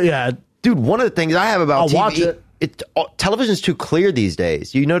Yeah. dude. One of the things I have about I'll TV, watch it. Television's too clear these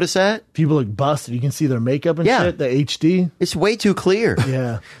days. You notice that? People look busted. You can see their makeup and Yeah. shit. The HD. It's way too clear.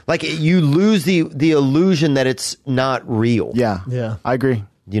 Yeah. Like you lose the illusion that it's not real. Yeah. I agree.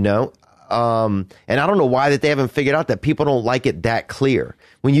 You know? And I don't know why that they haven't figured out that people don't like it that clear.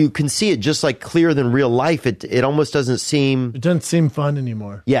 When you can see it just like clearer than real life, it almost doesn't seem. It doesn't seem fun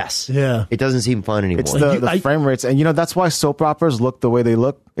anymore. Yes. Yeah. It doesn't seem fun anymore. It's the frame rates. And, that's why soap operas look the way they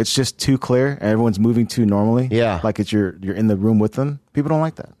look. It's just too clear and everyone's moving too normally. Yeah. Like you're in the room with them. People don't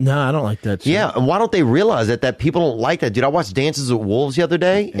like that. No, I don't like that shit. Yeah. And why don't they realize that people don't like that? Dude, I watched Dances with Wolves the other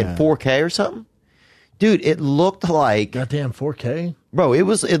day in 4K or something. Dude, it looked like goddamn 4K. Bro, it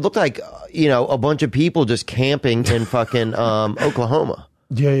looked like a bunch of people just camping in fucking Oklahoma.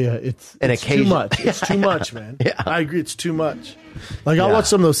 Yeah, it's too much. It's too much, man. Yeah. I agree. It's too much. Like I watch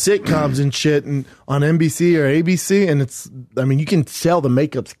some of those sitcoms and shit, and on NBC or ABC, and you can tell the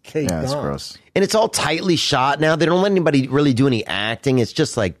makeup's caked Yeah, it's on. gross. And it's all tightly shot now. They don't let anybody really do any acting. It's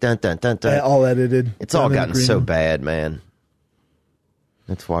just like dun dun dun dun. All edited. It's all done in gotten green. so bad, man.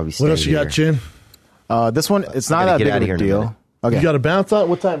 That's why we stay What else you here. got, Chin? This one, it's not gotta that get big out of of here a in a deal. minute. Okay. You got to bounce out?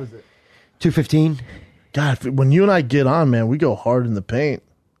 What time is it? 2:15. God, when you and I get on, man, we go hard in the paint.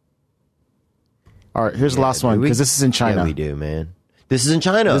 All right, here's the last one because this is in China. Yeah, we do, man. This is in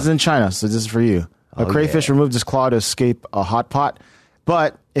China. This is in China, so this is for you. A crayfish removed his claw to escape a hot pot.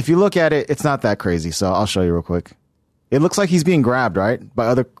 But if you look at it, it's not that crazy. So I'll show you real quick. It looks like he's being grabbed, right, by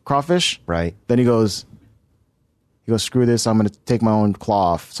other crawfish. Right. Then he goes, screw this. I'm going to take my own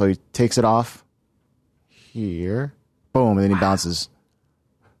claw off. So he takes it off here. Boom. And then he bounces.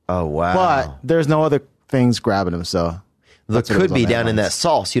 Oh, wow. But there's no other things grabbing him. So Look, could be down in that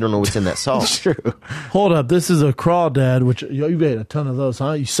sauce. You don't know what's in that sauce. true. Hold up. This is a crawdad, which you ate a ton of those,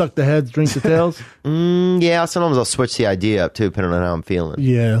 huh? You suck the heads, drink the tails? Yeah, sometimes I'll switch the idea up, too, depending on how I'm feeling.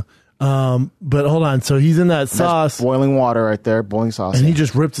 Yeah. But hold on. So he's in that sauce, Boiling water right there. Boiling sauce. and he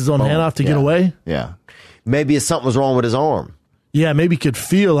just ripped his own hand off to get away? Yeah. Maybe something was wrong with his arm. Yeah, maybe he could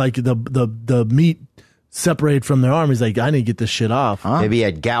feel like the meat separate from their arm. He's like, I need to get this shit off. Maybe he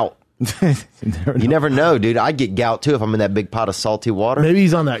had gout. You never know, dude. I'd get gout, too, if I'm in that big pot of salty water. Maybe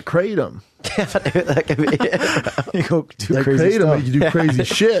he's on that kratom. That could be it. You go do That crazy kratom stuff. make you do crazy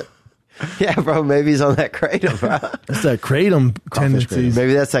shit. Yeah, bro. Maybe he's on that kratom, bro. That's that kratom tendencies.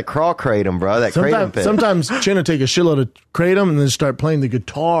 Maybe that's that craw kratom, bro. That kratom pit. Sometimes Chin will take a shitload of kratom and then start playing the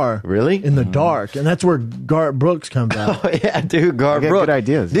guitar. Really? In the dark. And that's where Garth Brooks comes out. Oh, yeah, dude. Garth I get Brooks. good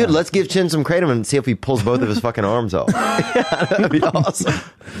ideas, Dude, yeah. let's give Chin some kratom and see if he pulls both of his fucking arms off. Yeah, that'd be awesome.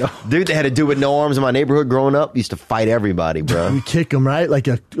 Dude, they had to do with no arms in my neighborhood growing up. Used to fight everybody, bro. You kick him, right? Like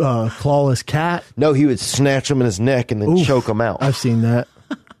a clawless cat. No, he would snatch him in his neck and then Oof. choke him out. I've seen that.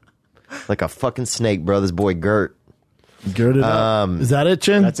 Like a fucking snake, bro. This boy Gert. Gird it up. Is that it,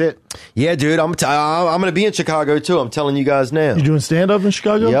 Chin? That's it. Yeah, dude. I'm going to be in Chicago, too. I'm telling you guys now. You doing stand-up in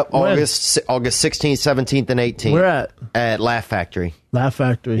Chicago? Yep, When? August 16th, 17th, and 18th. Where at? At Laugh Factory. Laugh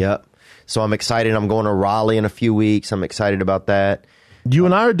Factory. Yep. So I'm excited. I'm going to Raleigh in a few weeks. I'm excited about that. You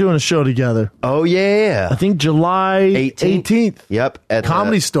and I are doing a show together. Oh, yeah. I think July 18th. Yep. At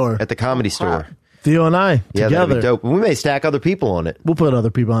Comedy Store. At the Comedy Store. Theo and I Yeah, that'd together. be dope. We may stack other people on it. We'll put other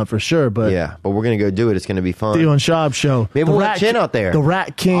people on it for sure, but Yeah, but we're going to go do it. It's going to be fun. Theo and Shab show. Maybe The we'll Rat have Chin out there. The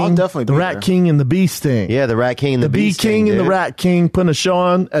Rat King. I'll definitely The be Rat there. King and the Bee Sting. Yeah, the Rat King and the Bee Beast King and the dude. Rat King putting a show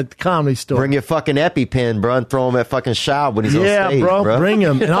on at the Comedy Store. Bring your fucking EpiPen, bro, and throw him at fucking Shab when he's on yeah, stage, bro, bring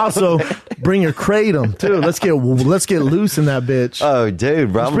him, and also bring your kratom too. Let's get loose in that bitch. Oh,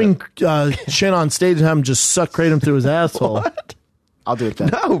 dude, bro. Let's bring Chin on stage and have him just suck kratom through his asshole. What? I'll do it then.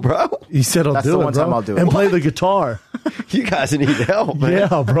 No, bro. He said, "I'll That's do the it, one bro. time I'll do it. and play the guitar." You guys need help, man.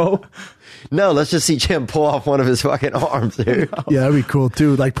 Yeah, bro. No, let's just see Jim pull off one of his fucking arms, dude. Yeah, that'd be cool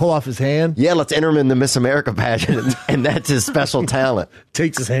too. Like pull off his hand, Yeah, let's enter him in the Miss America pageant, and that's his special talent.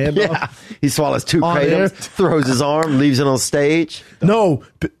 takes his hand Yeah, off. he swallows 2 On air. kratoms, throws his arm, leaves it on stage. No,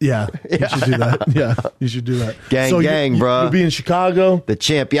 yeah, you should do that. Yeah, you should do that. Gang, gang, bro. You'll be in Chicago. The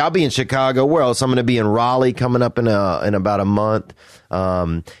champ. Yeah, I'll be in Chicago. Where else? I'm going to be in Raleigh coming up in about a month.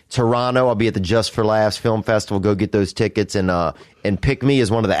 Toronto. I'll be at the Just for Laughs Film Festival. Go get those tickets and pick me as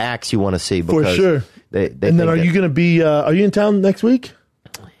one of the acts you want to see. For Because sure. They And then, are you going to be? Are you in town next week?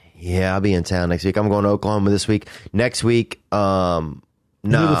 Yeah, I'll be in town next week. I'm going to Oklahoma this week. Next week, You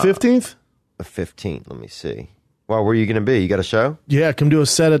do the 15th? The 15th. Let me see. Well, where are you going to be? You got a show? Yeah, come do a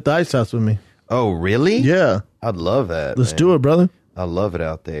set at the Ice House with me. Oh, really? Yeah. I'd love that. Let's do it, brother. I love it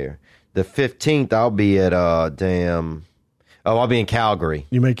out there. The 15th, I'll be at I'll be in Calgary.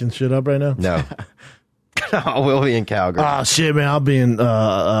 You making shit up right now? No. I will be in Calgary. Oh, shit, man. I'll be in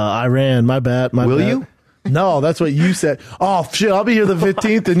Iran. My bad. Will bad. you? No, that's what you said. Oh, shit. I'll be here the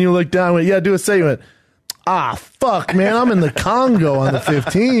 15th. And you look down and went, yeah, do a segment. Fuck, man. I'm in the Congo on the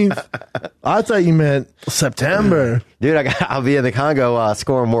 15th. I thought you meant September. Dude, I'll be in the Congo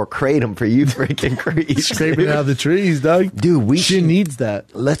scoring more kratom for you freaking creeps. Scraping out the trees, dog. Dude, she needs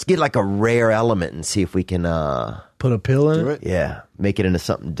that. Let's get like a rare element and see if we can put a pill in it? Yeah, make it into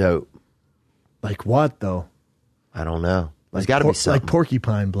something dope. Like what, though? I don't know. There's got to be something. Like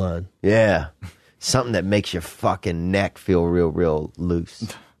porcupine blood. Yeah. Something that makes your fucking neck feel real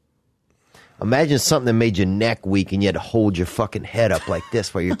loose. Imagine something that made your neck weak and you had to hold your fucking head up like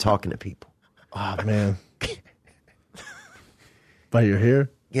this while you're talking to people. Oh, man. By your hair?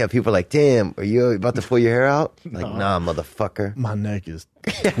 Yeah, people are like, damn, are you about to pull your hair out? Like, nah, motherfucker. My neck is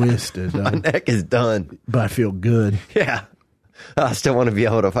twisted. My neck is done. But I feel good. Yeah. I still want to be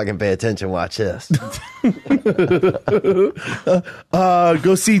able to fucking pay attention, watch this.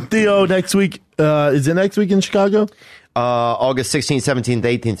 Go see Theo next week. Is it next week in Chicago? August 16th, 17th,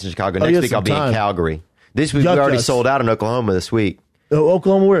 18th in Chicago. Next week I'll be in Calgary. This week we already sold out in Oklahoma this week.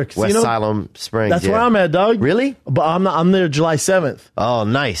 Oklahoma where? West Asylum Springs. That's where I'm at, dog. Really? But I'm there July 7th. Oh,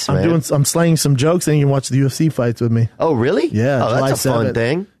 nice, man. I'm slaying some jokes and you can watch the UFC fights with me. Oh, really? Yeah. Oh, July that's a 7th. fun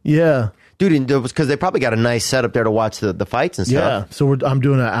thing. Yeah. Dude, because they probably got a nice setup there to watch the fights and stuff. Yeah. So I'm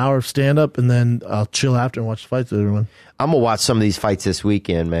doing an hour of stand-up and then I'll chill after and watch the fights with everyone. I'm going to watch some of these fights this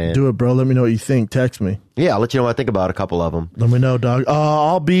weekend, man. Do it, bro. Let me know what you think. Text me. Yeah, I'll let you know what I think about a couple of them. Let me know, dog.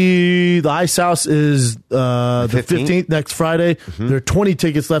 The Ice House is the 15th next Friday. Mm-hmm. There are 20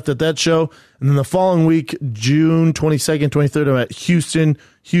 tickets left at that show. And then the following week, June 22nd, 23rd, I'm at Houston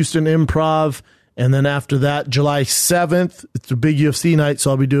Improv. And then after that, July 7th, it's a big UFC night.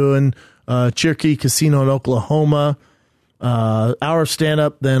 So I'll be doing Cherokee Casino in Oklahoma. Hour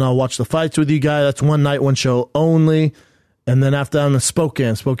stand-up. Then I'll watch the fights with you guys. That's one night, one show only. And then after that, I'm in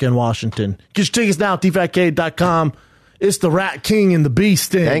Spokane, Washington. Get your tickets now at tfatcade.com. It's the Rat King and the Beast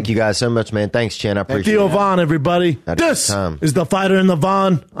Sting. Thank you guys so much, man. Thanks, Chen. I appreciate it. Theo Vaughn, everybody. This is the Fighter in the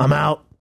Vaughn. I'm out.